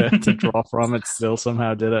guess, to draw from. It still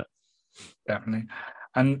somehow did it. Definitely.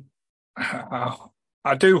 And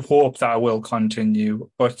I do hope that it will continue,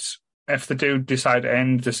 but if they do decide to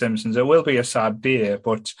end The Simpsons, it will be a sad day,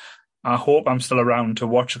 but I hope I'm still around to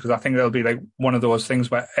watch it, because I think it'll be like one of those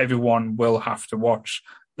things where everyone will have to watch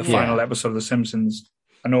the final episode of The Simpsons.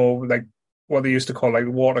 I know, like, what they used to call like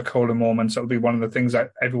water cooler moments, it'll be one of the things that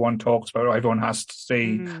everyone talks about, or everyone has to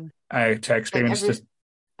see to experience this.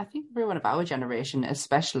 I think everyone of our generation,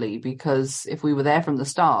 especially, because if we were there from the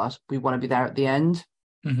start, we want to be there at the end.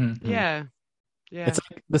 Yeah. It's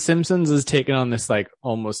like The Simpsons has taken on this like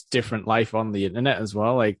almost different life on the internet as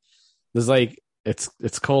well. Like there's like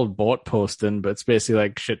it's called boat posting, but it's basically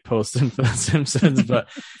like shit posting for The Simpsons. But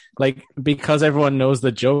like because everyone knows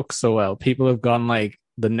the jokes so well, people have gone like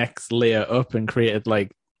the next layer up and created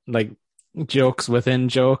like jokes within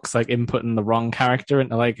jokes, like inputting the wrong character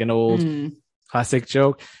into like an old classic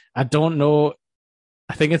joke. I don't know.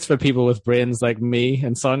 I think it's for people with brains like me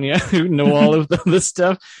and Sonia who know all of this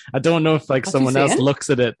stuff. I don't know if like someone else looks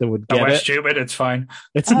at it that would get it. Stupid. It's fine.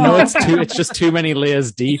 It's just too many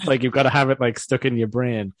layers deep. Like you've got to have it like stuck in your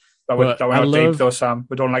brain. We're not deep though, Sam.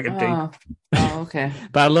 We don't like it deep. Oh, okay.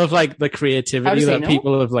 But I love like the creativity that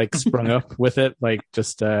people have like sprung up with it, like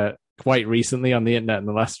just quite recently on the internet in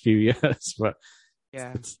the last few years. But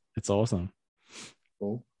yeah, it's awesome.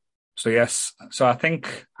 Cool. So yes, so I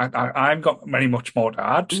think I've got very much more to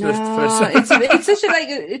add to this. It's such a like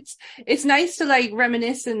it's nice to like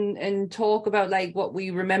reminisce and talk about like what we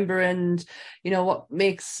remember and you know what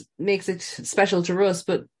makes it special to us,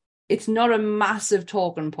 but it's not a massive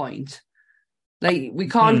talking point. Like, we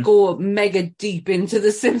can't go mega deep into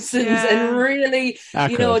The Simpsons and really,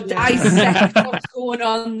 dissect what's going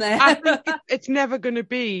on there. I think it's never going to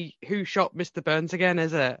be Who Shot Mr. Burns again,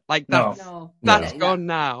 is it? Like, that's gone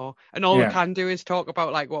now. And all we can do is talk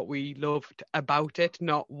about, like, what we loved about it,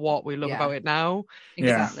 not what we love about it now.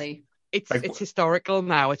 Exactly. It's historical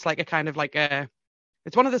now. It's like a kind of like a...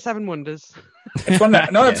 It's one of the Seven Wonders. It's one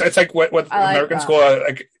that... No, it's like what Americans go...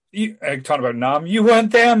 Like talking about Nam, you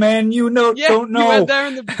weren't there, man. Don't know. You weren't there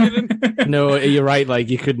in the beginning. No, you're right. Like,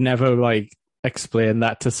 you could never like explain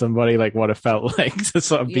that to somebody, like what it felt like to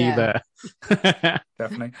sort of be there.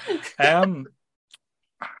 Definitely.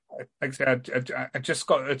 Like I said, I just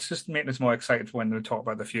got, it's just making us more excited when we talk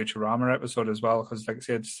about the Futurama episode as well, because like I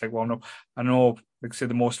said, it's like, well, no, I know, like I said,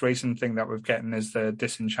 the most recent thing that we're getting is the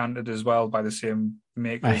Disenchanted as well by the same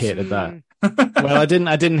makers. I hated that. Well, I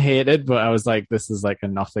didn't hate it, but I was like, this is like a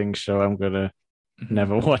nothing show. I'm gonna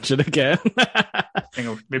never watch it again. I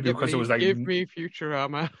think maybe because it was like, give me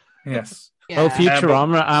Futurama. Yes. Well,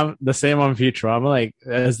 Futurama, the same on Futurama, like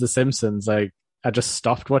as The Simpsons, like I just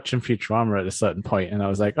stopped watching Futurama at a certain point, and I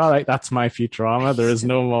was like, all right, that's my Futurama. There is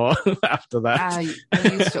no more after that. I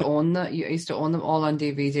used to own that. You used to own them all on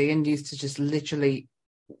DVD, and used to just literally,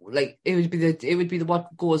 like, it would be the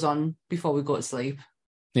what goes on before we go to sleep.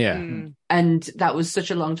 Yeah. And that was such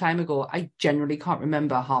a long time ago. I generally can't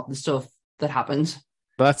remember half the stuff that happened.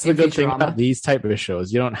 But that's the good thing about these type of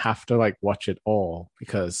shows. You don't have to like watch it all,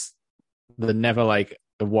 because they're never like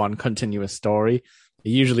the one continuous story. It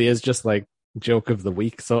usually is just like joke of the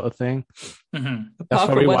week sort of thing. That's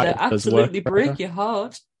probably why it absolutely break your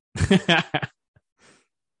heart.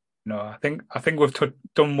 No, I think we've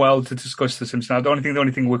done well to discuss The Simpsons. The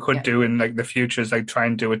only thing we could do in like the future is like try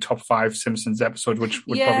and do a top 5 Simpsons episode, which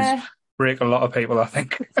would probably break a lot of people, I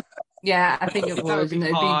think. Yeah, I think it would.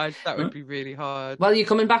 Be hard. That would be really hard. Well, you're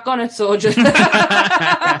coming back on it, so just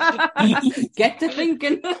get to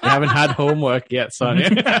thinking. You haven't had homework yet, Sonia.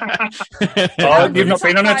 You've not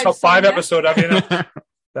been on a top 5 episode, have you?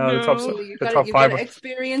 You've got to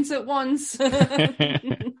experience it once.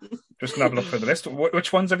 Just gonna have a look through the list.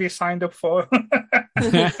 Which ones have you signed up for?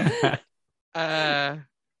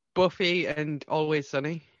 Buffy and Always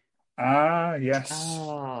Sunny. Ah, yes.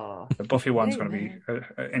 Oh, the Buffy one's going to be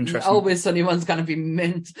interesting. The Always Sunny one's going to be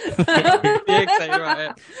mint.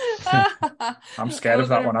 I'm scared of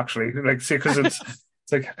that one, actually. Like, see, because it's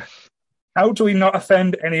like, how do we not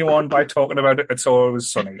offend anyone by talking about it? It's Always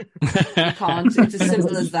Sunny. You can't. It's as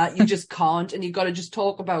simple as that. You just can't, and you've got to just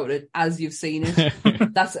talk about it as you've seen it.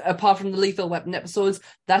 That's apart from the Lethal Weapon episodes.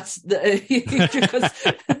 That's because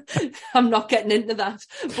I'm not getting into that.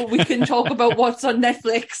 But we can talk about what's on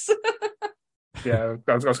Netflix. Yeah,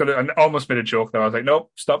 I was going to. I almost made a joke though. I was like,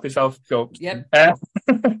 nope, stop yourself. Go. Yep.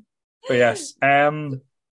 But yes. So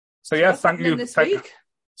yeah, thank you. This week?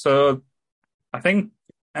 So I think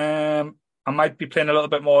I might be playing a little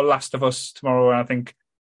bit more Last of Us tomorrow, and I think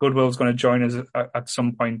Goodwill's going to join us at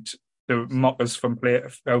some point to mock us from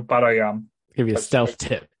how bad I am. Give you stealth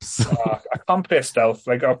tips. I can't play stealth.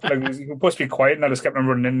 Like you're supposed to be quiet, and I just kept on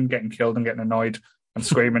running in, getting killed, and getting annoyed and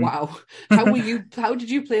screaming. Wow, how did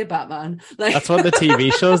you play Batman? Like... That's what the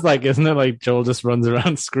TV show's like, isn't it? Like Joel just runs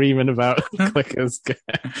around screaming about clickers.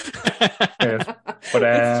 Yes. But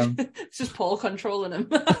it's just Paul controlling him.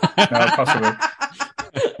 No, possibly.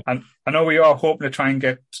 And I know we are hoping to try and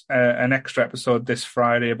get an extra episode this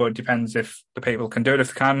Friday, but it depends if the people can do it.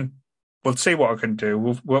 If they can, we'll see what I can do.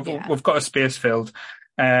 We've got a space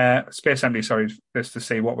empty, just to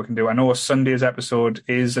see what we can do. I know Sunday's episode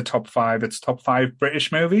is a top 5. It's top 5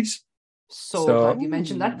 British movies. So glad you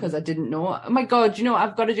mentioned that, because I didn't know. Oh my God,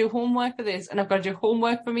 I've got to do homework for this, and I've got to do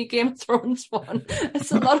homework for me Game of Thrones one.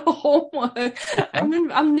 It's a lot of homework.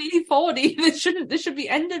 I'm nearly 40. This should be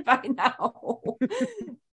ended by now.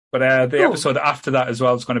 But the episode after that as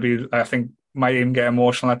well is going to be, I think, might even get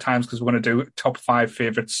emotional at times, because we're going to do top 5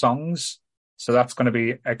 favourite songs. So that's going to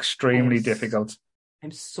be extremely difficult.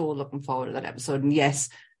 I'm so looking forward to that episode. And yes,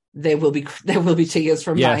 there will be tears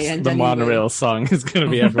from my end. The monorail song is going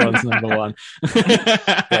to be everyone's number one.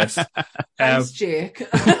 Yes. Thanks, Jake.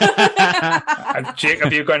 Jake,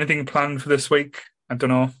 have you got anything planned for this week? I don't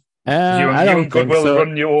know. I don't think Goodwill so.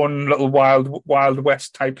 Run your own little Wild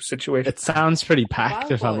West type situation. It sounds pretty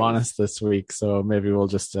packed, if I'm honest, this week. So maybe we'll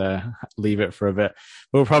just leave it for a bit.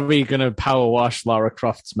 We're probably going to power wash Lara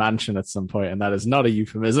Croft's mansion at some point, and that is not a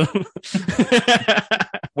euphemism.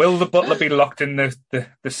 Will the butler be locked in the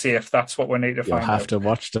safe? That's what we need to find out. You'll have to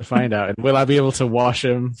watch to find out. And will I be able to wash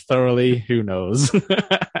him thoroughly? Who knows?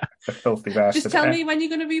 The filthy bastard. Just tell me when you're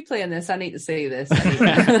going to be playing this. I need to see this.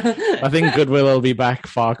 I think Goodwill will be back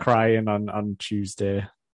Far Crying on Tuesday.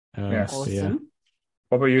 Yes. Awesome.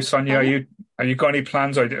 What about you, Sonia? Are you got any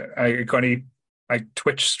plans, or are you got any like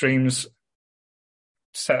Twitch streams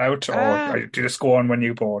set out, or do you just go on when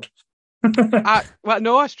you're bored?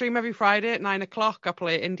 No, I stream every Friday at 9:00. I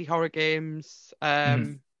play indie horror games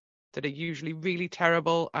that are usually really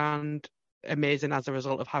terrible and amazing as a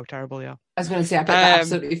result of how terrible they are. I was going to say, I bet they're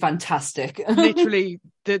absolutely fantastic. Literally,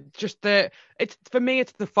 it's for me,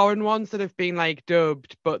 it's the foreign ones that have been like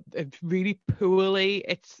dubbed, but it's really poorly.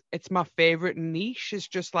 It's my favorite niche. Is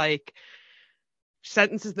just like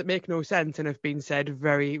sentences that make no sense and have been said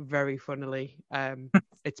very, very funnily.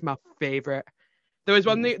 It's my favorite. There was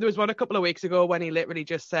one a couple of weeks ago when he literally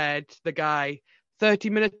just said, the guy, 30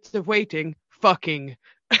 minutes of waiting, fucking.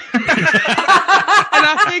 And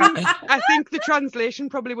I think the translation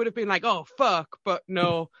probably would have been like, oh, fuck, but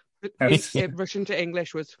no. Russian to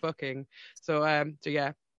English was fucking. So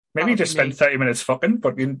yeah. Maybe you just spent 30 minutes fucking,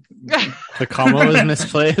 but the comma was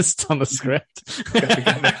misplaced on the script.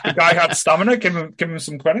 The guy had stamina. Give him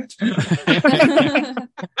some credit.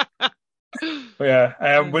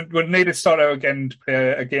 We'd need to start out again to play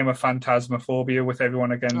a game of Phantasmaphobia with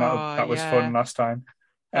everyone again. That was fun last time.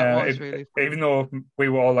 Really fun. Even though we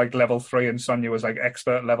were all like level 3 and Sonia was like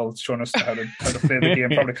expert level, showing us how to play the game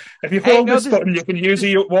properly. If you hold this button, you can use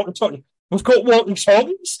your walkie-talkie. We've got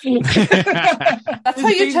walkie-talkies. That's how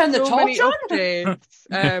you turn the torch on.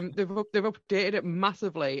 They've updated it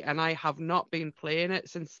massively, and I have not been playing it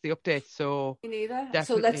since the update. So me neither.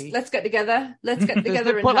 Definitely. So let's get together. Let's get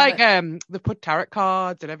together. They put tarot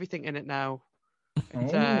cards and everything in it now.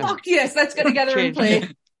 Fuck yes, let's get together and play.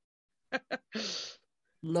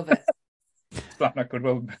 Love it. Blackneck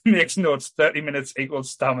Goodwill makes notes. 30 minutes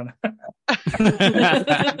equals stamina.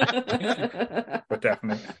 But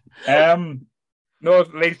definitely. No,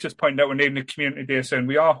 Lee's just pointed out we're needing a community day soon.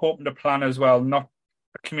 We are hoping to plan as well, not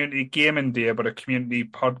a community gaming day, but a community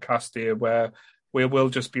podcast day where we will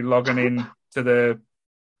just be logging in to the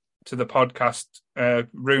podcast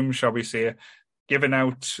room, shall we say, giving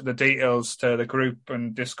out the details to the group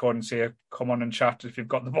and Discord and say, come on and chat if you've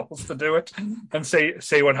got the balls to do it, and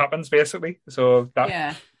see what happens, basically. So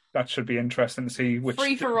that should be interesting to see. Which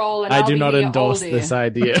free for all. And I do not endorse this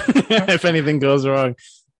idea. If anything goes wrong,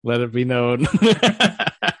 let it be known.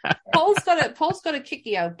 Paul's got a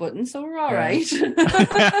kicky out button, so we're all right. There's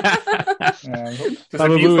a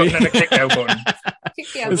mute button and a kick out button.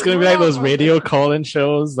 It's going to be like those radio call-in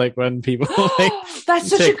shows, like when people like that's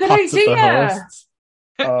such a good idea.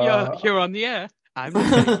 You're on the air. I'm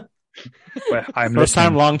first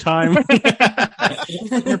time, long time.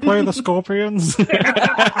 You're playing the Scorpions.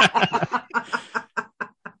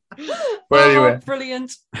 Well, anyway,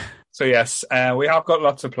 brilliant. So yes, we have got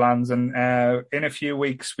lots of plans, and in a few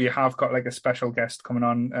weeks we have got like a special guest coming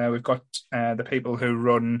on. We've got the people who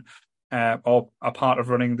run or are part of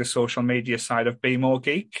running the social media side of Be More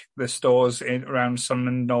Geek, the stores around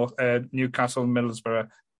Sunderland, North, Newcastle, Middlesbrough,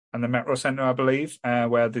 and the Metro Centre, I believe,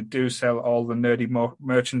 where they do sell all the nerdy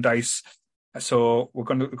merchandise. So we're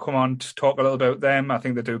going to come on to talk a little about them. I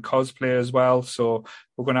think they do cosplay as well. So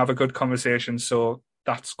we're going to have a good conversation. So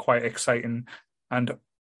that's quite exciting. And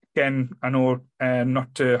again, I know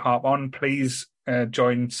not to harp on, please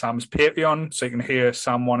join Sam's Patreon so you can hear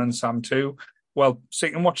Sam 1 and Sam 2. Well, so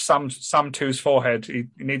you can watch Sam 2's forehead. He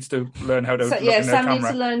needs to learn how to look in the Sam camera. needs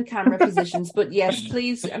to learn camera positions. But yes,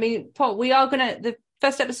 please. I mean, Paul, we are going to... The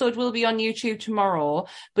first episode will be on YouTube tomorrow.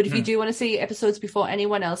 But if you do want to see episodes before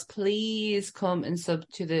anyone else, please come and sub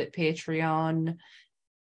to the Patreon.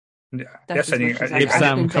 Yeah. Yes, give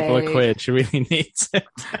Sam a couple of quid. She really needs it.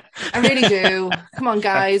 I really do. Come on,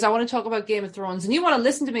 guys. I want to talk about Game of Thrones, and you want to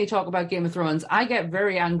listen to me talk about Game of Thrones. I get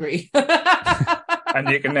very angry. And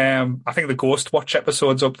you can, I think the Ghost Watch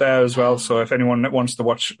episode's up there as well. So if anyone wants to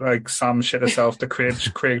watch like Sam shit herself to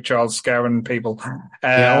Craig Charles scaring people,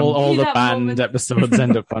 all the banned episodes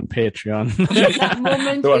end up on Patreon. That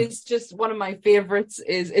moment is just one of my favorites.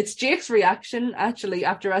 It's Jake's reaction actually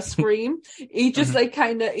after I scream. He just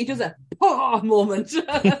he does a moment.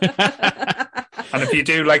 And if you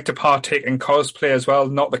do like to partake in cosplay as well,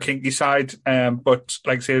 not the kinky side, but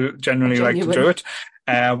like say generally like to do it.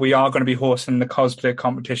 We are going to be hosting the cosplay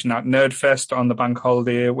competition at Nerdfest on the bank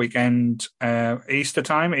holiday weekend, Easter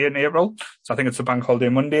time in April. So I think it's a bank holiday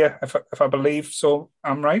Monday, if I believe so.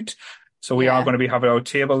 I'm right. So we are going to be having our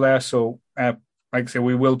table there. So like I say,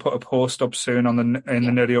 we will put a post up soon on the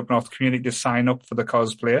Nerdy Up North community to sign up for the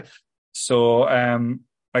cosplay. So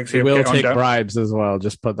like I say, we will take bribes as well.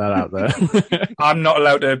 Just put that out there. I'm not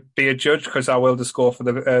allowed to be a judge because I will just go for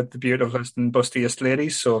the beautifulest and bustiest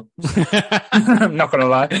ladies. So I'm not going to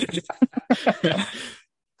lie.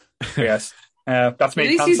 Yes, that's me. At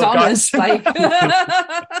least he's honest.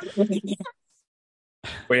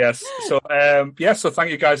 But yes, so thank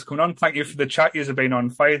you guys for coming on. Thank you for the chat. You've been on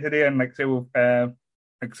fire today, and like I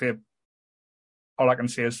say, all I can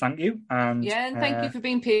say is thank you. And thank you for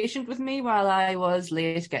being patient with me while I was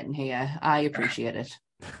late getting here. I appreciate it.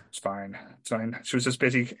 It's fine. She was just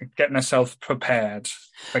busy getting herself prepared.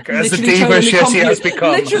 Like as the diva she has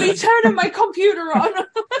become. Literally turning my computer on.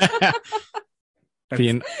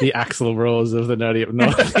 Being the Axl Rose of the Nerdy Up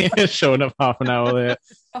North, showing up half an hour late,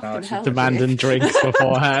 demanding drinks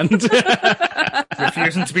beforehand.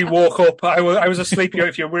 Refusing to be woke up. I was asleep.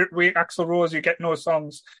 If you're Axl Rose, you get no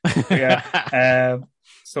songs. Yeah.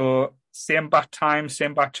 So same bat time,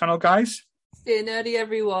 same bat channel, guys. Stay nerdy,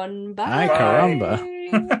 everyone. Bye. Ay, caramba.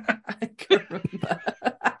 Caramba.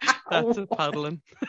 That's a paddling.